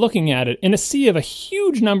without looking at it in a sea of a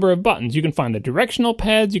huge number of buttons. You can find the directional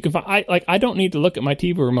pads. You can find, I don't need to look at my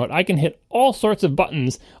TiVo remote. I can hit all sorts of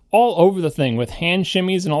buttons all over the thing with hand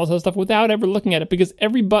shimmies and all this other stuff without ever looking at it, because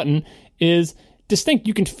every button is distinct.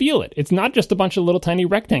 You can feel it. It's not just a bunch of little tiny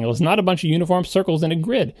rectangles. It's not a bunch of uniform circles in a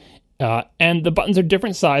grid. And the buttons are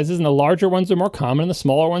different sizes, and the larger ones are more common, and the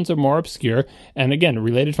smaller ones are more obscure. And again,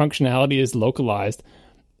 related functionality is localized.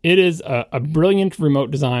 It is a brilliant remote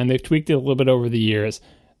design. They've tweaked it a little bit over the years.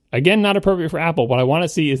 Again, not appropriate for Apple. What I want to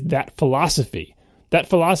see is that philosophy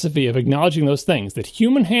of acknowledging those things, that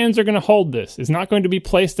human hands are going to hold this. It's not going to be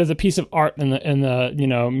placed as a piece of art in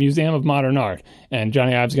the Museum of Modern Art, and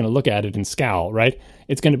Johnny Ive's going to look at it and scowl, right?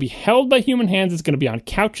 It's going to be held by human hands. It's going to be on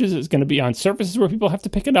couches. It's going to be on surfaces where people have to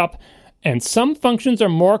pick it up. And some functions are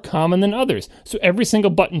more common than others. So every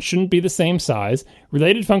single button shouldn't be the same size.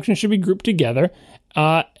 Related functions should be grouped together.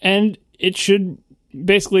 And it should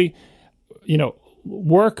basically,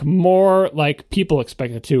 work more like people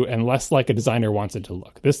expect it to and less like a designer wants it to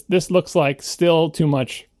look. This looks like still too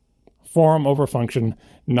much form over function,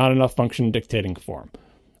 not enough function dictating form.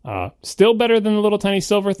 Still better than the little tiny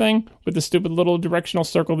silver thing with the stupid little directional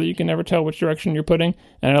circle that you can never tell which direction you're putting.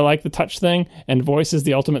 And I like the touch thing, and voice is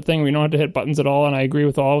the ultimate thing. We don't have to hit buttons at all, and I agree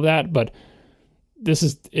with all of that. But this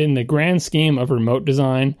is, in the grand scheme of remote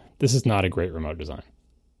design, this is not a great remote design.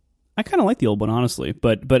 I kind of like the old one, honestly,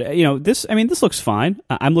 but this looks fine.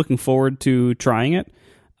 I'm looking forward to trying it.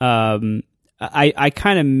 I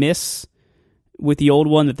kind of miss with the old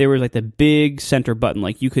one that there was like the big center button,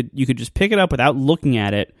 like you could just pick it up without looking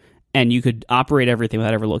at it and you could operate everything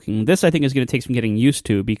without ever looking. This, I think, is going to take some getting used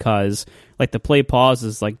to because, like, the play pause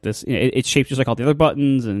is like this. It's shaped just like all the other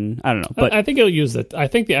buttons, and I don't know. But I think it'll use it. I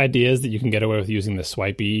think the idea is that you can get away with using the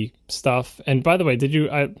swipey stuff. And by the way,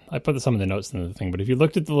 I put some of the notes in the thing, but if you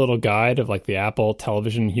looked at the little guide of like the Apple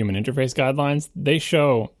Television Human Interface Guidelines, they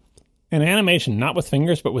show an animation, not with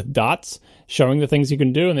fingers, but with dots, showing the things you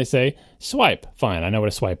can do, and they say, swipe. Fine, I know what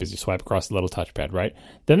a swipe is. You swipe across the little touchpad, right?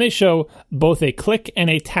 Then they show both a click and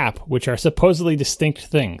a tap, which are supposedly distinct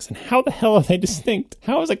things. And how the hell are they distinct?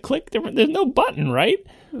 How is a click different? There's no button, right?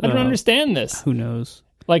 I don't understand this. Who knows?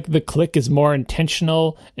 Like, the click is more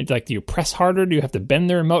intentional. It's like, do you press harder? Do you have to bend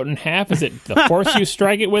the remote in half? Is it the force you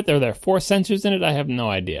strike it with? Are there force sensors in it? I have no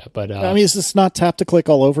idea. But I mean, is this not tap to click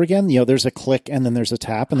all over again? You know, there's a click and then there's a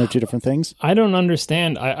tap, and they're two different things. I don't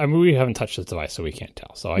understand. I mean, we haven't touched this device, so we can't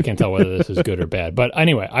tell. So I can't tell whether this is good or bad. But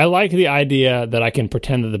anyway, I like the idea that I can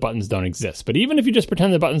pretend that the buttons don't exist. But even if you just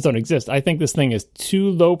pretend the buttons don't exist, I think this thing is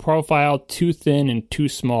too low profile, too thin, and too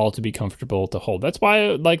small to be comfortable to hold. That's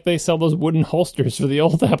why, like, they sell those wooden holsters for the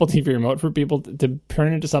old Apple TV remote for people to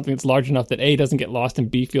turn into something that's large enough that A, doesn't get lost,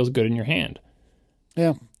 and B, feels good in your hand.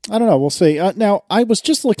 Yeah, I don't know. We'll see. Now, I was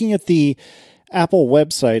just looking at the Apple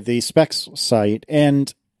website, the specs site,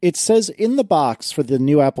 and it says in the box for the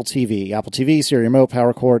new Apple TV, Siri Remote,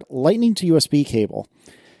 power cord, Lightning to USB cable.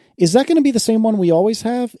 Is that going to be the same one we always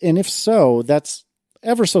have? And if so, that's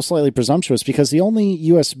ever so slightly presumptuous because the only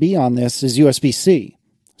USB on this is USB-C.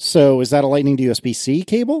 So is that a Lightning to USB-C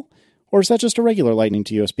cable? Or is that just a regular Lightning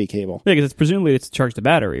to USB cable? Yeah, because presumably it's to charge the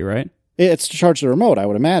battery, right? It's to charge the remote, I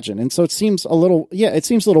would imagine. And so it seems a little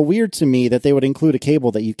weird to me that they would include a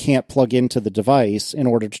cable that you can't plug into the device in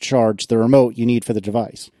order to charge the remote you need for the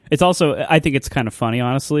device. It's also, I think it's kind of funny,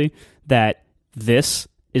 honestly, that this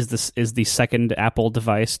is the second Apple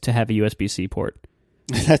device to have a USB-C port.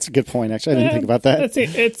 That's a good point, actually. I didn't think about that.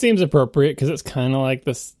 It seems appropriate because it's kind of like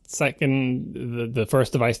the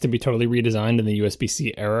first device to be totally redesigned in the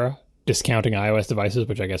USB-C era, discounting iOS devices,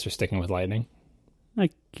 which I guess are sticking with Lightning. I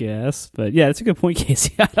guess, but yeah, that's a good point,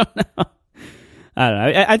 Casey. I don't know.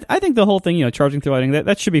 I think the whole thing, charging through Lightning,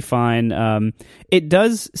 that should be fine. It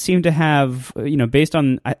does seem to have, based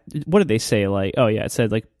on, what did they say? Like, oh yeah, it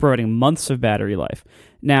said like providing months of battery life.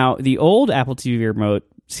 Now, the old Apple TV remote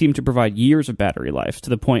seemed to provide years of battery life to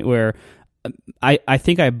the point where I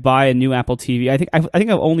think I buy a new Apple TV. I think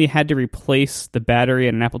I've only had to replace the battery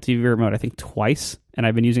in an Apple TV remote, I think twice, and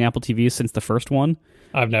I've been using Apple TVs since the first one.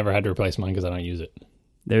 I've never had to replace mine because I don't use it.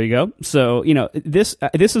 There you go. So, this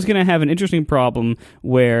is going to have an interesting problem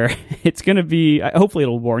where it's going to be, hopefully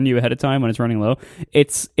it'll warn you ahead of time when it's running low.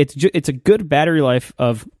 It's a good battery life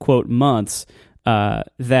of, quote, months,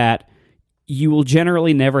 that you will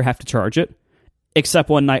generally never have to charge it, except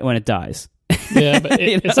one night when it dies. Yeah, but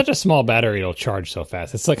it's such a small battery, it'll charge so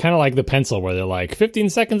fast. It's like kind of like the Pencil, where they're like 15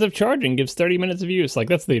 seconds of charging gives 30 minutes of use. Like,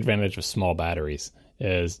 that's the advantage of small batteries.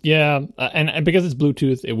 And because it's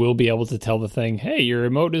Bluetooth, it will be able to tell the thing, hey, your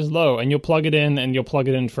remote is low, and you'll plug it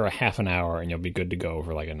in for a half an hour, and you'll be good to go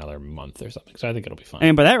for like another month or something. So I think it'll be fine.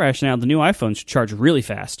 And by that rationale, the new iPhone should charge really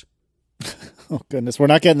fast. Oh, goodness. We're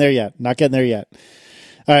not getting there yet.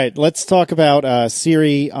 All right, let's talk about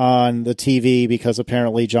Siri on the TV, because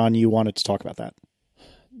apparently, John, you wanted to talk about that.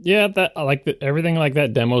 Yeah, I like everything like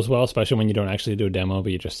that demos well, especially when you don't actually do a demo,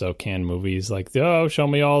 but you just so can movies. Like, show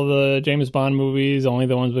me all the James Bond movies, only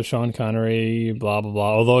the ones with Sean Connery, blah, blah,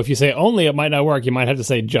 blah. Although if you say only, it might not work. You might have to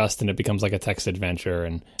say just, and it becomes like a text adventure.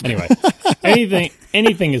 And anyway,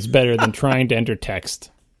 anything is better than trying to enter text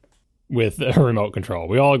with a remote control.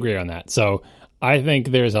 We all agree on that. So I think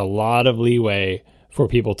there's a lot of leeway for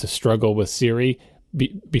people to struggle with Siri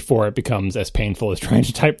before it becomes as painful as trying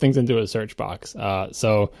to type things into a search box.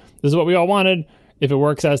 So this is what we all wanted. If it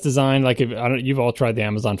works as designed, like you've all tried the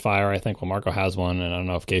Amazon Fire, I think. Well, Marco has one, and I don't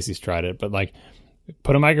know if Casey's tried it, but like,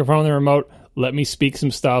 put a microphone in the remote, let me speak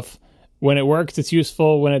some stuff. When it works, it's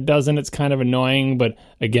useful. When it doesn't, it's kind of annoying. But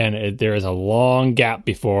again, there is a long gap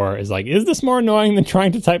before. Is this more annoying than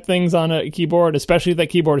trying to type things on a keyboard? Especially if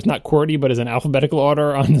that keyboard is not QWERTY, but is in alphabetical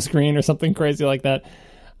order on the screen or something crazy like that.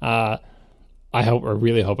 I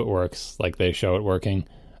really hope it works like they show it working.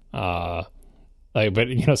 But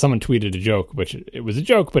someone tweeted a joke, which it was a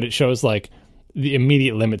joke, but it shows like the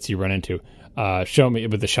immediate limits you run into. Show me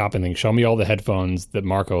with the shopping thing. Show me all the headphones that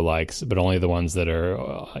Marco likes, but only the ones that are,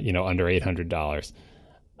 under $800.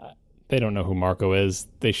 They don't know who Marco is.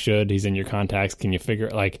 They should. He's in your contacts. Can you figure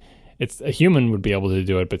it's a human would be able to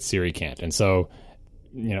do it, but Siri can't. And so,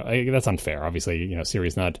 that's unfair. Obviously,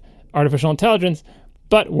 Siri's not artificial intelligence.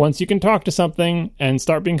 But once you can talk to something and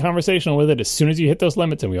start being conversational with it, as soon as you hit those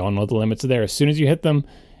limits, and we all know the limits are there, as soon as you hit them,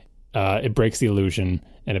 it breaks the illusion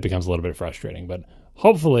and it becomes a little bit frustrating. But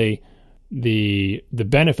hopefully the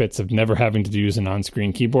benefits of never having to use an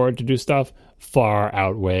on-screen keyboard to do stuff far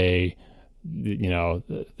outweigh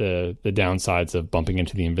the downsides of bumping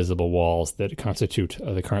into the invisible walls that constitute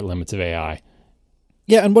the current limits of AI.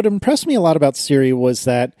 Yeah, and what impressed me a lot about Siri was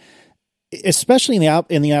that, especially in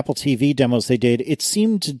the Apple TV demos they did, it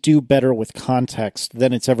seemed to do better with context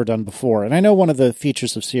than it's ever done before. And I know one of the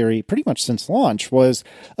features of Siri, pretty much since launch, was,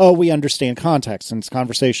 we understand context and it's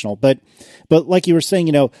conversational. But like you were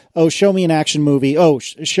saying, show me an action movie.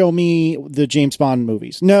 Show me the James Bond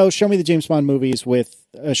movies. No, show me the James Bond movies with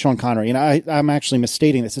Sean Connery. And I'm actually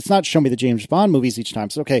misstating this. It's not show me the James Bond movies each time.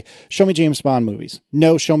 So, okay, show me James Bond movies.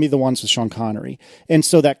 No, show me the ones with Sean Connery. And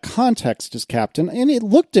so that context is kept, and it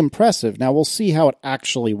looked impressive. Now, we'll see how it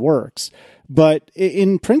actually works. But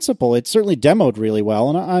in principle, it certainly demoed really well.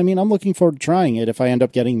 And I'm looking forward to trying it if I end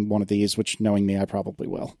up getting one of these, which, knowing me, I probably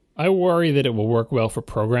will. I worry that it will work well for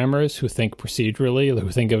programmers who think procedurally, who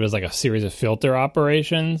think of it as like a series of filter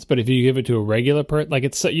operations. But if you give it to a regular person,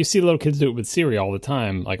 you see little kids do it with Siri all the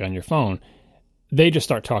time, like on your phone, they just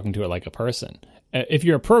start talking to it like a person. If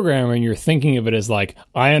you're a programmer and you're thinking of it as like,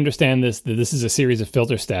 I understand this, that this is a series of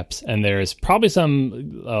filter steps, and there's probably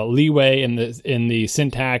some leeway in the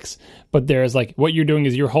syntax, but there's like, what you're doing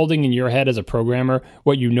is you're holding in your head as a programmer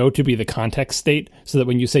what you know to be the context state, so that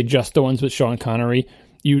when you say just the ones with Sean Connery,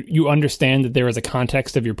 you understand that there is a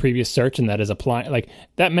context of your previous search, and that is applying. Like,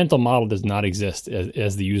 that mental model does not exist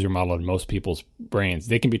as the user model in most people's brains.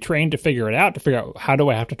 They can be trained to figure out how do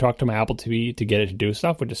I have to talk to my Apple TV to get it to do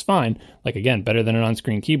stuff, which is fine. Like, again, better than an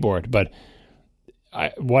on-screen keyboard. But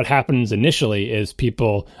what happens initially is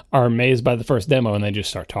people are amazed by the first demo and they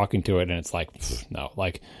just start talking to it, and it's like, no,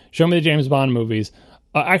 like, show me the James Bond movies.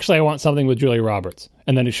 Actually, I want something with Julia Roberts.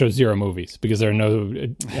 And then it shows 0 movies because there are no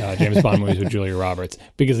James Bond movies with Julia Roberts,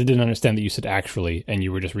 because it didn't understand that you said actually, and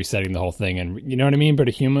you were just resetting the whole thing. And you know what I mean? But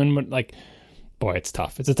a human, like, boy, it's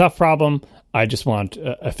tough. It's a tough problem. I just want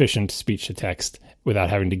efficient speech to text without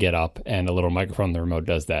having to get up, and a little microphone on the remote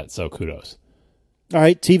does that. So kudos. All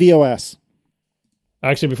right, tvOS.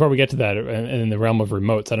 Actually, before we get to that, in the realm of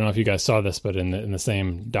remotes, I don't know if you guys saw this, but in the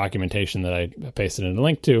same documentation that I pasted in a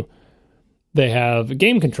link to, they have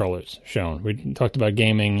game controllers shown. We talked about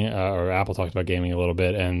gaming, or Apple talked about gaming a little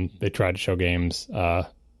bit, and they tried to show games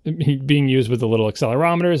being used with the little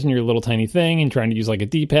accelerometers and your little tiny thing, and trying to use like a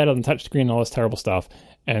D-pad on the touchscreen and all this terrible stuff.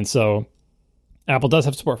 And so Apple does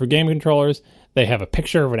have support for game controllers. They have a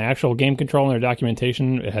picture of an actual game controller in their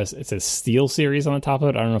documentation. It says Steel Series on the top of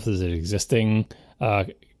it. I don't know if this is an existing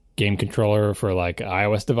game controller for like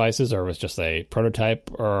iOS devices, or it was just a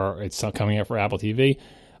prototype, or it's coming out for Apple TV.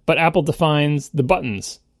 But Apple defines the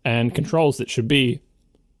buttons and controls that should be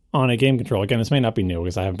on a game controller. Again, this may not be new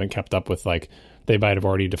because I haven't been kept up with, like, they might have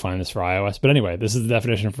already defined this for iOS. But anyway, this is the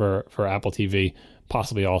definition for Apple TV,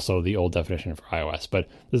 possibly also the old definition for iOS. But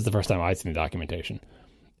this is the first time I've seen the documentation.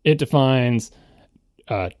 It defines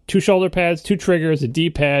 2 shoulder pads, 2 triggers, a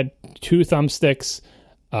D-pad, 2 thumbsticks,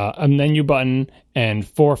 a menu button, and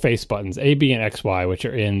 4 face buttons, A, B, and X, Y, which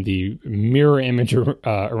are in the mirror image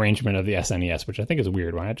arrangement of the SNES, which I think is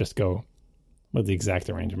weird. Why not just go with the exact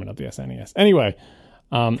arrangement of the SNES? Anyway,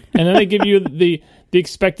 and then they give you the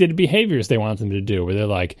expected behaviors they want them to do, where they're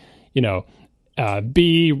like,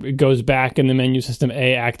 B goes back in the menu system,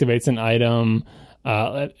 A activates an item,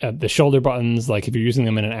 the shoulder buttons, like if you're using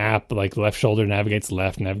them in an app, like left shoulder navigates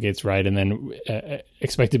left, navigates right, and then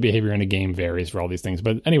expected behavior in a game varies for all these things.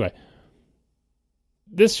 But anyway,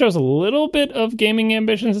 this shows a little bit of gaming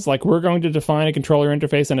ambitions. It's like, we're going to define a controller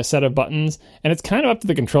interface and a set of buttons, and it's kind of up to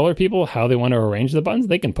the controller people how they want to arrange the buttons.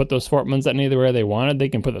 They can put those 4 buttons anywhere they wanted. They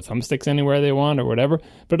can put the thumbsticks anywhere they want or whatever.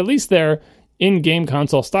 But at least they're in-game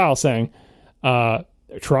console style saying,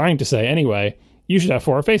 trying to say anyway, you should have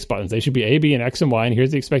 4 face buttons. They should be A, B, and X, and Y, and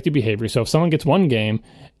here's the expected behavior. So if someone gets one game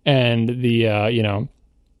and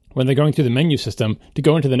when they're going through the menu system, to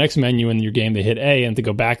go into the next menu in your game, they hit A, and to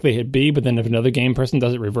go back, they hit B, but then if another game person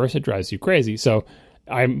does it reverse, it drives you crazy. So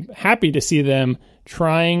I'm happy to see them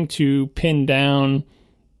trying to pin down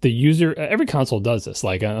the user. Every console does this.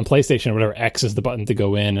 Like on PlayStation or whatever, X is the button to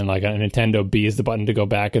go in, and like on Nintendo, B is the button to go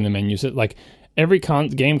back in the menu. So like every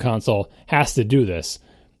game console has to do this.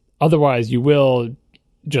 Otherwise, you will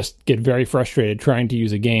just get very frustrated trying to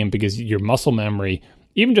use a game because your muscle memory,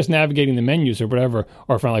 even just navigating the menus or whatever,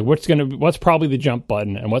 or find like what's probably the jump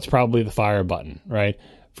button and what's probably the fire button, right?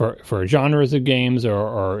 For genres of games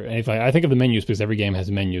or anything. I think of the menus because every game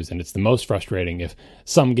has menus, and it's the most frustrating if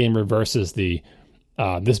some game reverses the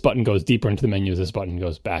this button goes deeper into the menus, this button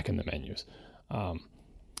goes back in the menus.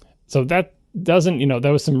 So that doesn't,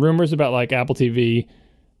 there was some rumors about like Apple TV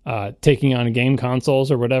taking on game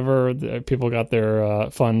consoles or whatever. People got their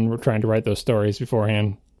fun trying to write those stories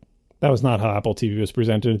beforehand. That was not how Apple TV was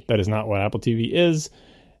presented. That is not what Apple TV is.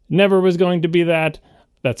 Never was going to be that.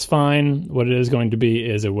 That's fine. What it is going to be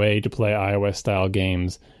is a way to play iOS-style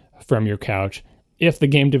games from your couch if the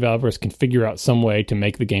game developers can figure out some way to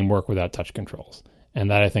make the game work without touch controls.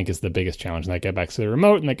 And that, I think, is the biggest challenge. And that gets back to the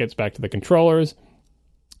remote, and that gets back to the controllers,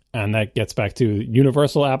 and that gets back to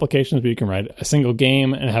universal applications where you can write a single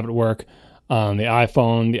game and have it work on the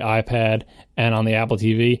iPhone, the iPad, and on the Apple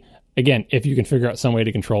TV. Again, if you can figure out some way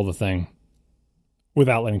to control the thing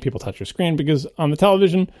without letting people touch your screen, because on the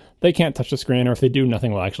television, they can't touch the screen, or if they do,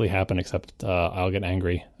 nothing will actually happen except I'll get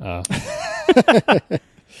angry.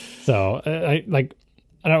 So I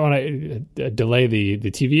don't want to delay the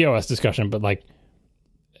tvOS discussion, but like,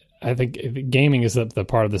 I think gaming is the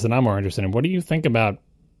part of this that I'm more interested in. What do you think about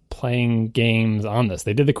playing games on this?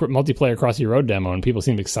 They did the multiplayer Cross Your Road demo, and people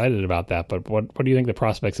seemed excited about that. But what do you think the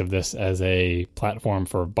prospects of this as a platform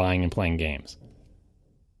for buying and playing games?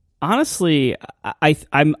 Honestly,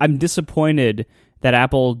 I'm disappointed that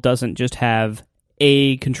Apple doesn't just have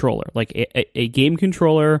a controller, like a game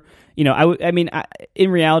controller. You know,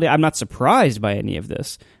 in reality, I'm not surprised by any of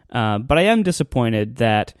this, but I am disappointed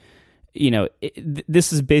that, you know,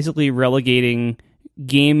 this is basically relegating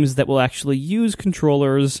games that will actually use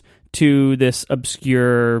controllers to this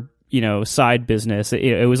obscure, you know, side business.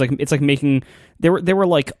 It was like, it's like making, there were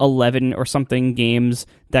like 11 or something games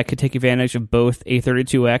that could take advantage of both a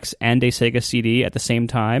 32X and a Sega CD at the same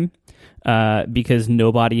time, because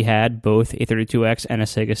nobody had both a 32X and a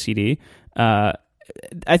Sega CD. I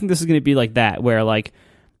think this is going to be like that, where like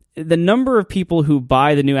the number of people who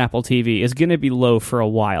buy the new Apple TV is going to be low for a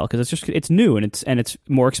while, because it's new and it's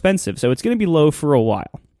more expensive, so it's going to be low for a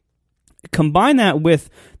while. Combine that with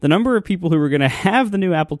the number of people who are going to have the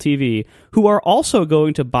new Apple TV who are also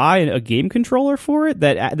going to buy a game controller for it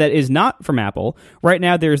that is not from Apple. Right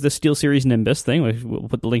now, there's the SteelSeries Nimbus thing. We'll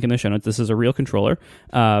put the link in the show notes. This is a real controller.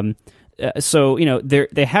 So, you know,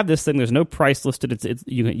 they have this thing. There's no price listed. It's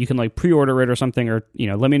you can like pre-order it or something, or, you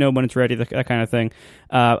know, let me know when it's ready. That kind of thing.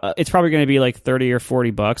 It's probably going to be like $30 or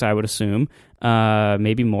 $40, I would assume.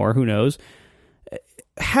 Maybe more. Who knows?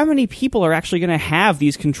 How many people are actually going to have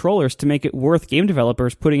these controllers to make it worth game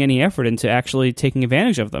developers putting any effort into actually taking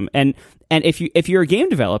advantage of them? And if you're a game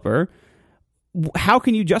developer, how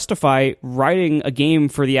can you justify writing a game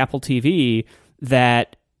for the Apple TV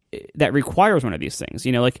that requires one of these things?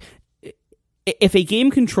 You know, like, if a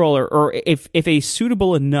game controller, or if a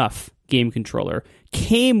suitable enough game controller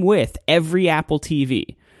came with every Apple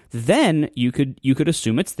TV, then you could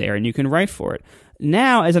assume it's there and you can write for it.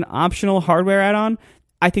 Now, as an optional hardware add-on,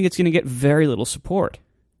 I think it's going to get very little support.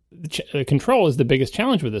 The control is the biggest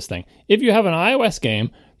challenge with this thing. If you have an iOS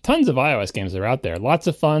game, tons of iOS games are out there, lots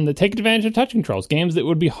of fun that take advantage of touch controls. Games that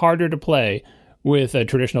would be harder to play with a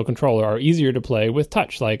traditional controller are easier to play with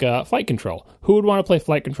touch, like Flight Control. Who would want to play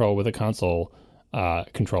Flight Control with a console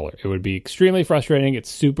controller? It would be extremely frustrating. It's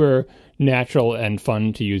super natural and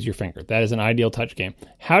fun to use your finger. That is an ideal touch game.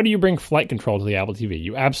 How do you bring Flight Control to the Apple TV?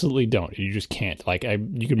 You absolutely don't. You just can't. Like,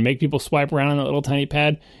 you could make people swipe around on that little tiny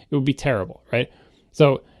pad. It would be terrible, right?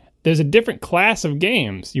 So there's a different class of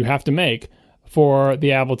games you have to make for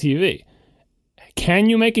the Apple TV. Can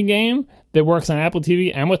you make a game that works on Apple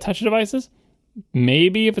TV and with touch devices?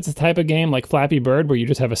 Maybe if it's a type of game like Flappy Bird where you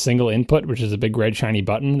just have a single input, which is a big red shiny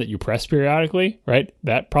button that you press periodically, right?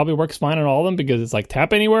 That probably works fine on all of them, because it's like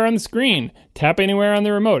tap anywhere on the screen, tap anywhere on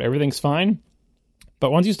the remote, everything's fine.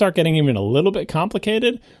 But once you start getting even a little bit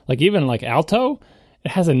complicated, like even like Alto,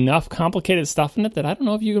 it has enough complicated stuff in it that I don't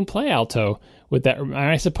know if you can play Alto with that.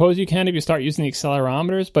 I suppose you can if you start using the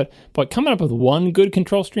accelerometers, but coming up with one good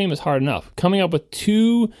control stream is hard enough. Coming up with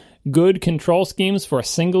two good control schemes for a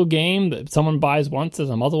single game that someone buys once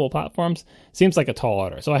as on multiple platforms seems like a tall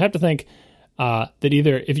order. So I have to think that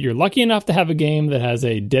either if you're lucky enough to have a game that has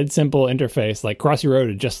a dead simple interface, like Cross Your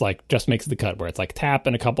Road, it just makes the cut, where it's like tap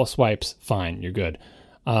and a couple of swipes, fine, you're good.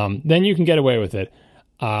 Then you can get away with it.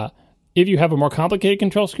 If you have a more complicated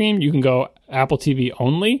control scheme, you can go Apple TV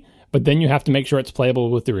only, but then you have to make sure it's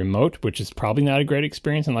playable with the remote, which is probably not a great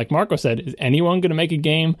experience. And like Marco said, is anyone going to make a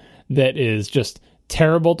game that is just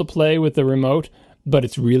terrible to play with the remote, but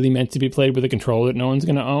it's really meant to be played with a controller that no one's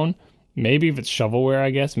going to own? Maybe if it's shovelware,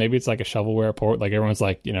 I guess. Maybe it's like a shovelware port. Like everyone's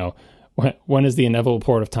like, you know, when is the inevitable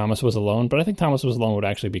port of Thomas Was Alone? But I think Thomas Was Alone would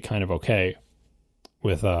actually be kind of okay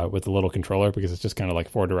with the little controller, because it's just kind of like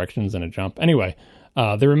 4 directions and a jump. Anyway,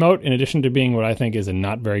 the remote, in addition to being what I think is a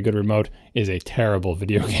not very good remote, is a terrible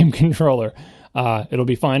video game controller. It'll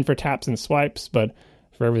be fine for taps and swipes, but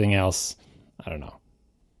for everything else, I don't know.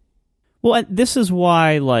 Well, and this is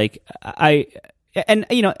why, like, and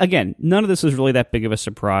you know, again, none of this is really that big of a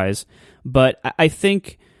surprise, but I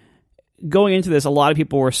think going into this, a lot of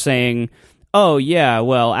people were saying, oh yeah,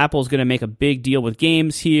 well, Apple's going to make a big deal with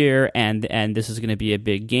games here, and this is going to be a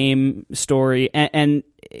big game story, and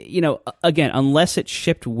you know, again, unless it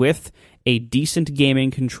shipped with a decent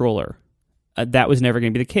gaming controller, that was never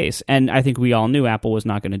going to be the case, and I think we all knew Apple was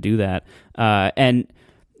not going to do that, and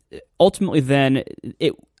ultimately, then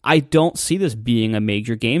I don't see this being a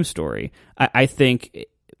major game story. I think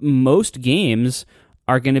most games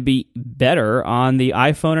are going to be better on the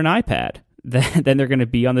iPhone and iPad than they're going to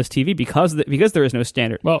be on this TV because there is no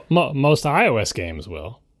standard. Well, most iOS games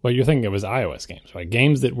will. Well, you're thinking it was iOS games, right?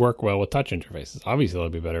 Games that work well with touch interfaces. Obviously, they'll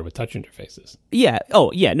be better with touch interfaces. Yeah.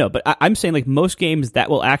 Oh, yeah. No, but I'm saying like most games that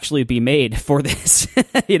will actually be made for this,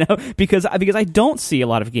 you know, because I don't see a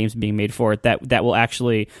lot of games being made for it that will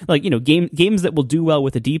actually, like, you know, games that will do well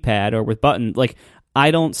with a D-pad or with button. Like, I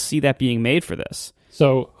don't see that being made for this.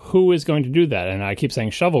 So who is going to do that? And I keep saying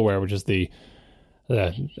shovelware, which is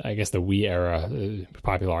I guess the Wii era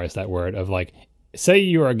popularized that word of, like, say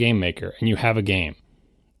you're a game maker and you have a game.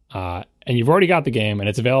 And you've already got the game, and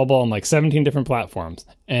it's available on like 17 different platforms,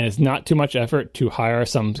 and it's not too much effort to hire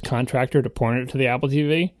some contractor to point it to the Apple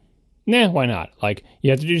TV. Nah, why not? Like,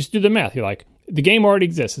 you have to just do the math. You're like, the game already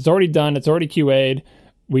exists. It's already done. It's already QA'd.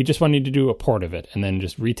 We just want you to do a port of it, and then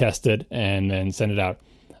just retest it, and then send it out.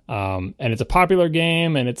 And it's a popular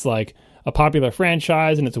game, and it's like a popular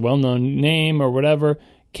franchise, and it's a well-known name or whatever.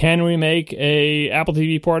 Can we make a Apple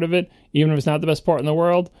TV port of it, even if it's not the best port in the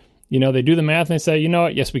world? You know, they do the math and they say, you know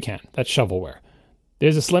what? Yes, we can. That's shovelware.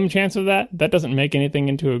 There's a slim chance of that. That doesn't make anything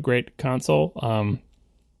into a great console.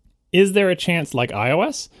 Is there a chance, like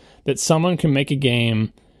iOS, that someone can make a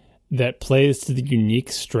game that plays to the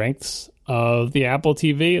unique strengths of the Apple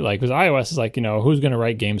TV? Like, because iOS is like, you know, who's going to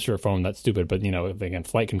write games for a phone? That's stupid. But, you know, again,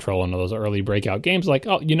 Flight Control and all those early breakout games, like,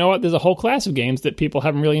 oh, you know what? There's a whole class of games that people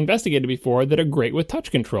haven't really investigated before that are great with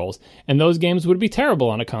touch controls. And those games would be terrible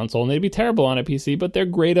on a console and they'd be terrible on a PC, but they're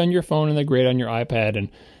great on your phone and they're great on your iPad. And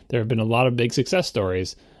there have been a lot of big success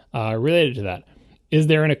stories related to that. Is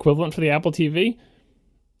there an equivalent for the Apple TV?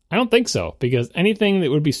 I don't think so, because anything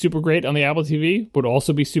that would be super great on the Apple TV would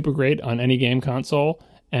also be super great on any game console,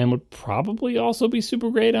 and would probably also be super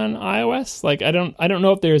great on iOS. Like, I don't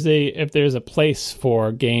know if there's a place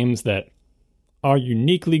for games that are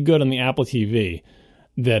uniquely good on the Apple TV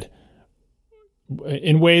that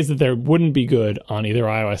in ways that there wouldn't be good on either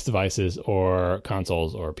iOS devices or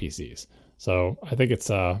consoles or PCs. So I think it's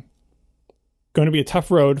going to be a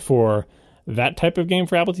tough road for that type of game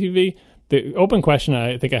for Apple TV. The open question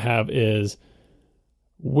I think I have is,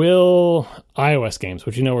 will iOS games,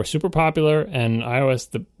 which you know are super popular, and iOS,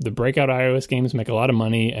 the breakout iOS games make a lot of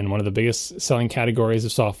money, and one of the biggest selling categories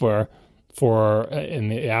of software for in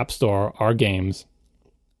the App Store are games,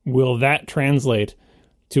 will that translate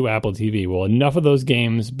to Apple TV? Will enough of those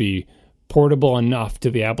games be portable enough to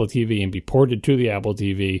the Apple TV and be ported to the Apple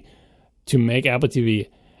TV to make Apple TV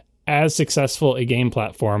as successful a game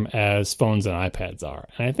platform as phones and iPads are?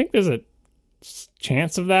 And I think there's a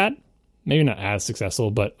chance of that. Maybe not as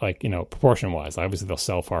successful, but, like, you know, proportion wise, obviously they'll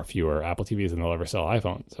sell far fewer Apple TVs than they'll ever sell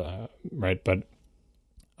iPhones, right? But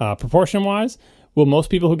proportion wise, will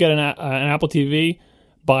most people who get an Apple TV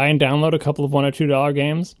buy and download a couple of $1 or $2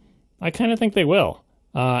 games? I kind of think they will.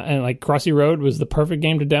 And like Crossy Road was the perfect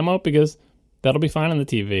game to demo because that'll be fine on the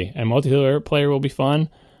TV, and multiplayer will be fun.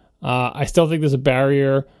 I still think there's a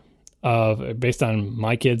barrier based on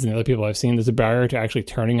my kids and the other people I've seen, there's a barrier to actually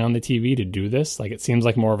turning on the TV to do this. Like, it seems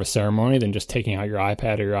like more of a ceremony than just taking out your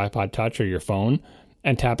iPad or your iPod Touch or your phone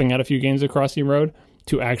and tapping out a few games across the road.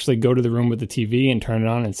 To actually go to the room with the TV and turn it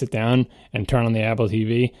on and sit down and turn on the Apple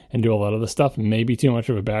TV and do a lot of the stuff may be too much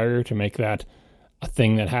of a barrier to make that a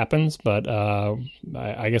thing that happens. But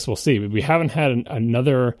I guess we'll see. We haven't had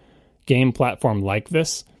another game platform like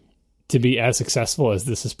this to be as successful as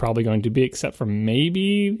this is probably going to be, except for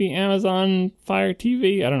maybe the Amazon Fire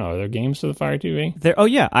TV. I don't know. Are there games for the Fire TV? Oh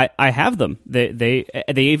yeah, I have them. They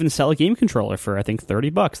even sell a game controller for, I think,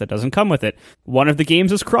 $30. That doesn't come with it. One of the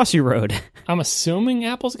games is Crossy Road. I'm assuming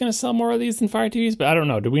Apple's going to sell more of these than Fire TVs, but I don't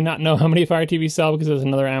know. Do we not know how many Fire TVs sell because there's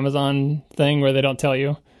another Amazon thing where they don't tell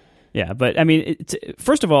you? Yeah, but I mean,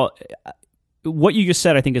 first of all, what you just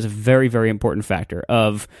said, I think, is a very, very important factor.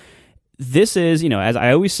 Of this is, you know, as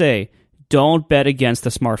I always say, don't bet against the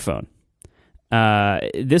smartphone.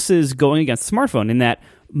 This is going against the smartphone in that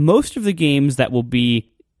most of the games that will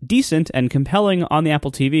be decent and compelling on the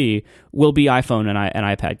Apple TV will be iPhone and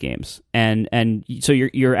iPad games. And so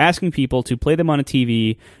you're asking people to play them on a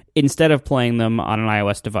TV instead of playing them on an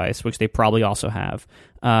iOS device, which they probably also have.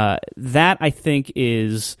 That I think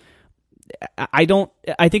is... I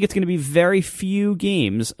think it's going to be very few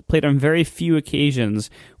games played on very few occasions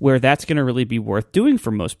where that's going to really be worth doing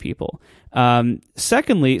for most people.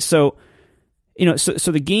 Secondly, so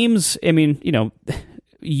the games, I mean,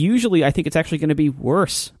 usually I think it's actually going to be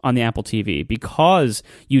worse on the Apple TV because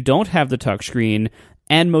you don't have the touchscreen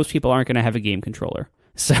and most people aren't going to have a game controller.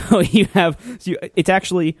 So it's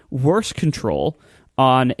actually worse control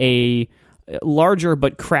on a larger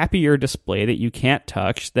but crappier display that you can't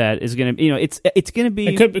touch. That is going to, it's going to be.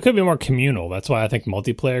 It could be more communal. That's why I think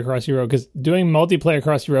multiplayer across your road. Because doing multiplayer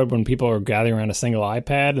across your road when people are gathering around a single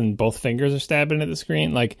iPad and both fingers are stabbing at the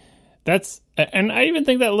screen, like that's. And I even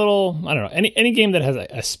think that little, I don't know, any game that has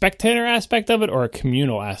a spectator aspect of it or a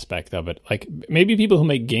communal aspect of it, like maybe people who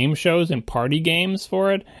make game shows and party games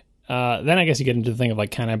for it. Then I guess you get into the thing of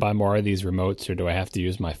like, can I buy more of these remotes or do I have to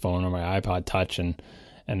use my phone or my iPod Touch and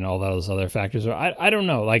all those other factors? Or I don't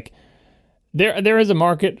know. Like there is a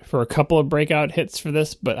market for a couple of breakout hits for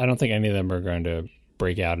this, but I don't think any of them are going to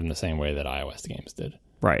break out in the same way that iOS games did.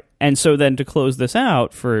 Right. And so then to close this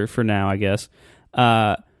out for now, I guess,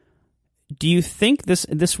 do you think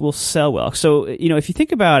this will sell well? So, if you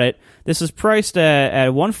think about it, this is priced at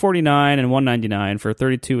 $149 and $199 for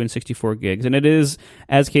 32 and 64 gigs. And it is,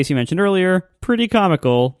 as Casey mentioned earlier, pretty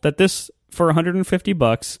comical that this, for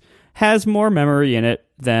 $150, has more memory in it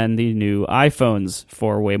than the new iPhones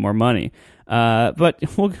for way more money. But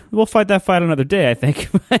we'll fight that fight another day, I think,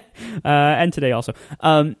 and today also.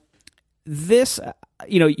 This,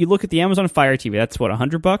 you look at the Amazon Fire TV. That's what,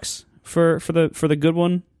 $100 for the good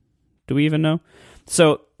one. Do we even know?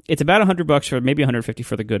 So it's about $100 for maybe $150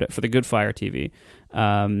 for the good Fire TV.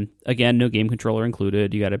 Again, no game controller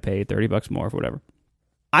included. You got to pay $30 more for whatever.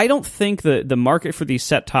 I don't think the market for these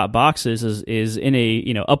set-top boxes is in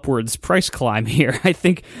a upwards price climb here. I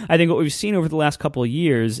think what we've seen over the last couple of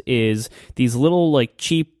years is these little like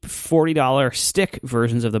cheap $40 stick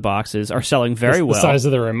versions of the boxes are selling very well. The size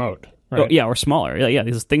of the remote. Right. Oh, yeah, or smaller. Yeah,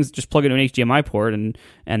 these things just plug into an HDMI port, and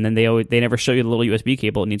then they never show you the little USB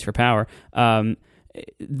cable it needs for power.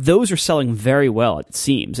 Those are selling very well, it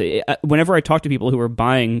seems. Whenever I talk to people who are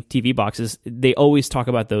buying TV boxes, they always talk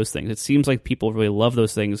about those things. It seems like people really love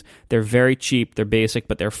those things. They're very cheap, they're basic,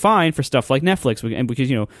 but they're fine for stuff like Netflix, and because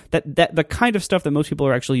that the kind of stuff that most people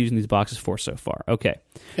are actually using these boxes for so far. Okay,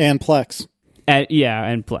 and Plex. And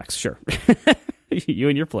Plex, sure. You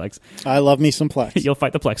and your Plex. I love me some Plex. You'll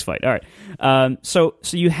fight the Plex fight. All right. So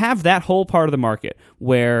you have that whole part of the market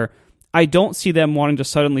where I don't see them wanting to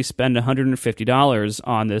suddenly spend $150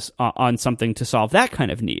 on this on something to solve that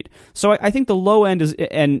kind of need. So I think the low end is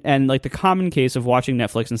and like the common case of watching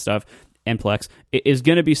Netflix and stuff and Plex is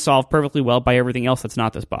going to be solved perfectly well by everything else that's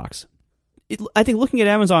not this box. I think looking at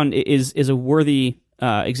Amazon is a worthy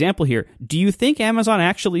example here. Do you think Amazon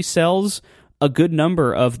actually sells a good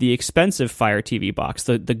number of the expensive Fire TV box,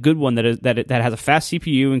 the good one that has a fast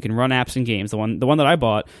CPU and can run apps and games, the one that I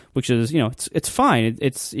bought, which is it's fine.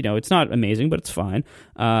 It's not amazing, but it's fine.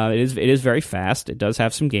 It is very fast. It does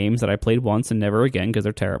have some games that I played once and never again because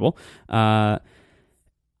they're terrible. I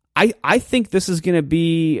think this is going to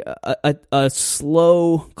be a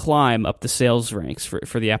slow climb up the sales ranks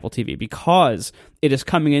for the Apple TV because it is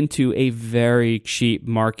coming into a very cheap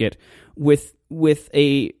market with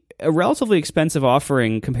a relatively expensive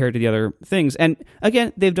offering compared to the other things. And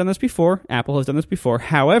again, they've done this before. Apple has done this before.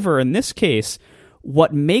 However, in this case,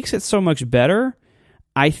 what makes it so much better,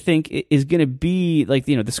 I think, is going to be like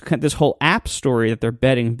this whole app story that they're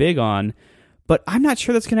betting big on. But I'm not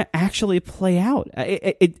sure that's going to actually play out.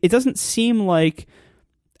 It doesn't seem like.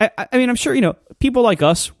 I mean, I'm sure people like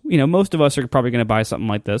us. Most of us are probably going to buy something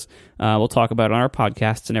like this. We'll talk about it on our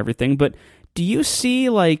podcasts and everything. But do you see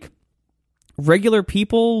like regular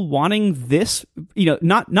people wanting this,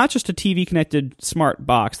 not just a TV connected smart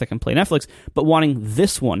box that can play Netflix, but wanting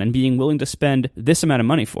this one and being willing to spend this amount of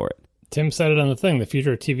money for it? Tim said it on the thing. The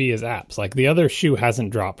future of TV is apps. Like the other shoe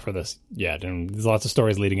hasn't dropped for this yet. And there's lots of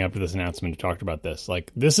stories leading up to this announcement who talked about this.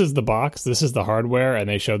 Like this is the box, this is the hardware, and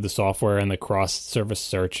they showed the software and the cross-service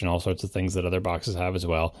search and all sorts of things that other boxes have as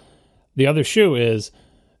well. The other shoe is,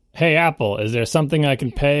 hey, Apple, is there something I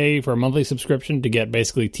can pay for a monthly subscription to get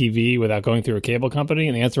basically TV without going through a cable company?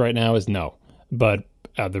 And the answer right now is no. But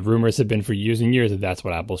the rumors have been for years and years that that's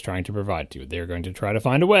what Apple's trying to provide to you. They're going to try to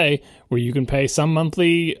find a way where you can pay some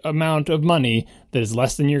monthly amount of money that is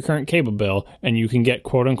less than your current cable bill, and you can get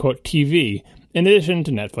quote-unquote TV in addition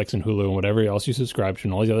to Netflix and Hulu and whatever else you subscribe to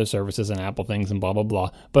and all these other services and Apple things and blah, blah,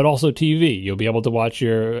 blah, but also TV. You'll be able to watch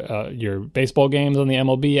your baseball games on the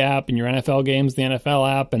MLB app and your NFL games, the NFL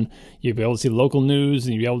app, and you'll be able to see local news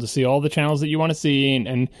and you'll be able to see all the channels that you want to see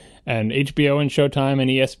and HBO and Showtime and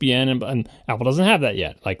ESPN, and Apple doesn't have that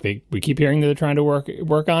yet. Like we keep hearing that they're trying to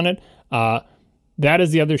work on it. That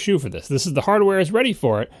is the other shoe for this. This is the hardware is ready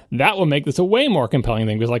for it. That will make this a way more compelling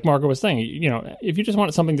thing because like Marco was saying, if you just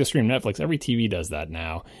want something to stream Netflix, every TV does that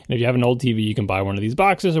now. And if you have an old TV, you can buy one of these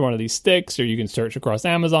boxes or one of these sticks, or you can search across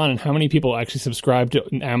Amazon. And how many people actually subscribe to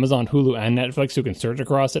Amazon, Hulu, and Netflix who can search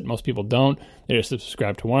across it? Most people don't. They just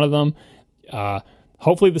subscribe to one of them.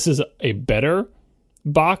 Hopefully this is a better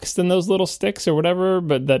box than those little sticks or whatever,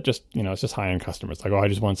 but that just, it's just high-end customers. Like, I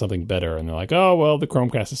just want something better. And they're like, oh, well, the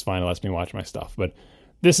Chromecast is fine. It lets me watch my stuff. But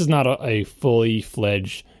this is not a fully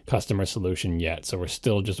fledged customer solution yet. So we're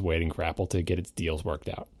still just waiting for Apple to get its deals worked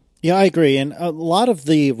out. Yeah, I agree. And a lot of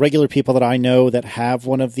the regular people that I know that have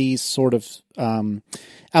one of these sort of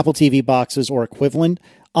Apple TV boxes or equivalent,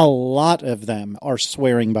 a lot of them are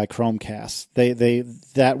swearing by Chromecast. They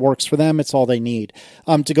that works for them. It's all they need.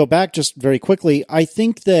 To go back just very quickly, I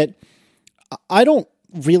think that I don't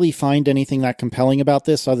really find anything that compelling about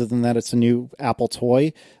this other than that it's a new Apple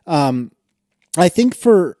toy. I think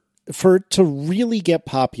for it to really get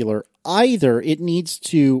popular, either it needs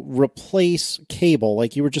to replace cable,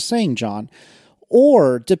 like you were just saying, John,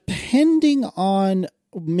 or depending on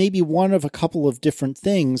maybe one of a couple of different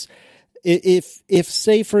things, if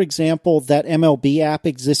say, for example, that MLB app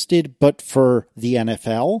existed, but for the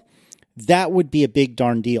NFL, that would be a big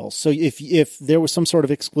darn deal. So if there was some sort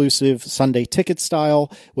of exclusive Sunday Ticket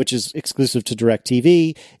style, which is exclusive to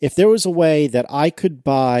DirecTV, if there was a way that I could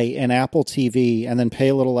buy an Apple TV and then pay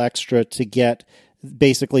a little extra to get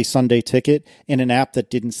basically Sunday Ticket in an app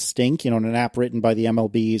that didn't stink, in an app written by the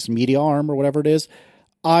MLB's media arm or whatever it is,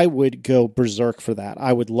 I would go berserk for that.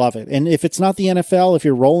 I would love it. And if it's not the NFL, if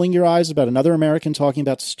you're rolling your eyes about another American talking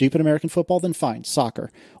about stupid American football, then fine,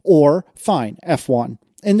 soccer. Or fine, F1.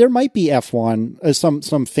 And there might be F1,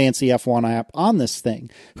 some fancy F1 app on this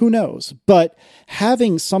thing. Who knows? But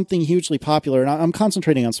having something hugely popular, and I'm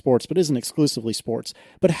concentrating on sports, but isn't exclusively sports,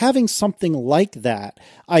 but having something like that,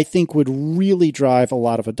 I think would really drive a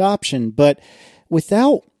lot of adoption. But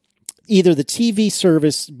without either the TV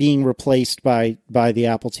service being replaced by the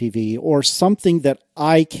Apple TV or something that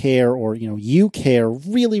I care or, you care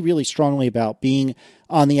really, really strongly about being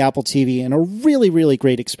on the Apple TV and a really, really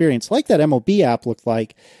great experience like that MLB app looked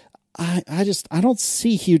like, I don't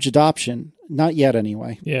see huge adoption. Not yet,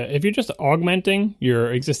 anyway. Yeah, if you're just augmenting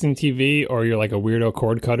your existing TV, or you're like a weirdo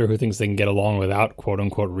cord cutter who thinks they can get along without "quote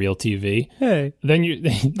unquote" real TV, then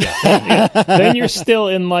you're still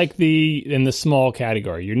in like in the small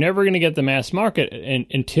category. You're never going to get the mass market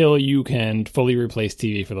until you can fully replace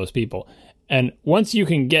TV for those people. And once you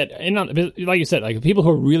can get, like you said, like people who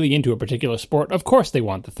are really into a particular sport, of course they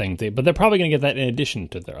want the thing, but they're probably going to get that in addition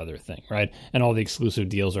to their other thing, right? And all the exclusive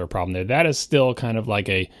deals are a problem there. That is still kind of like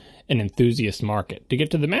an enthusiast market. To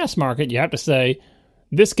get to the mass market, you have to say,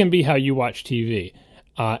 this can be how you watch TV.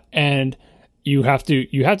 And you have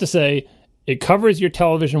to say, it covers your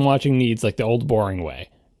television watching needs like the old boring way,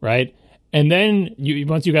 right? And then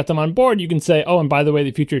once you got them on board, you can say, oh, and by the way,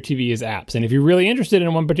 the future of TV is apps. And if you're really interested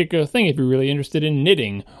in one particular thing, if you're really interested in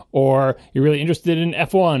knitting, or you're really interested in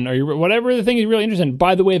F1, or whatever the thing you're really interested in,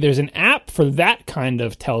 by the way, there's an app for that kind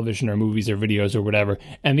of television or movies or videos or whatever.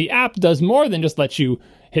 And the app does more than just let you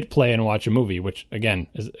hit play and watch a movie, which, again,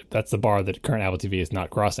 that's the bar that current Apple TV is not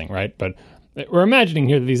crossing, right? But we're imagining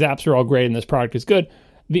here that these apps are all great and this product is good.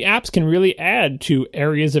 The apps can really add to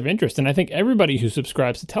areas of interest. And I think everybody who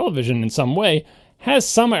subscribes to television in some way has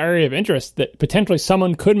some area of interest that potentially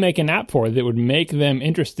someone could make an app for that would make them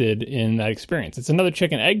interested in that experience. It's another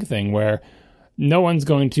chicken egg thing where no one's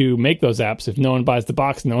going to make those apps if no one buys the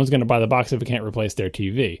box. No one's going to buy the box if it can't replace their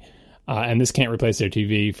TV. And this can't replace their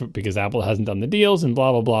TV because Apple hasn't done the deals and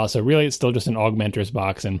blah, blah, blah. So really, it's still just an augmenter's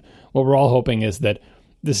box. And what we're all hoping is that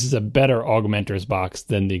this is a better augmenter's box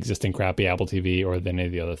than the existing crappy Apple TV or than any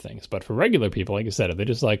of the other things. But for regular people, like I said, if they're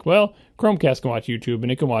just like, well, Chromecast can watch YouTube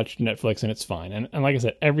and it can watch Netflix and it's fine. And like I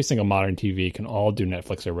said, every single modern TV can all do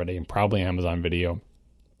Netflix already and probably Amazon Video.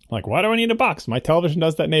 Like, why do I need a box? My television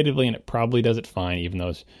does that natively and it probably does it fine, even though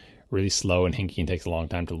it's really slow and hinky and takes a long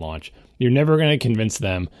time to launch. You're never going to convince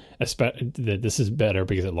them that this is better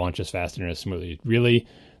because it launches faster and as smoothly. Really,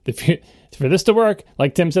 for this to work,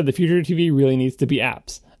 like Tim said, the future of TV really needs to be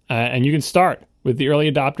apps. And you can start with the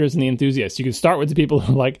early adopters and the enthusiasts. You can start with the people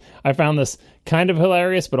who I found this kind of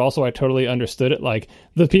hilarious, but also I totally understood it. Like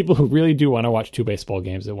the people who really do want to watch 2 baseball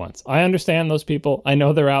games at once. I understand those people. I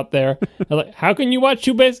know they're out there. They're like, how can you watch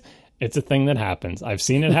 2 base? It's a thing that happens. I've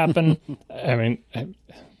seen it happen. I mean,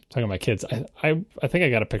 talking about my kids, I think I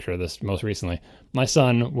got a picture of this most recently. My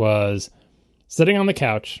son was sitting on the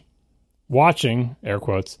couch watching, air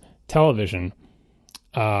quotes, television,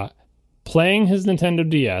 playing his Nintendo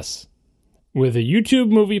DS with a YouTube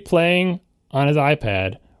movie playing on his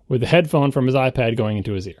iPad with a headphone from his iPad going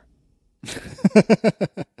into his ear.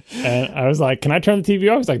 And I was like, can I turn the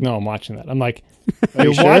TV off? He's like, no, I'm watching that. I'm like,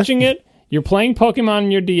 you're watching it, you're playing Pokemon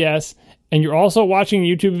on your DS, and you're also watching a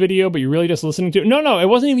YouTube video, but you're really just listening to it. No, it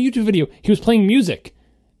wasn't even a YouTube video. He was playing music.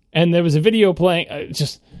 And there was a video playing.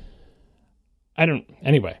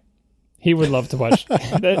 Anyway, he would love to watch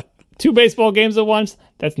 2 baseball games at once.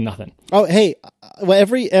 That's nothing. Oh, hey, well,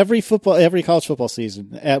 every college football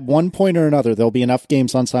season, at one point or another, there'll be enough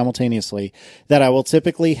games on simultaneously that I will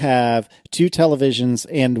typically have 2 televisions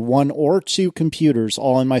and 1 or 2 computers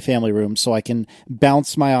all in my family room, so I can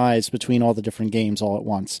bounce my eyes between all the different games all at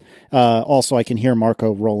once. Also, I can hear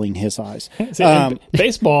Marco rolling his eyes. See,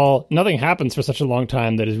 baseball, nothing happens for such a long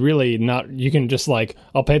time that is really not. You can just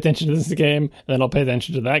I'll pay attention to this game, and then I'll pay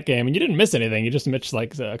attention to that game, and you didn't miss anything. You just missed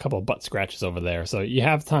a couple of butt scratches over there, so you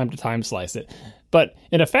have time to time slice it. But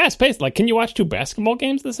in a fast pace, can you watch 2 basketball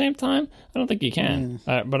games at the same time? I don't think you can,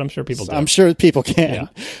 but I'm sure people do. I'm sure people can. Yeah.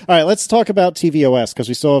 All right, let's talk about tvOS because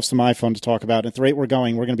we still have some iPhone to talk about. At the rate we're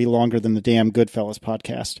going to be longer than the damn Goodfellas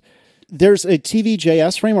podcast. There's a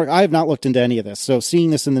TVJS framework. I have not looked into any of this, so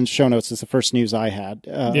seeing this in the show notes is the first news I had.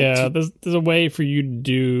 There's a way for you to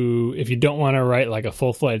do, if you don't want to write a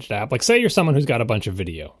full-fledged app. Say you're someone who's got a bunch of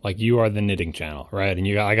video, you are the knitting channel, right? And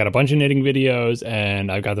I got a bunch of knitting videos,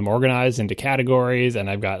 and I've got them organized into categories, and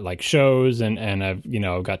I've got shows, and I've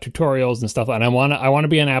got tutorials and stuff. And I want to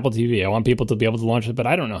be on Apple TV. I want people to be able to launch it, but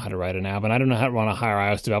I don't know how to write an app, and I don't know how to want to hire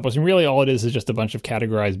iOS developers. And really, all it is just a bunch of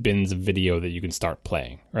categorized bins of video that you can start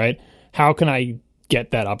playing, right? How can I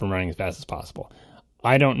get that up and running as fast as possible?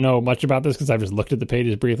 I don't know much about this because I've just looked at the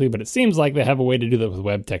pages briefly, but it seems like they have a way to do that with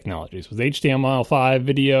web technologies, with HTML5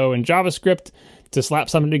 video and JavaScript to slap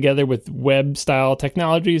something together with web-style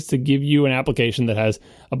technologies to give you an application that has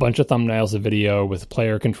a bunch of thumbnails of video with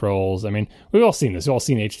player controls. I mean, we've all seen this. We've all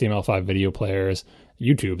seen HTML5 video players.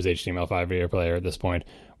 YouTube's HTML5 video player at this point,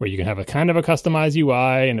 where you can have a kind of a customized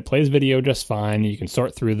UI and it plays video just fine. You can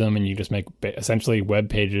sort through them and you just make essentially web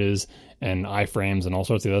pages and iframes and all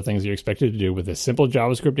sorts of other things you're expected to do with a simple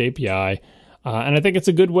JavaScript API. And I think it's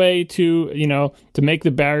a good way to make the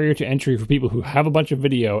barrier to entry for people who have a bunch of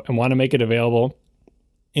video and want to make it available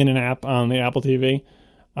in an app on the Apple TV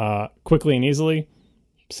quickly and easily.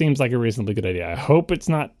 Seems like a reasonably good idea. I hope it's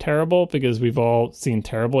not terrible because we've all seen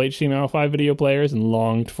terrible HTML5 video players and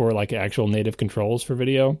longed for actual native controls for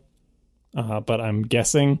video. But I'm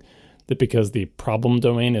guessing that because the problem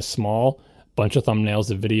domain is small, bunch of thumbnails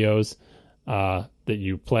of videos that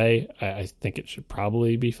you play, I think it should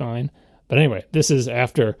probably be fine. But anyway, this is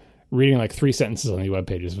after reading 3 sentences on the web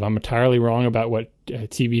pages. If I'm entirely wrong about what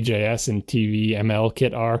TVJS and TVML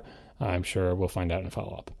kit are, I'm sure we'll find out and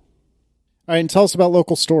follow up. All right, and tell us about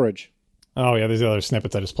local storage. Oh, yeah, there's the other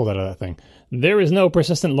snippets I just pulled out of that thing. There is no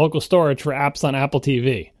persistent local storage for apps on Apple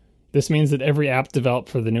TV. This means that every app developed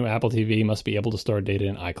for the new Apple TV must be able to store data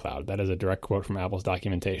in iCloud. That is a direct quote from Apple's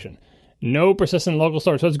documentation. No persistent local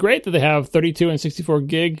storage. So it's great that they have 32 and 64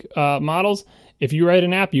 gig models. If you write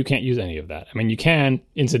an app, you can't use any of that. I mean, you can,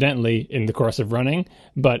 incidentally, in the course of running,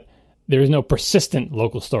 but there is no persistent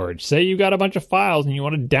local storage. Say you got a bunch of files and you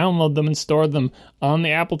want to download them and store them on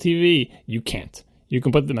the Apple TV. You can't. You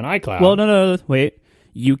can put them in iCloud. Well, no, wait.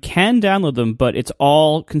 You can download them, but it's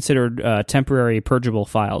all considered temporary purgeable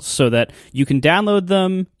files so that you can download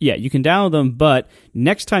them. Yeah, you can download them, but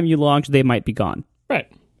next time you launch, they might be gone.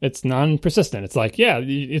 Right. It's non-persistent. It's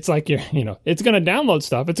it's it's going to download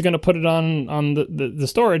stuff. It's going to put it on the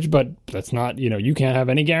storage, but that's not, you can't have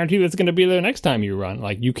any guarantee that's going to be there next time you run.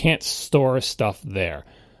 You can't store stuff there.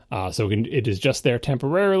 So it is just there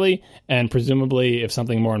temporarily, and presumably if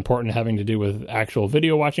something more important having to do with actual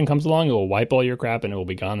video watching comes along, it will wipe all your crap and it will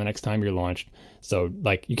be gone the next time you're launched. So,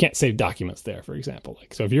 you can't save documents there, for example.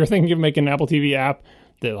 So if you're thinking of making an Apple TV app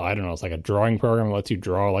that, I don't know, it's like a drawing program that lets you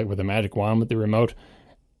draw with a magic wand with the remote,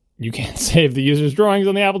 you can't save the user's drawings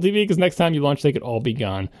on the Apple TV because next time you launch, they could all be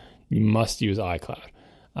gone. You must use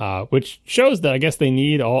iCloud, which shows that I guess they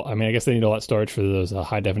need all that storage for those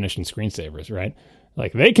high definition screensavers, right?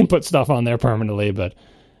 They can put stuff on there permanently, but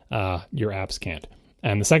your apps can't.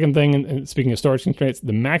 And the second thing, and speaking of storage constraints,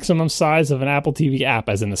 the maximum size of an Apple TV app,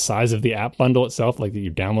 as in the size of the app bundle itself, like that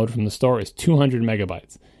you download from the store, is 200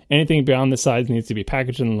 megabytes. Anything beyond this size needs to be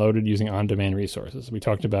packaged and loaded using on-demand resources. We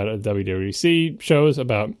talked about at WWDC shows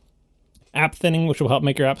about app thinning, which will help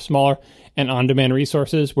make your app smaller, and on-demand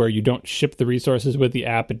resources, where you don't ship the resources with the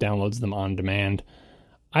app, it downloads them on demand.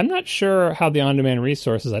 I'm not sure how the on-demand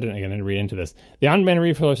resources, I didn't read into this. The on-demand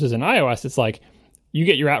resources in iOS, it's like you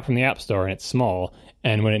get your app from the App Store and it's small,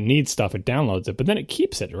 and when it needs stuff, it downloads it, but then it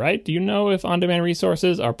keeps it, right? Do you know if on-demand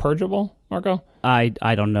resources are purgeable, Marco? I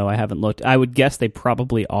don't know. I haven't looked. I would guess they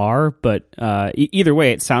probably are, but either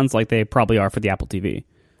way, it sounds like they probably are for the Apple TV.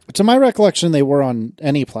 To my recollection, they were on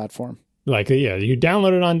any platform. Like, yeah, you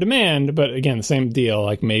download it on demand, but again, the same deal.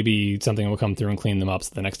 Like, maybe something will come through and clean them up,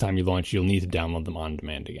 so the next time you launch, you'll need to download them on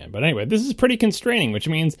demand again. But anyway, this is pretty constraining, which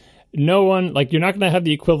means no one, like, you're not going to have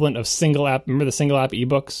the equivalent of single app. Remember the single app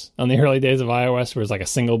ebooks on the early days of iOS, where it's like a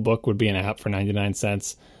single book would be an app for 99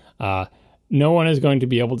 cents? No one is going to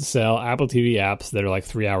be able to sell Apple TV apps that are like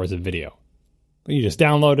 3 hours of video. You just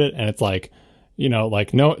download it, and it's like, no,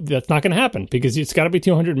 that's not going to happen, because it's got to be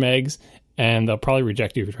 200 megs. And they'll probably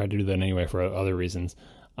reject you if you try to do that anyway for other reasons.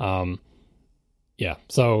 Yeah.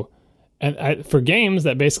 So, and for games,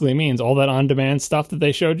 that basically means all that on-demand stuff that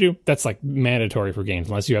they showed you, that's like mandatory for games,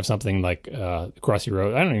 unless you have something like Crossy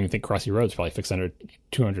Road. I don't even think Crossy Road's probably fixed under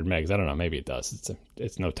 200 megs. I don't know. Maybe it does.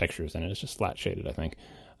 It's no textures in it. It's just flat shaded, I think.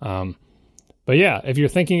 But yeah, if you're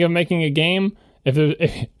thinking of making a game, if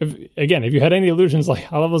you had any illusions,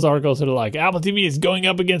 like I love those articles that are like Apple TV is going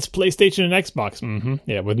up against PlayStation and Xbox.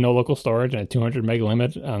 Yeah, with no local storage and a 200 meg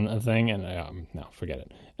limit on a thing, and no, forget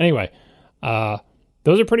it. Anyway,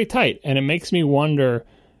 those are pretty tight, and it makes me wonder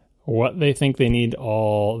what they think they need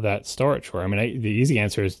all that storage for. I mean, the easy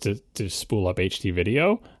answer is to spool up HD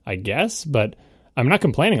video, I guess, but I'm not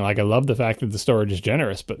complaining. Like, I love the fact that the storage is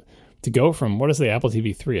generous, but to go from, what is the Apple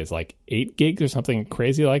TV 3? It's like 8 gigs or something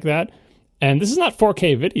crazy like that. And this is not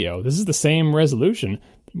 4K video. This is the same resolution.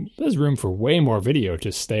 There's room for way more video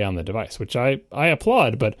to stay on the device, which I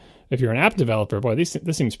applaud. But if you're an app developer, boy, this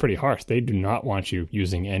seems pretty harsh. They do not want you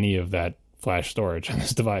using any of that flash storage on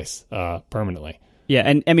this device permanently. Yeah,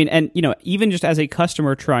 and I mean, and even just as a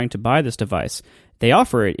customer trying to buy this device, they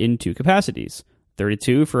offer it in two capacities: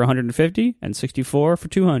 32 for 150 and 64 for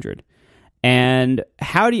 200. And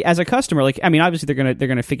how do you, as a customer, like, I mean, obviously they're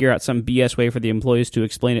gonna figure out some BS way for the employees to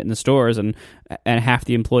explain it in the stores, and half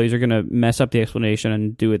the employees are gonna mess up the explanation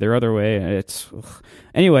and do it their other way.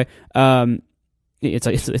 Anyway,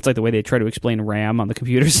 it's like the way they try to explain RAM on the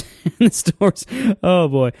computers in the stores. Oh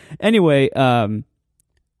boy. Anyway,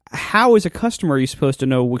 how as a customer are you supposed to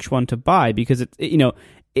know which one to buy? Because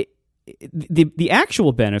the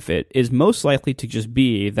actual benefit is most likely to just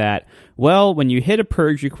be that, well, when you hit a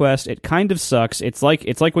purge request, it kind of sucks. It's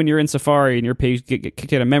like when you're in Safari and your page get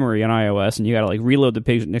kicked out of memory on iOS, and you got to like reload the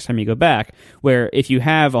page next time you go back. Where if you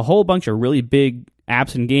have a whole bunch of really big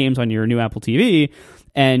apps and games on your new Apple TV,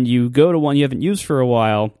 and you go to one you haven't used for a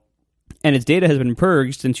while, and its data has been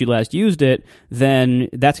purged since you last used it, then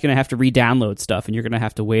that's going to have to re-download stuff, and you're going to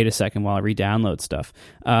have to wait a second while it re-downloads stuff.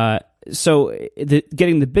 So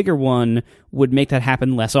getting the bigger one would make that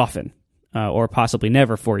happen less often, or possibly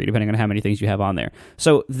never for you, depending on how many things you have on there.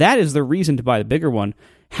 So that is the reason to buy the bigger one.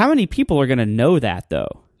 How many people are going to know that,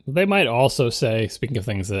 though? They might also say, speaking of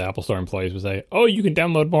things that Apple Store employees would say, oh, you can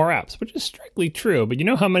download more apps, which is strictly true. But you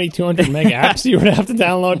know how many 200 meg apps you would have to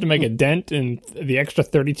download to make a dent in the extra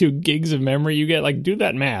 32 gigs of memory you get? Like, do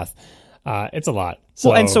that math. It's a lot.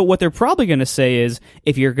 Well, and so what they're probably going to say is,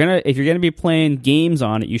 if you're gonna be playing games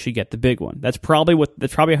on it, you should get the big one. That's probably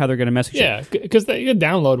how they're going to message it. Yeah, because you can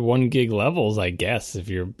download 1 gig levels, I guess. If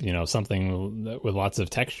you're something with lots of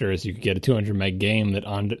textures, you could get a 200 meg game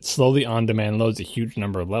that slowly on demand loads a huge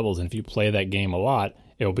number of levels. And if you play that game a lot,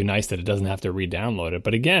 it will be nice that it doesn't have to re-download it.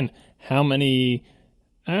 But again, how many?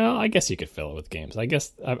 Well, I guess you could fill it with games. I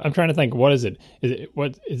guess I'm trying to think. What is it? Is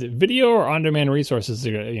it video or on-demand resources?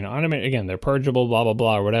 On-demand, again, they're purgeable, blah blah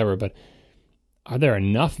blah, or whatever. But are there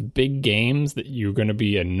enough big games that you're going to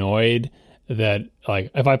be annoyed that,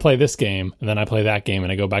 like, if I play this game and then I play that game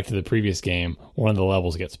and I go back to the previous game, one of the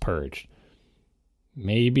levels gets purged?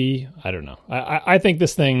 Maybe, I don't know. I think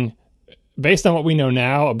this thing, based on what we know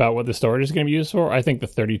now about what the storage is going to be used for, I think the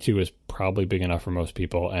 32 is probably big enough for most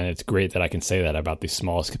people, and it's great that I can say that about the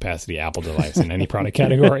smallest capacity Apple device in any product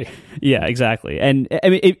category. Yeah, exactly. And I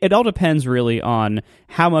mean, it all depends really on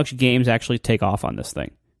how much games actually take off on this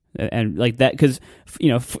thing. And like that, because,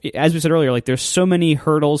 as we said earlier, like there's so many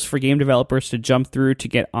hurdles for game developers to jump through to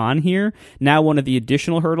get on here. Now, one of the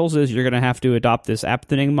additional hurdles is you're going to have to adopt this app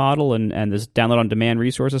thinning model and this download on demand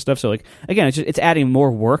resources stuff. So like, again, it's adding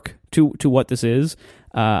more work to what this is.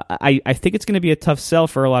 I think it's going to be a tough sell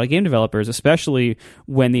for a lot of game developers, especially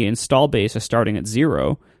when the install base is starting at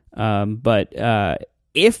 0. But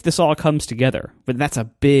if this all comes together, but that's a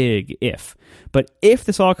big if. But if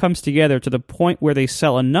this all comes together to the point where they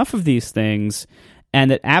sell enough of these things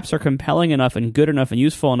and that apps are compelling enough and good enough and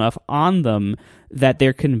useful enough on them that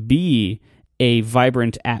there can be a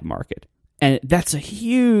vibrant app market. And that's a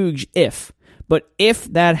huge if. But if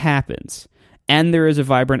that happens and there is a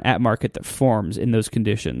vibrant app market that forms in those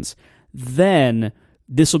conditions, then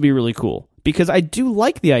this will be really cool. Because I do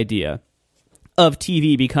like the idea of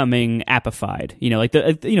TV becoming appified.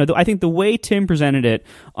 I think the way Tim presented it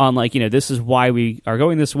on this is why we are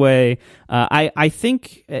going this way. I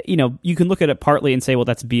think, you can look at it partly and say, well,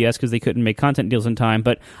 that's BS because they couldn't make content deals in time.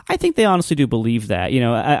 But I think they honestly do believe that.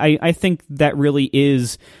 I think that really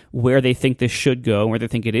is where they think this should go and where they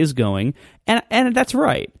think it is going. And that's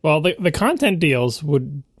right. Well, the content deals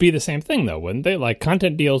would be the same thing, though, wouldn't they? Like,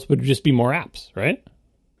 content deals would just be more apps, right?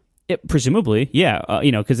 Presumably, yeah.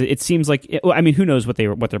 Because it seems like who knows what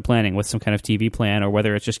they're planning with some kind of TV plan, or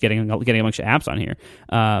whether it's just getting a bunch of apps on here.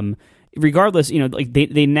 Regardless,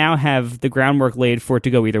 they now have the groundwork laid for it to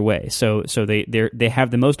go either way. So they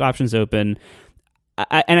have the most options open.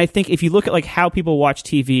 And I think if you look at how people watch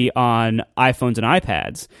TV on iPhones and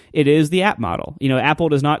iPads, it is the app model. Apple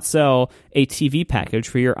does not sell a TV package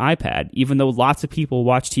for your iPad, even though lots of people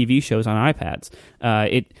watch TV shows on iPads.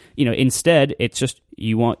 Instead, it's just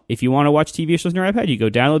if you want to watch TV shows on your iPad, you go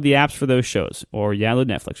download the apps for those shows, or you download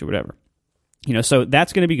Netflix or whatever. So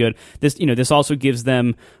that's going to be good. This also gives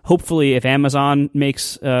them, hopefully, if Amazon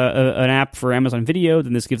makes an app for Amazon Video,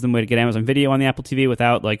 then this gives them a way to get Amazon Video on the Apple TV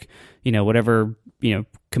without whatever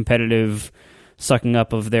competitive sucking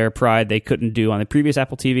up of their pride they couldn't do on the previous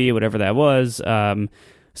Apple TV, whatever that was.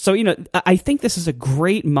 I think this is a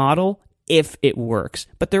great model if it works.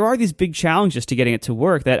 But there are these big challenges to getting it to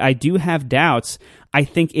work that I do have doubts. I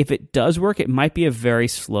think if it does work, it might be a very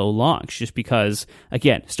slow launch, just because,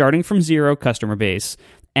 again, starting from 0 customer base,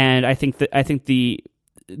 and I think the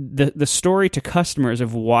story to customers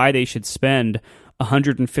of why they should spend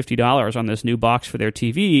 $150 on this new box for their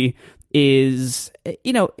TV is,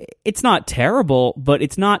 it's not terrible, but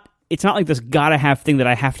it's not like this gotta have thing that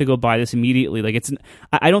I have to go buy this immediately.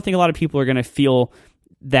 I don't think a lot of people are going to feel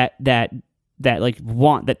that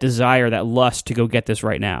want, that desire, that lust to go get this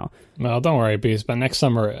right now. Well, don't worry, because by next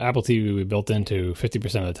summer, Apple TV will be built into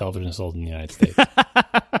 50% of the television sold in the United States.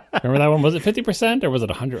 Remember that one? Was it 50% or was it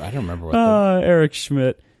 100? I don't remember what. Eric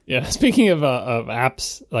Schmidt. Yeah, speaking of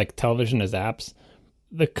apps, like television as apps,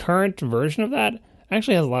 the current version of that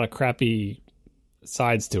actually has a lot of crappy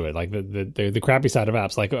sides to it, like the crappy side of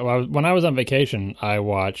apps. Like when I was on vacation, I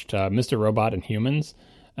watched Mr. Robot and Humans,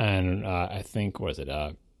 and I think, what is it?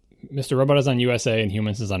 Mr. Robot is on USA and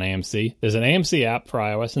Humans is on AMC. There's an AMC app for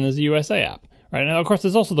iOS and there's a USA app, right? And of course,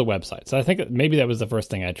 there's also the website. So I think maybe that was the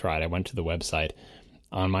first thing I tried. I went to the website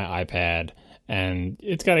on my iPad, and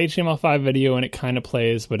it's got HTML5 video, and it kind of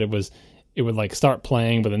plays, but it would like start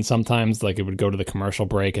playing, but then sometimes like it would go to the commercial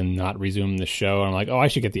break and not resume the show. And I'm like, oh, I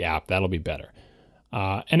should get the app. That'll be better.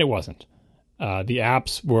 And it wasn't. The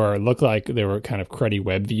apps looked like they were kind of cruddy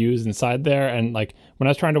web views inside there. And like when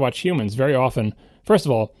I was trying to watch Humans, very often, first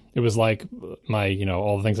of all, it was like my,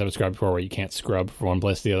 all the things I've described before where you can't scrub from one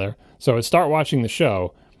place to the other. So I would start watching the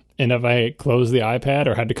show, and if I closed the iPad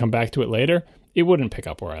or had to come back to it later, it wouldn't pick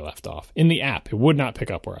up where I left off. In the app, it would not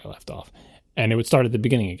pick up where I left off. And it would start at the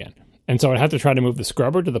beginning again. And so I'd have to try to move the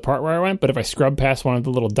scrubber to the part where I went, but if I scrubbed past one of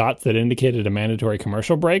the little dots that indicated a mandatory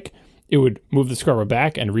commercial break, it would move the scrubber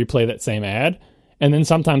back and replay that same ad. And then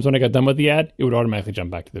sometimes when I got done with the ad, it would automatically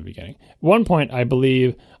jump back to the beginning. At one point, I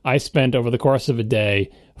believe I spent over the course of a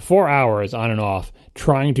day 4 hours on and off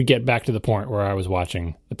trying to get back to the point where I was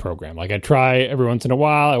watching the program. Like I'd try every once in a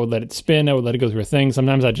while, I would let it spin, I would let it go through a thing.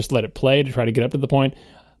 Sometimes I'd just let it play to try to get up to the point.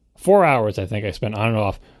 4 hours, I think I spent on and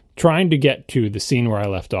off trying to get to the scene where I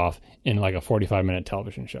left off in like a 45-minute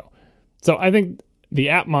television show. So I think the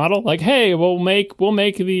app model, like, hey, we'll make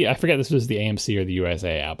the, I forget this was the AMC or the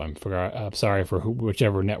USA app. I'm sorry for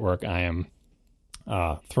whichever network I am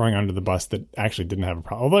throwing under the bus that actually didn't have a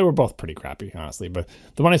problem. Although they were both pretty crappy, honestly. But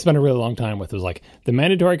the one I spent a really long time with was like the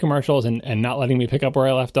mandatory commercials and not letting me pick up where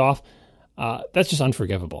I left off. That's just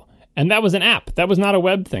unforgivable. And that was an app. That was not a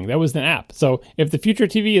web thing. That was an app. So if the future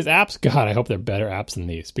TV is apps, God, I hope they're better apps than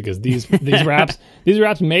these, because these were apps. These are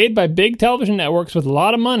apps made by big television networks with a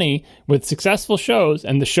lot of money, with successful shows,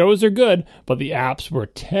 and the shows are good, but the apps were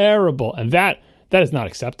terrible. And that is not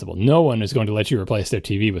acceptable. No one is going to let you replace their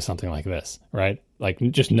TV with something like this, right? Like,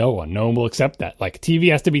 just no one. No one will accept that. Like,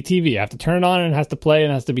 TV has to be TV. You have to turn it on and it has to play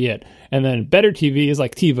and it has to be it. And then better TV is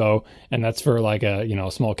like TiVo, and that's for like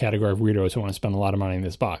a small category of weirdos who want to spend a lot of money in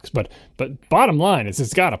this box. But bottom line is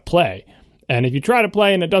it's got to play. And if you try to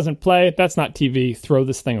play and it doesn't play, that's not TV. Throw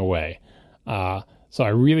this thing away. So I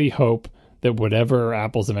really hope that whatever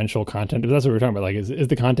Apple's eventual content, that's what we're talking about. Like, is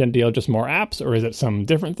the content deal just more apps, or is it some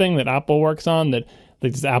different thing that Apple works on? That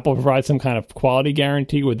does Apple provide some kind of quality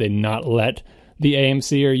guarantee? Would they not let the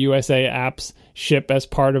AMC or USA apps ship as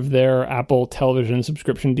part of their Apple television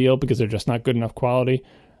subscription deal because they're just not good enough quality?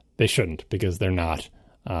 They shouldn't, because they're not.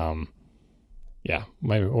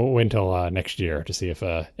 Maybe we'll wait until next year to see if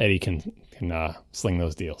Eddie can sling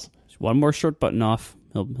those deals. Just one more short button off.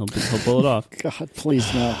 He'll pull it off. God,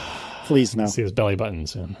 please no. Please no. See his belly button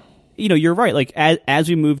soon. You're right. Like, as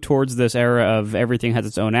we move towards this era of everything has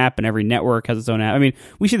its own app and every network has its own app. I mean,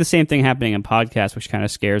 we see the same thing happening in podcasts, which kind of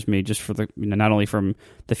scares me, just for the not only from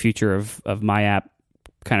the future of my app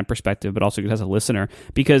kind of perspective, but also as a listener,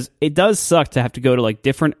 because it does suck to have to go to like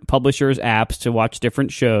different publishers' apps to watch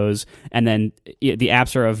different shows, and then the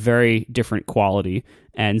apps are of very different quality.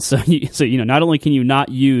 And so not only can you not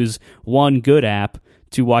use one good app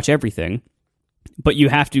to watch everything, but you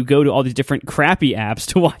have to go to all these different crappy apps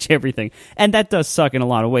to watch everything, and that does suck in a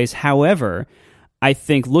lot of ways. However, I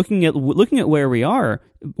think looking at where we are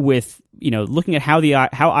with looking at how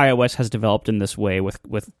iOS has developed in this way with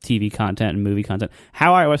TV content and movie content,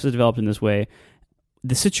 how iOS has developed in this way,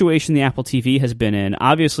 the situation the Apple TV has been in.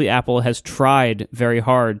 Obviously, Apple has tried very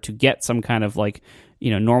hard to get some kind of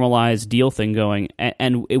normalized deal thing going,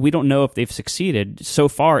 and we don't know if they've succeeded. So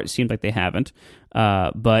far, it seems like they haven't,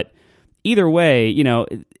 but either way,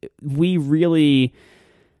 we really,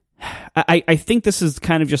 I think this is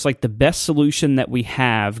kind of just like the best solution that we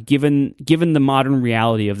have, given the modern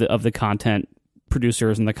reality of the content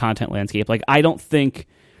producers and the content landscape. Like, I don't think,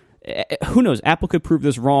 who knows, Apple could prove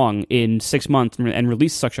this wrong in 6 months and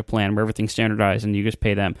release such a plan where everything's standardized and you just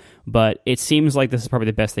pay them. But it seems like this is probably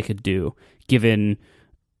the best they could do, given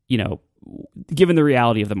the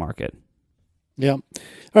reality of the market. Yeah. All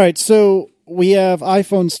right. So we have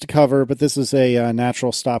iPhones to cover, but this is a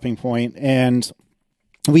natural stopping point, and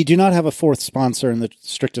we do not have a fourth sponsor in the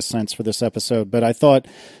strictest sense for this episode, but I thought,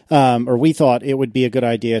 we thought it would be a good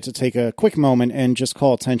idea to take a quick moment and just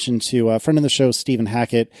call attention to a friend of the show, Stephen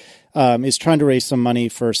Hackett, is trying to raise some money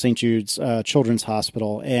for St. Jude's Children's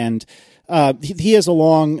Hospital. And he has a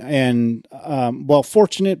long and,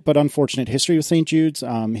 fortunate but unfortunate history with St. Jude's.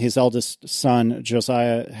 His eldest son,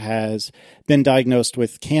 Josiah, has been diagnosed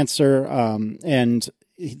with cancer, and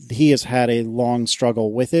he has had a long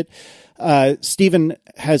struggle with it. Stephen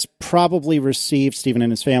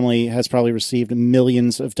and his family has probably received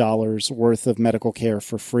millions of dollars worth of medical care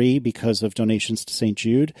for free because of donations to St.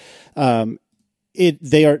 Jude.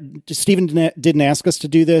 Stephen didn't ask us to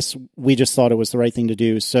do this. We just thought it was the right thing to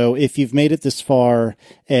do. So if you've made it this far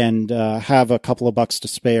and have a couple of bucks to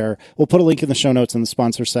spare, we'll put a link in the show notes in the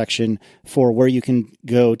sponsor section for where you can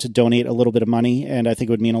go to donate a little bit of money. And I think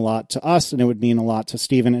it would mean a lot to us, and it would mean a lot to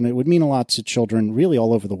Stephen, and it would mean a lot to children really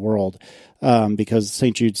all over the world, because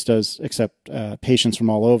St. Jude's does accept patients from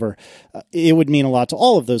all over. It would mean a lot to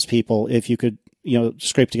all of those people if you could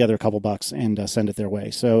scrape together a couple bucks and send it their way.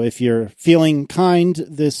 So if you're feeling kind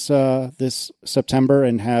this September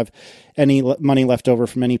and have any money left over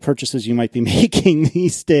from any purchases you might be making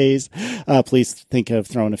these days, please think of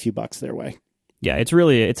throwing a few bucks their way. Yeah,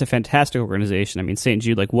 it's a fantastic organization. I mean, St.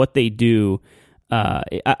 Jude, like what they do,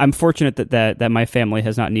 I'm fortunate that my family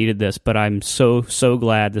has not needed this, but I'm so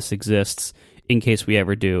glad this exists in case we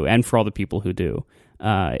ever do, and for all the people who do.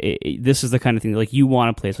 This is the kind of thing like you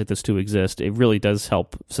want a place like this to exist. It really does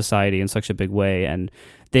help society in such a big way, and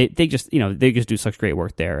they just do such great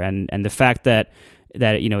work there. And the fact that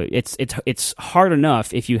it's hard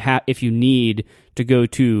enough if you need to go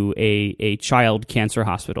to a child cancer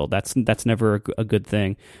hospital. That's never a good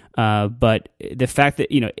thing. But the fact that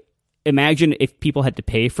imagine if people had to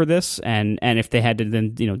pay for this and if they had to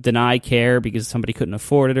then deny care because somebody couldn't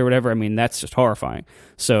afford it or whatever. I mean, that's just horrifying.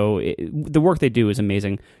 So the work they do is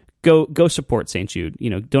amazing. Go support St. Jude.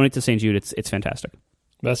 Donate to St. Jude. It's fantastic.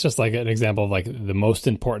 That's just like an example of like the most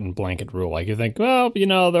important blanket rule. Like you think, well,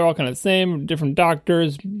 they're all kind of the same, different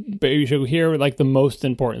doctors, but you should hear like the most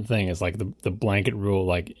important thing is like the blanket rule.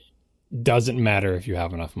 Like doesn't matter if you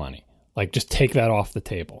have enough money. Like just take that off the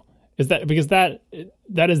table. is that because that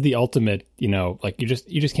is the ultimate, you know, like you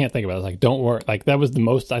just can't think about it. It's like, don't worry. Like that was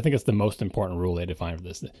I think it's the most important rule they defined for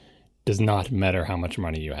this. It does not matter how much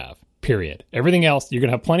money you have, period. Everything else, you're going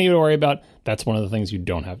to have plenty to worry about. That's one of the things you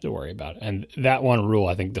don't have to worry about. And that one rule,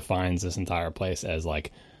 I think, defines this entire place as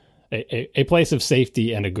like a place of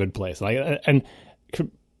safety and a good place. Like, and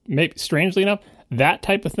maybe strangely enough, that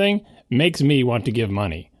type of thing makes me want to give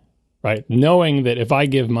money, right? Knowing that if I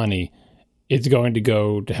give money, it's going to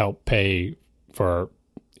go to help pay for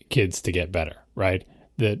kids to get better, right?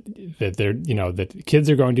 That they're, you know, that kids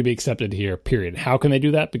are going to be accepted here, period. How can they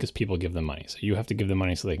do that? Because people give them money. So you have to give them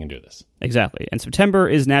money so they can do this. Exactly. And September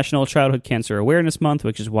is National Childhood Cancer Awareness Month,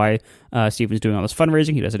 which is why Stephen's doing all this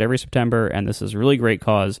fundraising. He does it every September, and this is a really great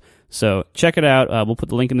cause. So check it out. We'll put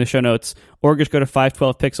the link in the show notes, or just go to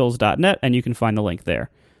 512pixels.net, and you can find the link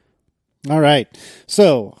there. All right.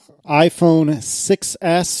 So iPhone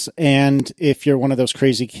 6S, and if you're one of those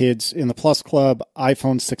crazy kids in the Plus Club,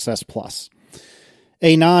 iPhone 6S Plus.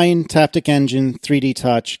 A9, Taptic Engine, 3D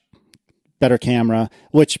Touch, better camera,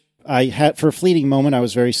 which I had for a fleeting moment. I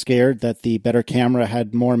was very scared that the better camera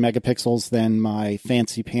had more megapixels than my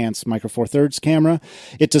fancy pants Micro Four Thirds camera.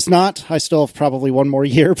 It does not. I still have probably one more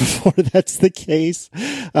year before that's the case.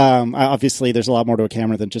 Obviously, there's a lot more to a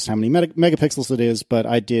camera than just how many megapixels it is, but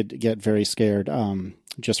I did get very scared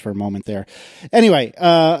just for a moment there. Anyway,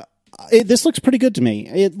 this looks pretty good to me.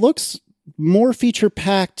 It looks more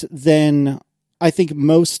feature-packed than I think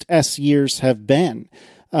most S years have been.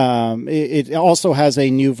 It also has a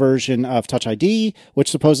new version of Touch ID, which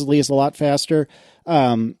supposedly is a lot faster.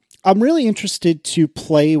 I'm really interested to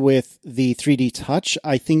play with the 3D Touch.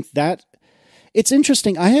 I think that it's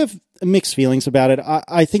interesting. I have mixed feelings about it.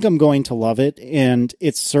 I think I'm going to love it, and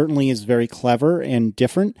it certainly is very clever and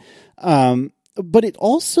different. But it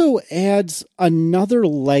also adds another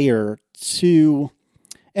layer to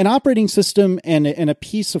an operating system and a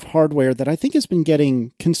piece of hardware that I think has been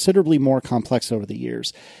getting considerably more complex over the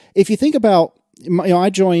years. If you think about, you know, I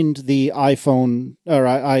joined the iPhone, or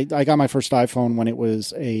I got my first iPhone when it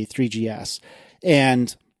was a 3GS.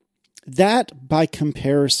 And that, by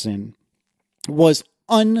comparison, was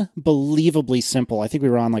unbelievably simple. I think we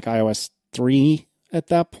were on like iOS 3 at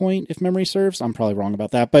that point, if memory serves. I'm probably wrong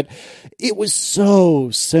about that. But it was so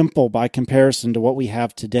simple by comparison to what we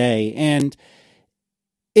have today. And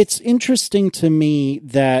it's interesting to me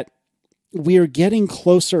that we're getting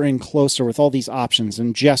closer and closer with all these options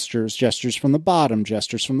and gestures from the bottom,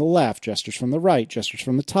 gestures from the left, gestures from the right, gestures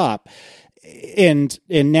from the top. And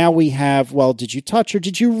now we have, well, did you touch or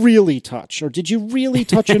did you really touch? Or did you really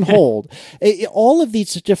touch and hold? All of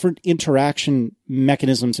these different interaction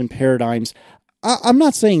mechanisms and paradigms, I'm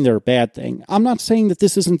not saying they're a bad thing. I'm not saying that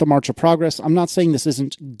this isn't the march of progress. I'm not saying this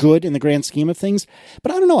isn't good in the grand scheme of things.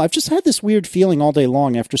 But I don't know. I've just had this weird feeling all day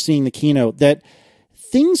long after seeing the keynote that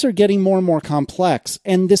things are getting more and more complex.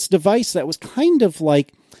 And this device that was kind of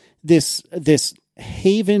like this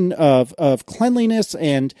haven of cleanliness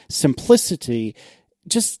and simplicity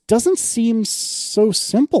just doesn't seem so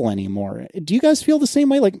simple anymore. Do you guys feel the same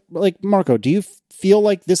way? Like Marco, do you feel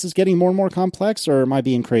like this is getting more and more complex, or am I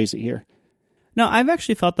being crazy here? No, I've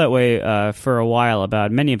actually felt that way for a while about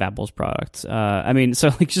many of Apple's products. I mean, so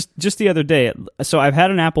like just the other day, so I've had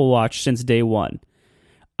an Apple Watch since day one.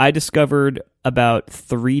 I discovered about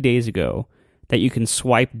 3 days ago that you can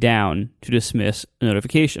swipe down to dismiss a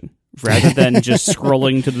notification rather than just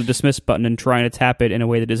scrolling to the dismiss button and trying to tap it in a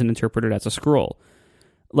way that isn't interpreted as a scroll.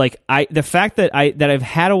 Like the fact that I've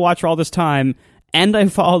had a watch for all this time and I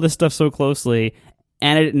follow this stuff so closely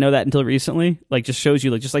and I didn't know that until recently, like just shows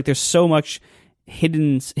you like there's so much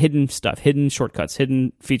hidden stuff, hidden shortcuts,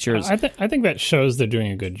 hidden features. I think that shows they're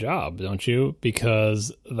doing a good job, don't you?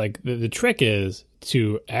 Because like the trick is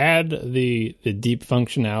to add the deep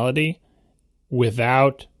functionality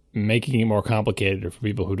without making it more complicated for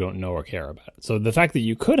people who don't know or care about it. So the fact that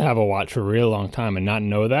you could have a watch for a real long time and not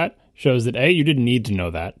know that shows that A, you didn't need to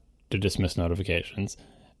know that to dismiss notifications,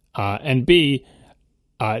 and B,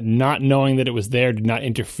 not knowing that it was there did not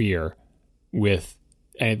interfere with.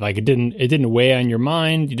 And like it didn't weigh on your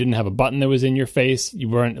mind. You didn't have a button that was in your face. You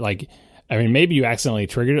weren't like, I mean, maybe you accidentally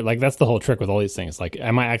triggered it. Like that's the whole trick with all these things. Like,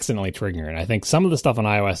 am I accidentally triggering it? And I think some of the stuff on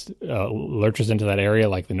iOS lurches into that area,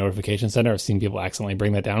 like the notification center. I've seen people accidentally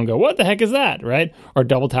bring that down and go, "What the heck is that?" Right? Or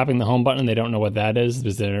double tapping the home button and they don't know what that is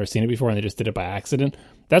because they've never seen it before and they just did it by accident.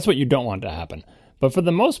 That's what you don't want to happen. But for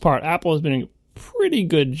the most part, Apple has been doing a pretty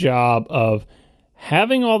good job of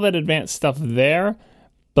having all that advanced stuff there,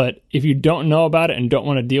 But if you don't know about it and don't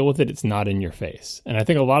want to deal with it, it's not in your face. And I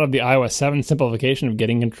think a lot of the iOS 7 simplification of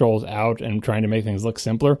getting controls out and trying to make things look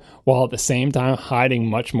simpler, while at the same time hiding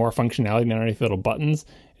much more functionality underneath little buttons,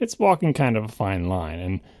 it's walking kind of a fine line.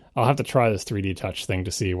 And I'll have to try this 3D touch thing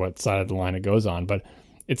to see what side of the line it goes on. But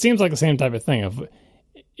it seems like the same type of thing.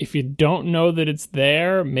 If you don't know that it's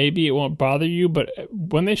there, maybe it won't bother you. But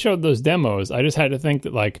when they showed those demos, I just had to think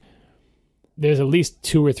that, like, there's at least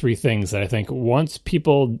 2 or 3 things that I think once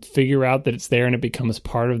people figure out that it's there and it becomes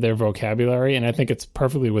part of their vocabulary, and I think it's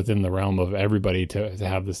perfectly within the realm of everybody to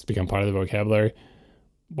have this become part of the vocabulary,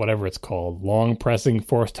 whatever it's called, long pressing,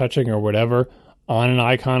 force touching, or whatever, on an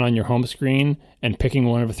icon on your home screen and picking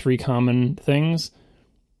one of 3 common things,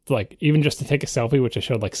 like even just to take a selfie, which I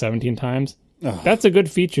showed like 17 times, that's a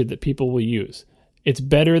good feature that people will use. It's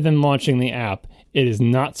better than launching the app. It is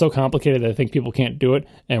not so complicated that I think people can't do it.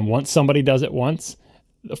 And once somebody does it once,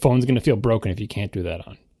 the phone's going to feel broken if you can't do that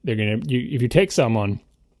on. If you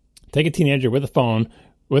take a teenager with a phone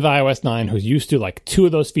with iOS 9 who's used to like 2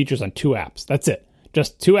 of those features on 2 apps. That's it.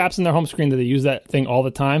 Just 2 apps in their home screen that they use that thing all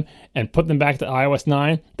the time, and put them back to iOS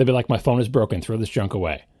 9. They'll be like, my phone is broken. Throw this junk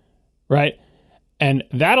away. Right? And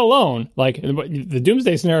that alone, like the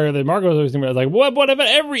doomsday scenario that Marco was always thinking about, like, what if at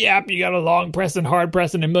every app you got a long press and hard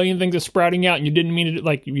press and a million things are sprouting out and you didn't mean to do,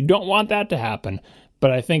 like, you don't want that to happen.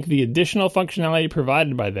 But I think the additional functionality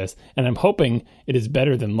provided by this, and I'm hoping it is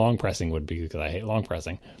better than long pressing would be, because I hate long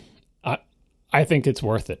pressing. I think it's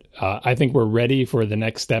worth it. I think we're ready for the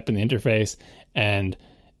next step in the interface, and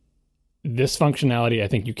this functionality, I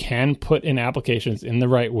think you can put in applications in the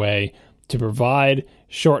right way to provide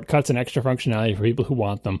shortcuts and extra functionality for people who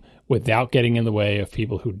want them without getting in the way of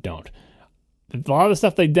people who don't. A lot of the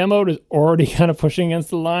stuff they demoed is already kind of pushing against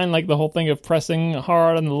the line, like the whole thing of pressing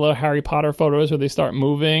hard on the little Harry Potter photos where they start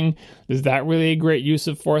moving. Is that really a great use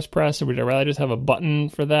of force press, or would I rather just have a button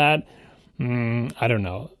for that? I don't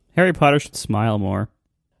know. Harry Potter should smile more.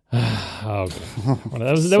 Oh, well,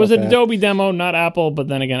 that was an Adobe demo, not Apple. But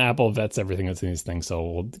then again, Apple vets everything that's in these things, so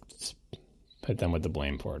we'll put them with the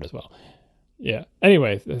blame for it as well. Yeah.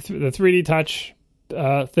 Anyway, the 3D touch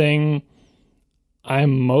thing,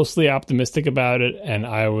 I'm mostly optimistic about it, and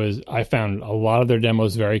I found a lot of their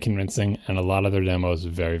demos very convincing and a lot of their demos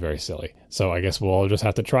very, very silly. So I guess we'll all just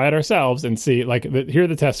have to try it ourselves and see. Like, here are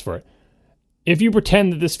the tests for it. If you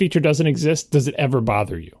pretend that this feature doesn't exist, does it ever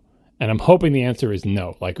bother you? And I'm hoping the answer is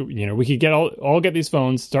no. Like, you know, we could all get these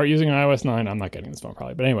phones, start using iOS 9. I'm not getting this phone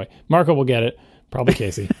probably, but anyway, Marco will get it. Probably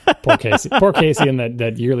Casey. Poor Casey in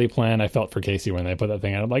that yearly plan. I felt for Casey when they put that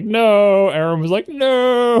thing out. I'm like, no. Aaron was like,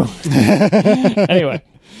 no. Anyway,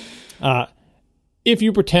 if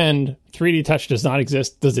you pretend 3D touch does not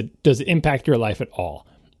exist, does it impact your life at all?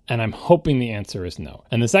 And I'm hoping the answer is no.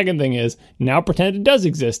 And the second thing is, now pretend it does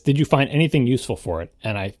exist. Did you find anything useful for it?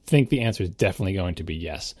 And I think the answer is definitely going to be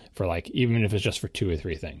yes, for like, even if it's just for 2 or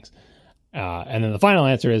 3 things. And then the final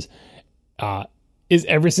answer is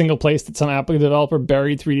every single place that some Apple developer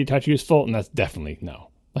buried 3D touch useful? And that's definitely no.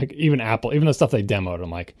 Like, even Apple, even the stuff they demoed, I'm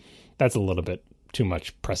like, that's a little bit too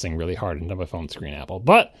much pressing really hard into my phone screen, Apple.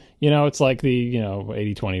 But, you know, it's like the,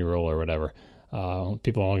 80-20 rule or whatever.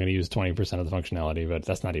 People are only going to use 20% of the functionality, but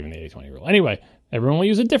that's not even the 80-20 rule. Anyway, everyone will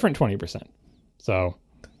use a different 20%. So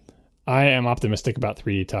I am optimistic about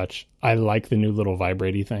 3D touch. I like the new little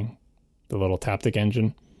vibrate-y thing, the little Taptic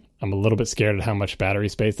engine. I'm a little bit scared at how much battery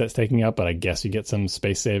space that's taking up, but I guess you get some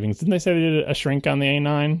space savings. Didn't they say they did a shrink on the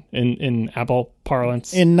A9 in Apple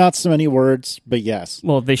parlance? In not so many words, but yes.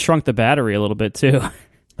 Well, they shrunk the battery a little bit too.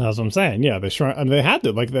 That's what I'm saying. Yeah, they shrunk. And they had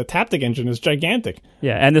to. Like, the Taptic engine is gigantic.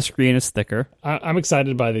 Yeah, and the screen is thicker. I'm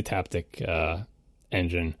excited by the Taptic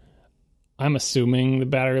engine. I'm assuming the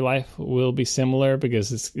battery life will be similar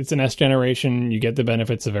because it's an S generation. You get the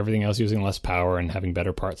benefits of everything else using less power and having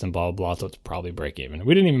better parts and blah, blah, blah. So it's probably break even.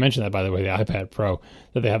 We didn't even mention that, by the way, the iPad Pro,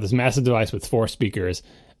 that they have this massive device with 4 speakers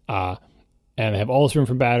and they have all this room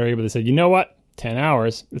for battery. But they said, you know what? 10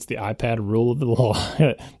 hours. It's the iPad rule of the law.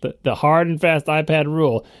 the hard and fast iPad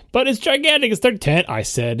rule. But it's gigantic. It's 10. I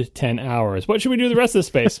said 10 hours. What should we do with the rest of the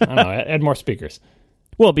space? I don't know. Add more speakers.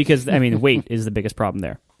 Well, because, I mean, weight is the biggest problem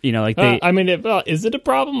there. You know, like they. Is it a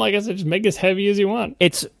problem? Like I said, just make it as heavy as you want.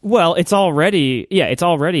 It's already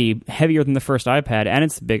heavier than the first iPad, and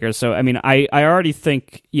it's bigger. So, I mean, I already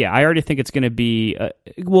think it's going to be.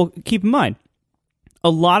 Well, keep in mind, a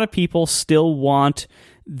lot of people still want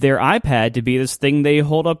their iPad to be this thing they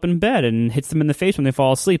hold up in bed and hits them in the face when they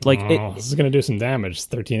fall asleep. Like, this is going to do some damage.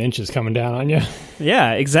 13 inches coming down on you.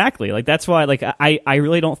 Yeah, exactly. Like, that's why, like, I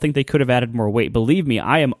really don't think they could have added more weight. Believe me,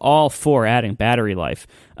 I am all for adding battery life.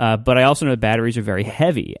 But I also know batteries are very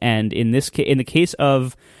heavy. And in the case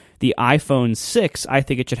of the iPhone 6, I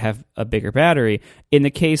think it should have a bigger battery. In the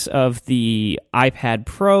case of the iPad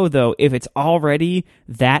Pro, though, if it's already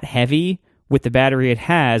that heavy with the battery it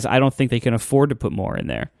has, I don't think they can afford to put more in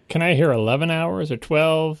there. Can I hear 11 hours or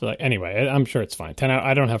 12? Like, anyway, I'm sure it's fine. 10 hours,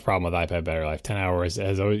 I don't have a problem with iPad battery life. 10 hours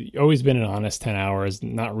has always been an honest 10 hours.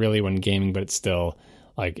 Not really when gaming, but it's still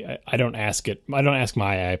like I don't ask my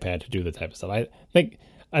iPad to do the type of stuff.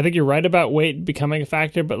 I think you're right about weight becoming a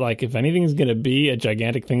factor, but like if anything's going to be a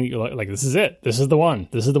gigantic thing, like this is it. This is the one.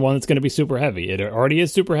 This is the one that's going to be super heavy. It already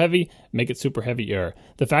is super heavy. Make it super heavier.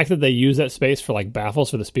 The fact that they use that space for like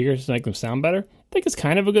baffles for the speakers to make them sound better, I think it's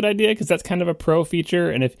kind of a good idea because that's kind of a pro feature.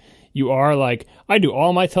 And if you are like, I do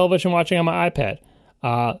all my television watching on my iPad,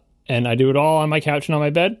 and I do it all on my couch and on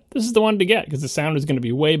my bed, this is the one to get because the sound is going to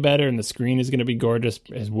be way better and the screen is going to be gorgeous.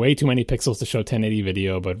 There's way too many pixels to show 1080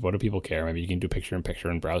 video, but what do people care? Maybe you can do picture-in-picture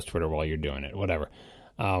and browse Twitter while you're doing it, whatever.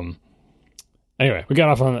 Anyway, we got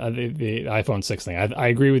off on the iPhone 6 thing. I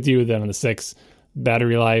agree with you that on the 6,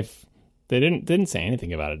 battery life, they didn't say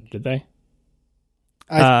anything about it, did they?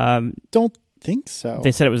 I don't think so.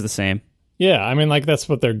 They said it was the same. Yeah, I mean, like, that's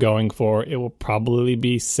what they're going for. It will probably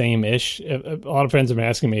be same-ish. A lot of friends have been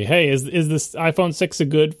asking me, hey, is this iPhone 6 a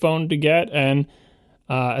good phone to get? And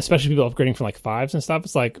especially people upgrading from, like, 5s and stuff,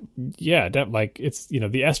 it's like, yeah, it's,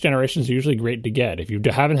 the S generation is usually great to get. If you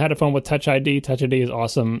haven't had a phone with Touch ID is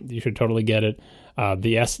awesome. You should totally get it.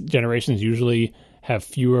 The S generations usually have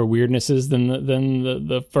fewer weirdnesses than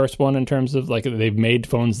the first one in terms of, like, they've made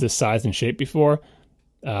phones this size and shape before.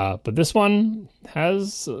 But this one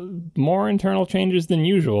has more internal changes than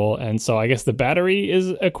usual, and so I guess the battery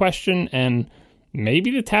is a question, and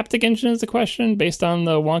maybe the Taptic engine is a question based on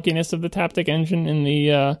the wonkiness of the Taptic engine in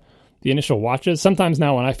the initial watches. Sometimes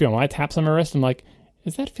now when I feel my taps on my wrist, I'm like,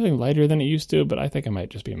 is that feeling lighter than it used to? But I think I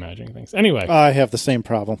might just be imagining things. Anyway. I have the same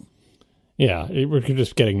problem. Yeah, we're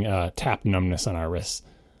just getting tap numbness on our wrists.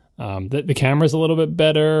 The camera's a little bit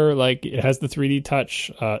better. Like, it has the 3D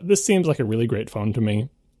touch. This seems like a really great phone to me.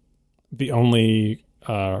 The only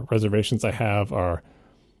reservations I have are,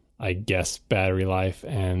 I guess, battery life,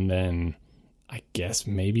 and then I guess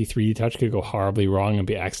maybe 3D touch could go horribly wrong and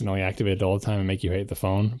be accidentally activated all the time and make you hate the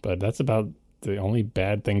phone. But that's about the only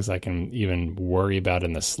bad things I can even worry about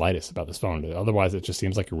in the slightest about this phone. Otherwise, it just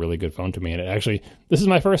seems like a really good phone to me. And it actually, this is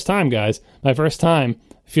my first time, guys. My first time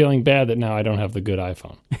feeling bad that now I don't have the good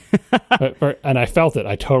iPhone. And I felt it.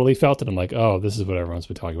 I totally felt it. I'm like, oh, this is what everyone's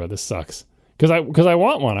been talking about. This sucks. Because I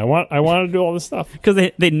want one. I want to do all this stuff. Because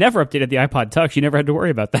they never updated the iPod Touch. You never had to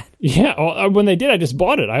worry about that. Yeah. Well, when they did, I just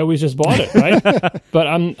bought it. I always just bought it, right? But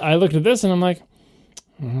I looked at this and I'm like,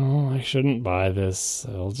 oh, I shouldn't buy this.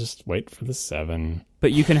 I'll just wait for the 7.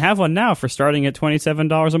 But you can have one now for starting at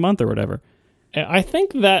 $27 a month or whatever. I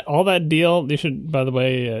think that all that deal, you should, by the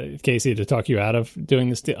way, Casey, to talk you out of doing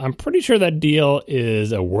this deal, I'm pretty sure that deal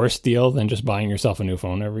is a worse deal than just buying yourself a new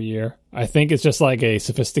phone every year. I think it's just like a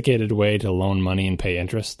sophisticated way to loan money and pay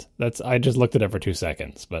interest. I just looked at it for 2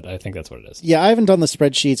 seconds, but I think that's what it is. Yeah, I haven't done the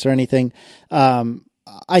spreadsheets or anything.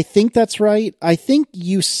 I think that's right. I think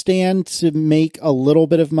you stand to make a little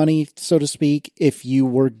bit of money, so to speak, if you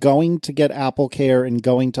were going to get Apple Care and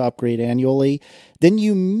going to upgrade annually. Then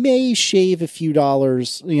you may shave a few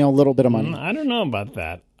dollars, a little bit of money. I don't know about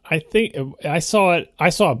that. I think I saw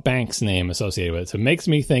a bank's name associated with it, so it makes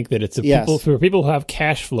me think that it's for people who have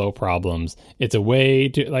cash flow problems. It's a way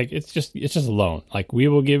to, like, it's just a loan. Like, we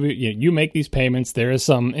will give you make these payments. There is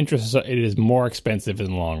some interest. It is more expensive in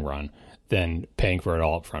the long run than paying for it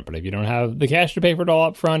all up front. But if you don't have the cash to pay for it all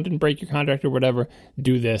up front and break your contract or whatever,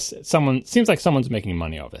 do this. Seems like someone's making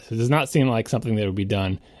money off this. It does not seem like something that would be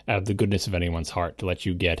done out of the goodness of anyone's heart to let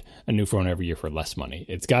you get a new phone every year for less money.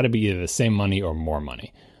 It's got to be either the same money or more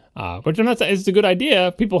money. Which I'm not saying it's a good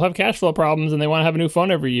idea. People have cash flow problems and they want to have a new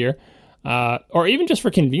phone every year. Or even just for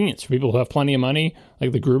convenience, for people who have plenty of money,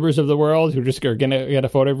 like the Grubers of the world, who just are going to get a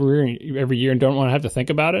phone every year and don't want to have to think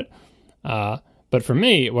about it. But for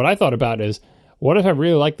me, what I thought about is, what if I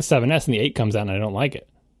really like the 7S and the 8 comes out and I don't like it?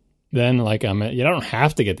 Then, like, I don't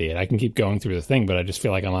have to get the 8. I can keep going through the thing, but I just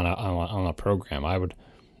feel like I'm on a program. I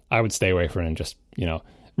would stay away from it and just,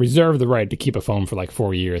 reserve the right to keep a phone for like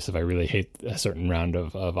 4 years if I really hate a certain round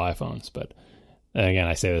of iPhones. But again,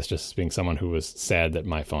 I say this just as being someone who was sad that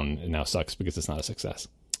my phone now sucks because it's not a success.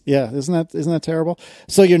 Yeah, isn't that terrible?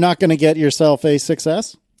 So you're not going to get yourself a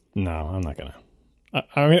 6S? No, I'm not going to.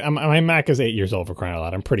 I mean, my Mac is 8 years old, for crying out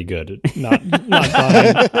loud. I'm pretty good at not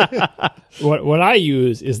buying. What I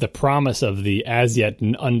use is the promise of the as yet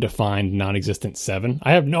undefined, non-existent 7.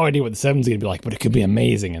 I have no idea what the 7 is going to be like, but it could be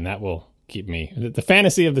amazing, and that will keep me. The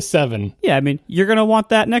fantasy of the 7. Yeah, I mean, you're going to want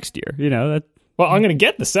that next year. Well, I'm going to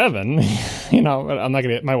get the 7. But I'm not going to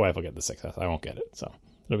get. My wife will get the 6S. I won't get it, so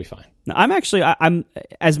it'll be fine. Now, I'm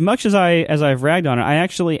as much as I've ragged on it, I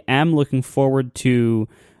actually am looking forward to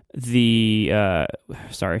the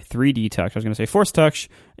 3D Touch. I was going to say Force Touch.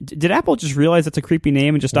 Did Apple just realize that's a creepy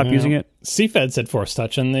name and just stop using it? CFED said Force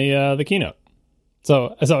Touch in the keynote.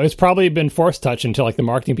 So it's probably been Force Touch until like the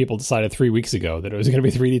marketing people decided 3 weeks ago that it was going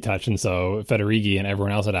to be 3D Touch, and so Federighi and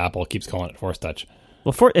everyone else at Apple keeps calling it Force Touch.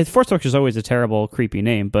 Well, Force Touch is always a terrible, creepy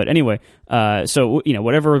name. But anyway, so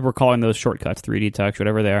whatever we're calling those shortcuts, 3D Touch,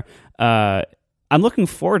 whatever they are, I'm looking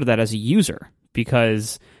forward to that as a user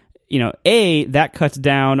because that cuts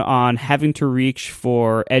down on having to reach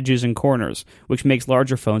for edges and corners, which makes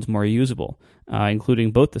larger phones more usable, including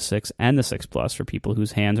both the 6 and the 6 Plus for people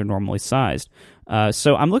whose hands are normally sized.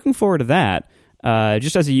 So I'm looking forward to that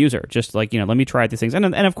just as a user, just like, let me try out these things.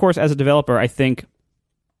 And of course, as a developer, I think,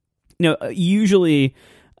 usually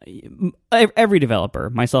every developer,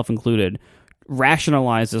 myself included,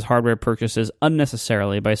 rationalizes hardware purchases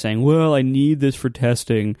unnecessarily by saying, well, I need this for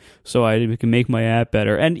testing so I can make my app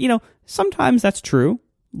better. And, sometimes that's true.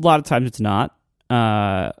 A lot of times it's not.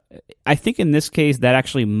 I think in this case, that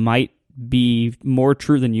actually might be more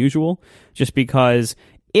true than usual, just because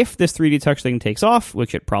if this 3D Touch thing takes off,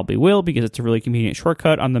 which it probably will because it's a really convenient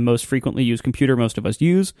shortcut on the most frequently used computer most of us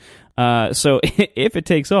use. So if it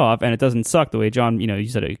takes off and it doesn't suck the way John, you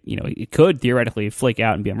said, it could theoretically flake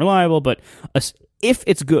out and be unreliable, but if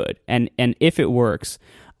it's good and if it works,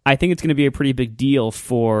 I think it's going to be a pretty big deal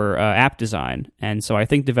for app design. And so I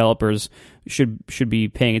think developers should be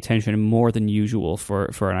paying attention more than usual for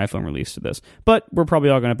an iPhone release to this. But we're probably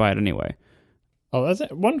all going to buy it anyway. Oh,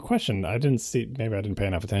 that's one question I didn't see. Maybe I didn't pay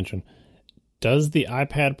enough attention. Does the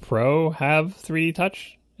iPad Pro have 3D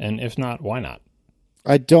Touch? And if not, why not?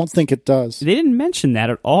 I don't think it does. They didn't mention that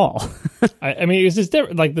at all. I mean, it's just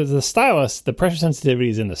different. Like the stylus, the pressure sensitivity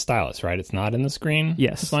is in the stylus, right? It's not in the screen.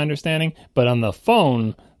 Yes. That's my understanding. But on the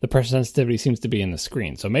phone, the pressure sensitivity seems to be in the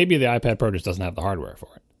screen. So maybe the iPad Pro just doesn't have the hardware for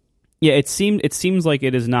it. Yeah, it seems like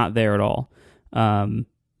it is not there at all.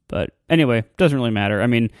 But anyway, doesn't really matter. I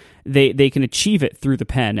mean, they can achieve it through the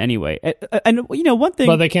pen anyway. And one thing...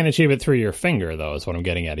 But they can't achieve it through your finger, though, is what I'm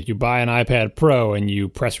getting at. If you buy an iPad Pro and you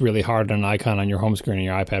press really hard on an icon on your home screen on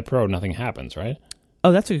your iPad Pro, nothing happens, right?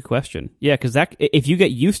 Oh, that's a good question. Yeah, because if you get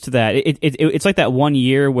used to that, it's like that 1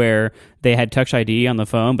 year where they had Touch ID on the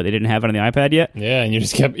phone, but they didn't have it on the iPad yet. Yeah, and you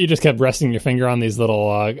just kept resting your finger on these little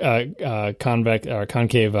convex or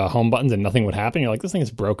concave home buttons, and nothing would happen. You're like, this thing is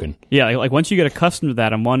broken. Yeah, like once you get accustomed to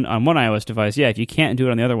that on one iOS device, yeah, if you can't do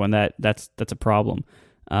it on the other one, that's a problem.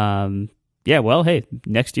 Yeah, well, hey,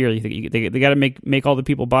 next year they got to make all the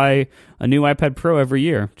people buy a new iPad Pro every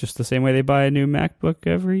year, just the same way they buy a new MacBook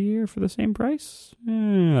every year for the same price. I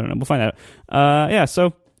don't know. We'll find out. Yeah,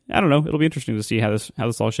 so I don't know. It'll be interesting to see how this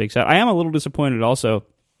all shakes out. I am a little disappointed. Also,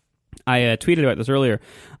 I tweeted about this earlier.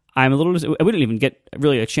 I'm a little. We didn't even get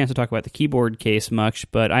really a chance to talk about the keyboard case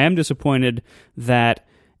much, but I am disappointed that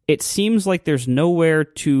it seems like there's nowhere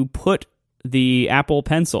to put the Apple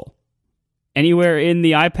Pencil. Anywhere in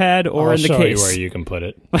the iPad or in the case. I'll show you where you can put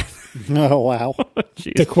it. Oh, wow.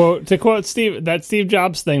 To quote Steve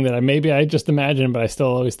Jobs thing that I just imagine, but I still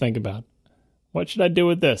always think about. What should I do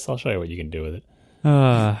with this? I'll show you what you can do with it.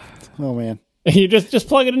 Oh, man. You just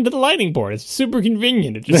plug it into the lightning board. It's super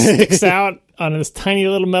convenient. It just sticks out on this tiny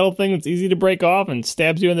little metal thing that's easy to break off and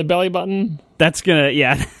stabs you in the belly button. That's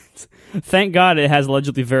yeah. Thank God it has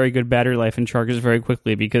allegedly very good battery life and charges very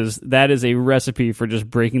quickly, because that is a recipe for just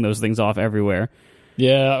breaking those things off everywhere.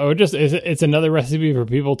 Yeah, or just it's another recipe for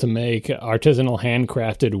people to make artisanal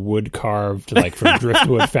handcrafted wood carved, like from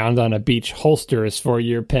driftwood found on a beach, holsters for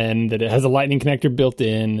your pen that it has a lightning connector built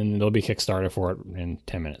in, and there'll be Kickstarter for it in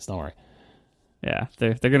 10 minutes. Don't worry. Yeah,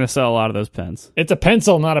 they're going to sell a lot of those pens. It's a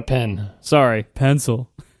pencil, not a pen. Sorry,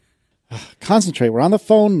 pencil. Concentrate. We're on the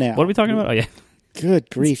phone now. What are we talking about? Oh, yeah. Good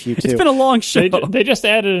grief, you two. It's been a long show. They just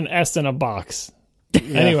added an S in a box.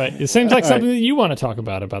 Yeah. Anyway, it seems like something that you want to talk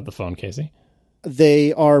about the phone, Casey.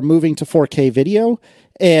 They are moving to 4K video,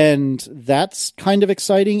 and that's kind of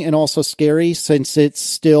exciting and also scary since it's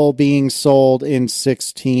still being sold in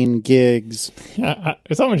 16 gigs.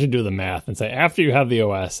 Someone should do the math and say, after you have the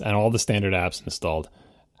OS and all the standard apps installed,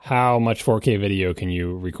 how much 4K video can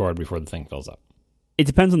you record before the thing fills up? It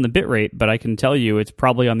depends on the bit rate, but I can tell you it's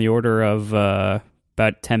probably on the order of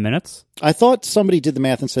about 10 minutes. I thought somebody did the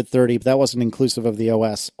math and said 30, but that wasn't inclusive of the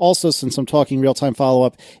OS. Also, since I'm talking real-time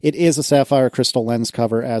follow-up, it is a sapphire crystal lens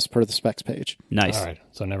cover as per the specs page. Nice. All right,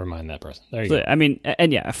 so never mind that person. There you go. I mean,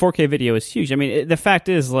 and yeah, 4K video is huge. I mean, the fact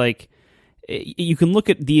is, like, you can look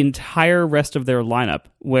at the entire rest of their lineup,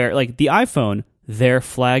 where, like, the iPhone, their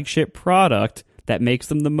flagship product, that makes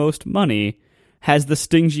them the most money has the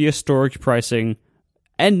stingiest storage pricing,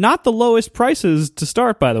 and not the lowest prices to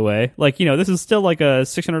start, by the way. Like, this is still like a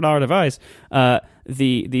 $600 device.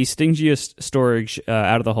 The stingiest storage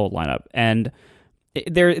out of the whole lineup. And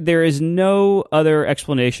there is no other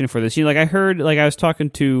explanation for this. I heard, I was talking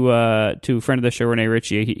to a friend of the show, Renee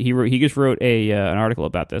Ritchie. He just wrote an article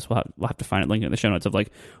about this. We'll have to find it, link in the show notes, of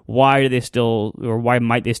why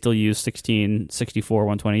might they still use 16, 64,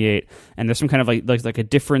 128? And there's some kind of like a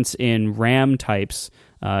difference in RAM types.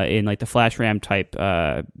 In the flash RAM type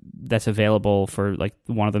that's available for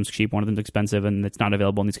one of them's cheap, one of them's expensive, and it's not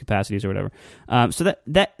available in these capacities or whatever. So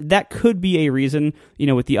that could be a reason.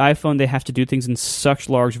 With the iPhone, they have to do things in such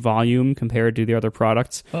large volume compared to the other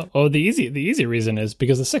products. Oh, the easy reason is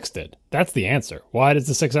because the 6 did. That's the answer. Why does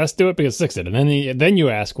the 6S do it? Because 6 did. And then you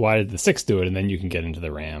ask, why did the 6 do it? And then you can get into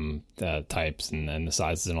the RAM types and the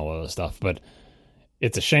sizes and all that other stuff. But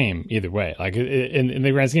it's a shame either way. In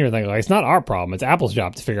the grand scheme of things, it's not our problem. It's Apple's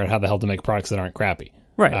job to figure out how the hell to make products that aren't crappy.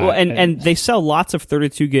 Right. Well, and they sell lots of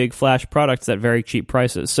 32 gig flash products at very cheap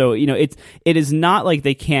prices. So it is not like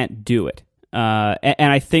they can't do it.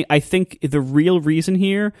 And I think the real reason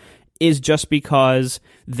here is just because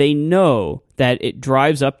they know that it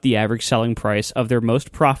drives up the average selling price of their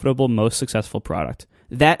most profitable, most successful product.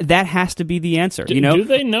 That has to be the answer. Do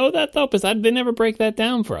they know that though? Because they never break that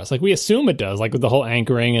down for us. We assume it does. With the whole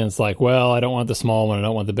anchoring, and it's I don't want the small one, I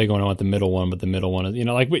don't want the big one, I want the middle one. But the middle one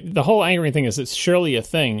is, the whole anchoring thing it's surely a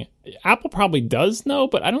thing. Apple probably does know,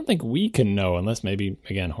 but I don't think we can know unless maybe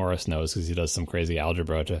again Horace knows because he does some crazy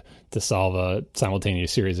algebra to solve a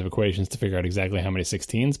simultaneous series of equations to figure out exactly how many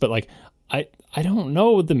 16s. But I don't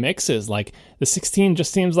know what the mix is. The 16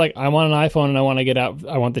 just seems like I want an iPhone and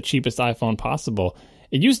I want the cheapest iPhone possible.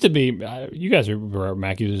 It used to be, you guys were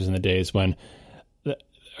Mac users in the days when,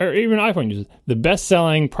 or even iPhone users, the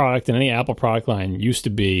best-selling product in any Apple product line used to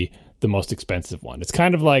be the most expensive one. It's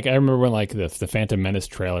kind of I remember when the Phantom Menace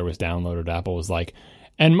trailer was downloaded, Apple was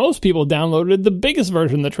and most people downloaded the biggest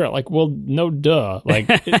version of the trailer. Well, no duh.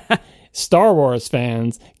 Star Wars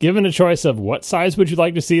fans, given a choice of what size would you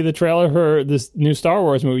like to see the trailer for this new Star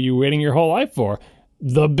Wars movie you're waiting your whole life for,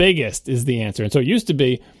 the biggest is the answer. And so it used to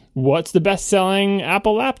be, what's the best-selling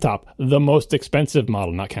Apple laptop? The most expensive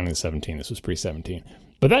model, not counting the 17. This was pre-17.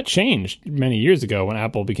 But that changed many years ago when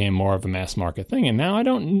Apple became more of a mass-market thing. And now I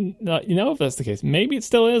don't know if that's the case. Maybe it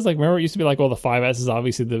still is. Remember it used to be the 5S is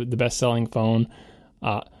obviously the best-selling phone.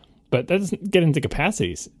 But that doesn't get into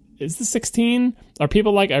capacities. Is the 16? Are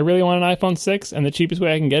people I really want an iPhone 6 and the cheapest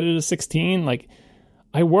way I can get it is 16?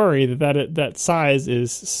 I worry that size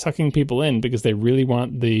is sucking people in because they really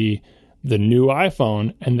want the new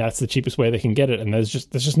iPhone, and that's the cheapest way they can get it, and that's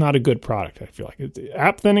just not a good product. I feel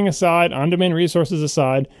app thinning aside, on-demand resources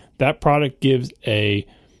aside, that product gives a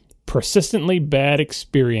persistently bad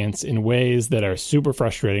experience in ways that are super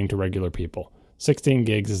frustrating to regular people. 16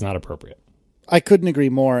 gigs is not appropriate. I couldn't agree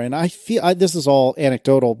more, and I feel this is all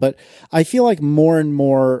anecdotal, but I feel more and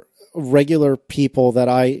more regular people that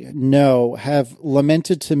I know have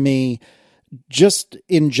lamented to me, just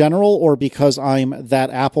in general or because I'm that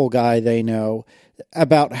Apple guy they know,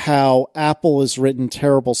 about how Apple has written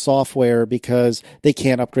terrible software because they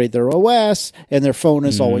can't upgrade their OS and their phone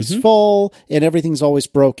is always full and everything's always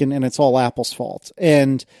broken and it's all Apple's fault.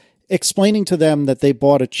 And explaining to them that they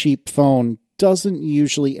bought a cheap phone doesn't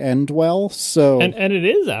usually end well. So and it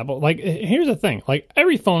is Apple. Here's the thing.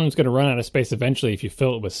 Every phone is going to run out of space eventually if you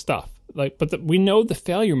fill it with stuff. We know the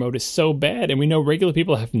failure mode is so bad, and we know regular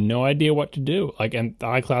people have no idea what to do. And the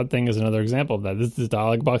iCloud thing is another example of that. This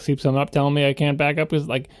dialog box keeps coming up telling me I can't back up because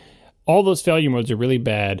all those failure modes are really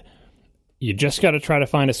bad. You just got to try to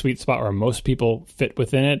find a sweet spot where most people fit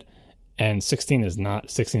within it. And 16 is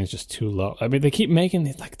not. 16 is just too low. I mean, they keep making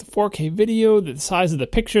the 4K video, the size of the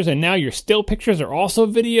pictures, and now your still pictures are also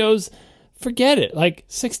videos. Forget it.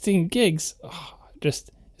 16 gigs,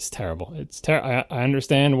 just. It's terrible. I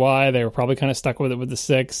understand why they were probably kind of stuck with it with the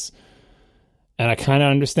 6. And I kind of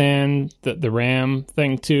understand the RAM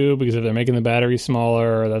thing too, because if they're making the battery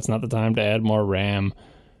smaller, that's not the time to add more RAM.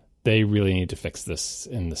 They really need to fix this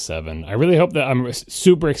in the 7. I really hope that I'm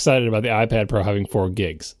super excited about the iPad Pro having 4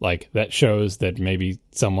 gigs. That shows that maybe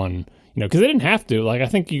someone, because they didn't have to. I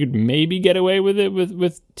think you could maybe get away with it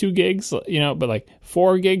with 2 gigs, but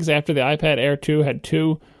 4 gigs after the iPad Air 2 had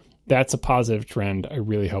 2. That's a positive trend. I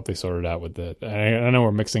really hope they sort it out with the. I know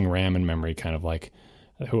we're mixing RAM and memory, kind of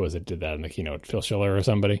who was it did that in the keynote? Phil Schiller or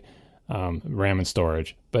somebody. RAM and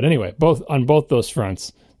storage. But anyway, on both those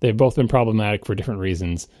fronts, they've both been problematic for different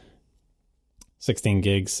reasons. 16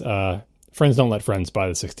 gigs. Friends don't let friends buy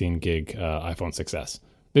the 16 gig iPhone 6S.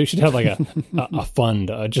 They should have like a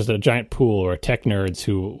fund, just a giant pool, or tech nerds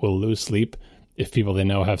who will lose sleep if people they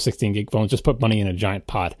know have 16 gig phones. Just put money in a giant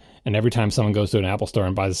pot, and every time someone goes to an Apple store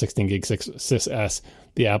and buys a 16 gig 6S,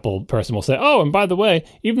 the Apple person will say, "Oh, and by the way,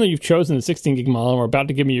 even though you've chosen the 16 gig model and we're about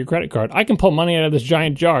to give me your credit card, I can pull money out of this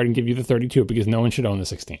giant jar and give you the 32 because no one should own the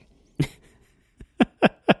 16."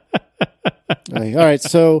 All right.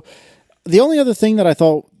 So the only other thing that I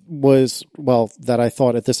thought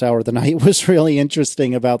at this hour of the night was really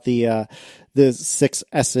interesting about the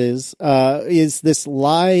 6S's is this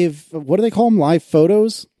live, what do they call them? Live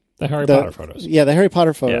photos? The Harry Potter photos. Yeah, the Harry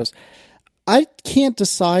Potter photos. Yeah. I can't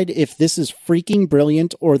decide if this is freaking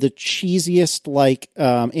brilliant or the cheesiest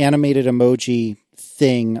animated emoji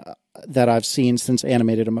thing that I've seen since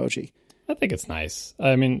animated emoji. I think it's nice.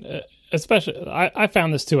 I mean, especially, I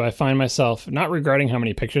found this too. I find myself not regretting how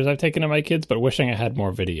many pictures I've taken of my kids, but wishing I had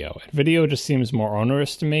more video. Video just seems more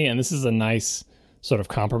onerous to me, and this is a nice sort of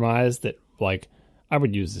compromise that, like, I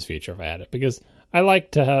would use this feature if I had it, because I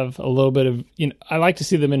like to have a little bit of, I like to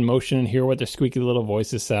see them in motion and hear what their squeaky little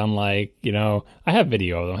voices sound like. I have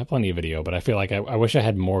video of them. I have plenty of video, but I feel like I wish I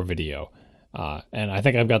had more video. And I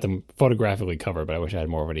think I've got them photographically covered, but I wish I had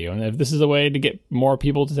more video. And if this is a way to get more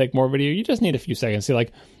people to take more video, you just need a few seconds. See,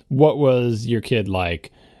 like, what was your kid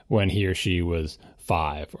like when he or she was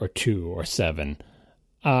 5 or 2 or 7?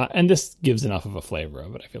 And this gives enough of a flavor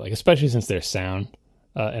of it, I feel like, especially since there's sound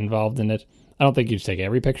involved in it. I don't think you should take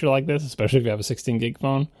every picture like this, especially if you have a 16 gig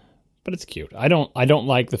phone, but it's cute. I don't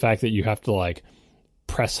like the fact that you have to, like,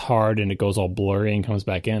 press hard and it goes all blurry and comes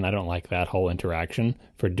back in. I don't like that whole interaction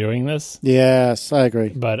for doing this. Yes, I agree.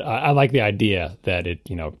 But I like the idea that it,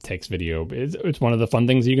 takes video. It's one of the fun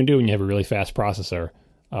things you can do when you have a really fast processor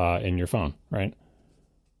in your phone, right?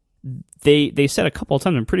 They said a couple of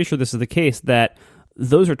times, I'm pretty sure this is the case, that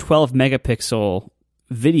those are 12 megapixel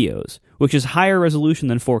videos, which is higher resolution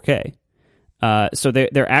than 4K. So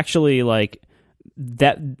they're actually like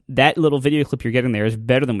that little video clip you're getting there is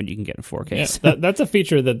better than what you can get in 4K. Yeah, that's a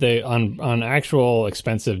feature that they on actual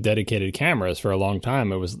expensive dedicated cameras for a long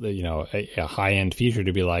time. It was a high end feature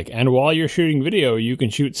to be like, and while you're shooting video, you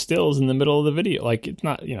can shoot stills in the middle of the video. Like, it's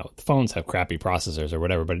not phones have crappy processors or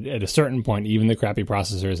whatever, but at a certain point, even the crappy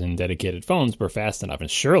processors in dedicated phones were fast enough.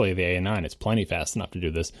 And surely the A9 is plenty fast enough to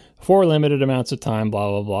do this for limited amounts of time. Blah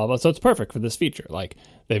blah blah blah. So it's perfect for this feature. Like,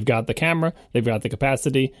 they've got the camera, they've got the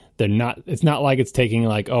capacity. It's not like it's taking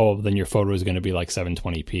like, oh, then your photo is going to be like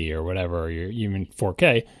 720p or whatever, or you're even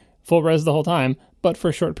 4K, full res the whole time, but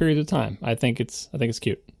for short periods of time. I think it's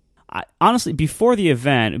cute. Honestly, before the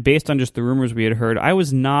event, based on just the rumors we had heard, I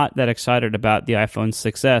was not that excited about the iPhone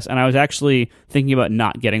 6S, and I was actually thinking about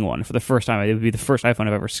not getting one for the first time. It would be the first iPhone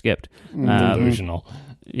I've ever skipped. Delusional.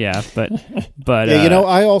 Yeah, but yeah,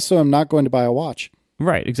 I also am not going to buy a watch.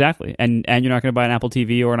 Right, exactly, and you're not going to buy an Apple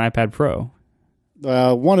TV or an iPad Pro.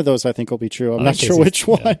 One of those I think will be true. I'm not sure which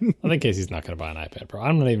one. Yeah. I think Casey's not going to buy an iPad Pro.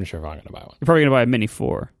 I'm not even sure if I'm going to buy one. You're probably going to buy a Mini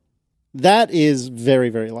 4. That is very,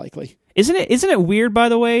 very likely. Isn't it weird, by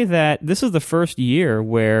the way, that this is the first year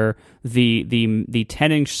where the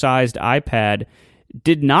 10-inch sized iPad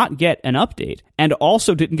did not get an update and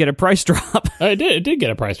also didn't get a price drop? It did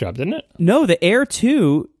get a price drop, didn't it? No, the Air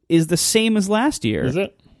 2 is the same as last year. Is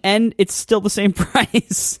it? And it's still the same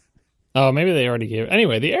price. Oh, maybe they already gave it.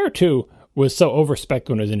 Anyway, the Air 2 was so over-spec'd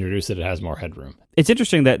when it was introduced that it has more headroom. It's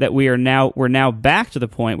interesting that we're now back to the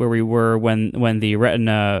point where we were when the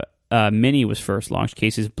Retina Mini was first launched,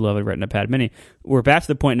 Casey's beloved Retina Pad Mini. We're back to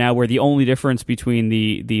the point now where the only difference between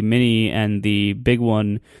the Mini and the big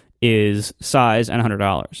one is size and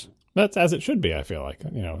 $100. That's as it should be, I feel like.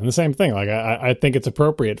 And the same thing. Like, I think it's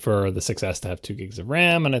appropriate for the 6S to have 2 gigs of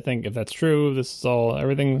RAM, and I think if that's true, this is all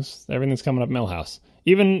everything's coming up Millhouse.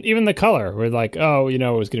 Even the color, we're like, oh, it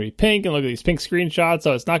was going to be pink, and look at these pink screenshots.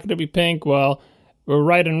 Oh, it's not going to be pink. Well, we're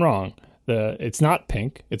right and wrong. It's not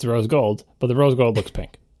pink. It's rose gold, but the rose gold looks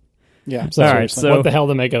pink. Yeah. So, all right, so what the hell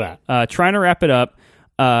to make of that? Trying to wrap it up.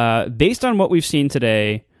 Based on what we've seen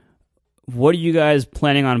today, what are you guys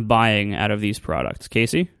planning on buying out of these products?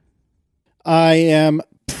 Casey? I am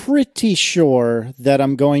pretty sure that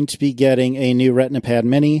I'm going to be getting a new Retina Pad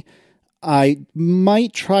Mini. I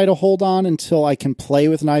might try to hold on until I can play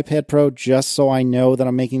with an iPad Pro just so I know that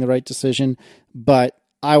I'm making the right decision, but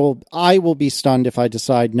I will be stunned if I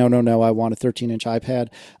decide, no, I want a 13-inch iPad.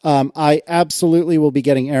 I absolutely will be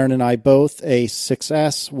getting Aaron and I both a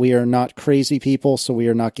 6S. We are not crazy people, so we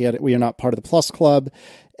are not part of the Plus Club,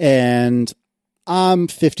 and I'm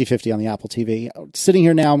 50-50 on the Apple TV. Sitting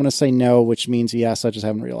here now, I'm going to say no, which means yes, I just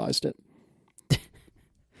haven't realized it.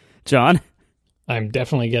 John? I'm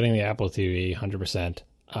definitely getting the Apple TV, 100%.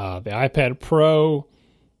 The iPad Pro,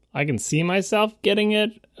 I can see myself getting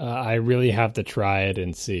it. I really have to try it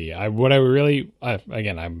and see. I'm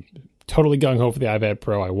totally gung-ho for the iPad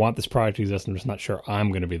Pro. I want this product to exist. I'm just not sure I'm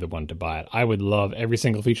going to be the one to buy it. I would love every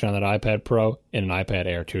single feature on that iPad Pro in an iPad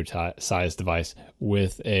Air 2 size device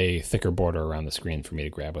with a thicker border around the screen for me to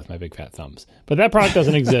grab with my big fat thumbs. But that product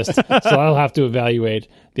doesn't exist, so I'll have to evaluate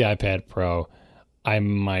the iPad Pro. I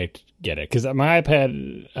might get it because my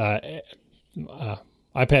iPad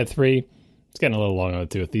 3, it's getting a little long on the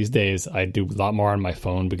tooth. These days, I do a lot more on my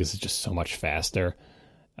phone because it's just so much faster.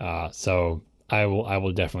 So I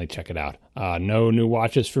will definitely check it out. No new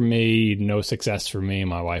watches for me, no success for me.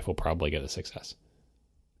 My wife will probably get a success.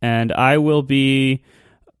 And I will be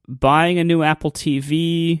buying a new Apple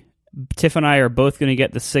TV. Tiff and I are both going to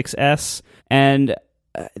get the 6S. And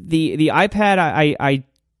the iPad,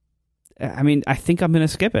 I mean, I think I'm going to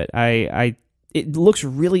skip it. It looks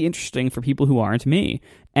really interesting for people who aren't me,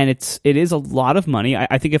 and it is a lot of money.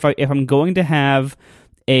 I think if I'm going to have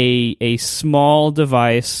a small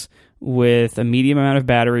device with a medium amount of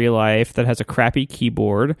battery life that has a crappy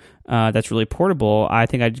keyboard that's really portable, I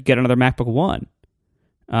think I'd get another MacBook One.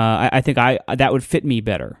 I think that would fit me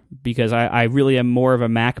better because I really am more of a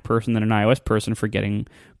Mac person than an iOS person for getting,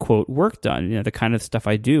 quote, work done. You know, the kind of stuff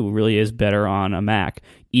I do really is better on a Mac,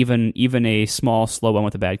 even a small, slow one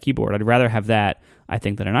with a bad keyboard. I'd rather have that, I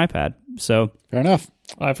think, than an iPad. So Fair enough.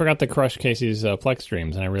 I forgot to crush Casey's Plex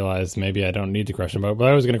streams, and I realized maybe I don't need to crush them. But what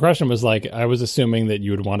I was going to crush them was I was assuming that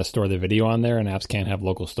you would want to store the video on there, and apps can't have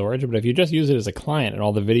local storage. But if you just use it as a client and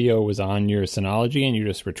all the video was on your Synology and you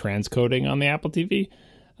just were transcoding on the Apple TV,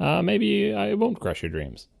 maybe I won't crush your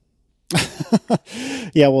dreams.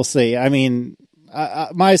 Yeah, we'll see. I mean,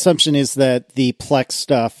 my assumption is that the Plex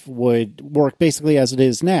stuff would work basically as it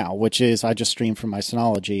is now, which is I just stream from my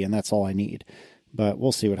Synology, and that's all I need. But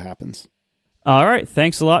we'll see what happens. all right,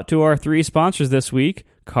 thanks a lot to our 3 sponsors this week,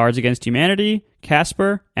 Cards Against Humanity,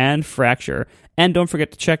 Casper, and Fracture. And don't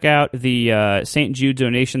forget to check out the St. Jude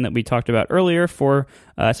donation that we talked about earlier for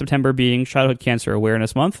September being Childhood Cancer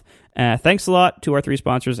Awareness Month. Thanks a lot to our 3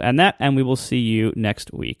 sponsors and we will see you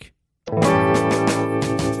next week.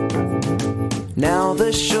 Now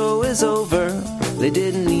the show is over. They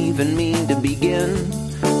didn't even mean to begin,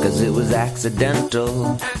 'cause it was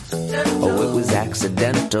accidental. Oh, it was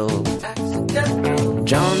accidental.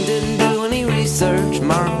 John didn't do any research.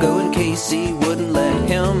 Marco and Casey wouldn't let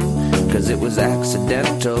him, 'cause it was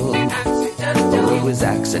accidental. Oh, it was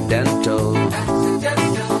accidental.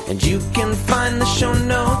 And you can find the show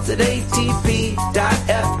notes at atp.fm.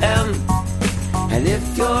 And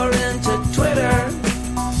if you're into Twitter,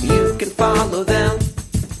 you can follow them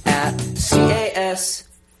at CASEYLISS.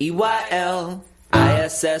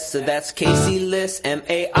 So that's Casey Liss,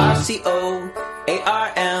 MARCOARMENT,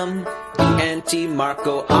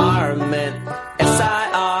 Marco Arment,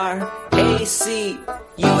 SIRAC,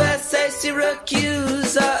 USA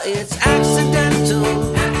Syracuse. It's accidental.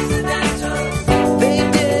 They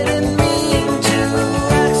didn't mean to.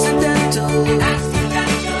 Accidental.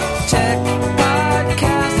 Tech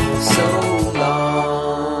podcast so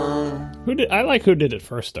long. Who did it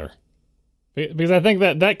firster? Because I think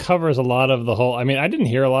that covers a lot of the whole. I mean, I didn't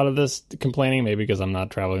hear a lot of this complaining, maybe because I'm not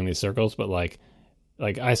traveling in these circles, but like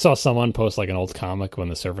I saw someone post like an old comic when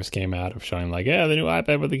the Surface came out of showing like, yeah, the new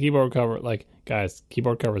iPad with the keyboard cover. Like, guys,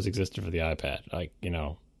 keyboard covers existed for the iPad. Like, you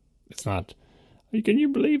know, it's not. Can you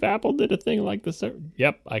believe Apple did a thing like this?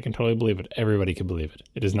 Yep, I can totally believe it. Everybody can believe it.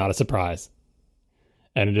 It is not a surprise.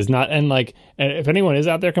 And it is not, and if anyone is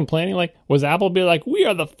out there complaining, like, was Apple be like, we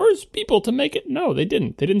are the first people to make it? No, they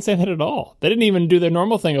didn't. They didn't say that at all. They didn't even do their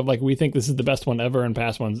normal thing of like, we think this is the best one ever, and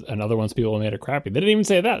past ones and other ones people have made it crappy. They didn't even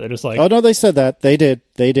say that. They're just like, oh no, they said that. They did.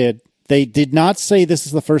 They did not say this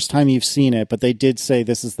is the first time you've seen it, but they did say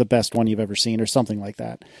this is the best one you've ever seen, or something like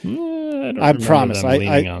that. I promise. I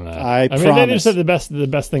promise. They just said the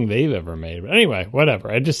best thing they've ever made. But anyway,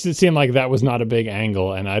 whatever. It seemed like that was not a big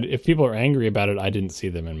angle. And if people are angry about it, I didn't see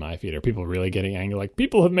them in my feed. Are people really getting angry? Like,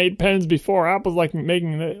 people have made pens before. Apple's like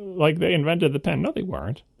like they invented the pen. No, they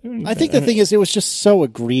weren't. I think the thing is, it was just so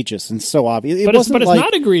egregious and so obvious. But it's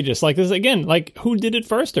not egregious. Like this again. Like, who did it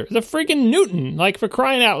first? It's a freaking Newton. Like, for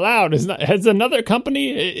crying out loud, has another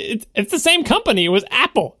company? It's the same company. It was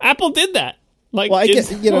Apple. Apple did that. Like, well,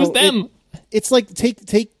 it was them. It's like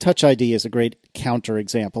take Touch ID as a great counter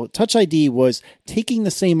example. Touch ID was taking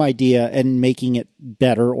the same idea and making it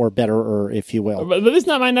better or betterer, if you will. But this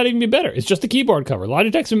might not even be better. It's just a keyboard cover.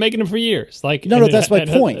 Logitech's been making them for years. Like, no, that's my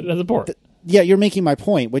point. As a port. Yeah, you're making my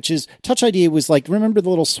point, which is Touch ID was like, remember the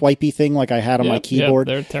little swipey thing like I had on my keyboard?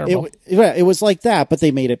 They're terrible. It was like that, but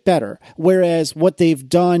they made it better. Whereas what they've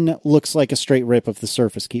done looks like a straight rip of the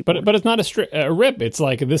Surface keyboard. But it's not a rip. It's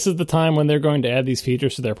like this is the time when they're going to add these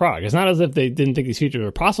features to their product. It's not as if they didn't think these features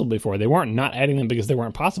were possible before. They weren't not adding them because they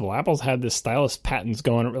weren't possible. Apple's had this stylus patents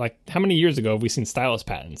going. Like, how many years ago have we seen stylus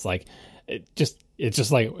patents? Like, it's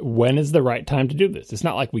just like, when is the right time to do this? It's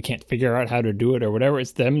not like we can't figure out how to do it or whatever.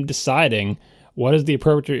 It's them deciding what is the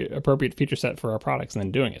appropriate feature set for our products and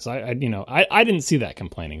then doing it. So I didn't see that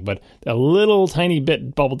complaining, but a little tiny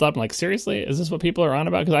bit bubbled up. I'm like, seriously, is this what people are on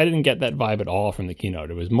about? Because I didn't get that vibe at all from the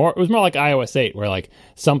keynote. It was more like iOS 8, where like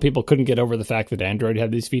some people couldn't get over the fact that Android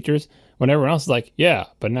had these features, when everyone else is like, yeah,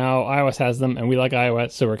 but now iOS has them and we like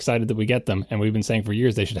iOS, so we're excited that we get them. And we've been saying for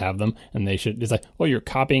years they should have them, and they should. It's like, oh, you're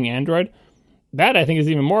copying Android? That I think is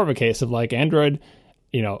even more of a case of like Android,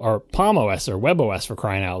 or Palm OS or Web OS, for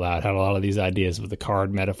crying out loud, had a lot of these ideas with the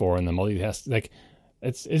card metaphor and the multitask. Like,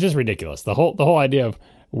 it's just ridiculous. The whole idea of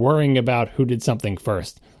worrying about who did something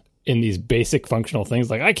first in these basic functional things.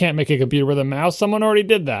 Like, I can't make a computer with a mouse. Someone already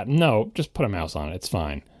did that. No, just put a mouse on it. It's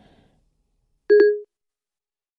fine.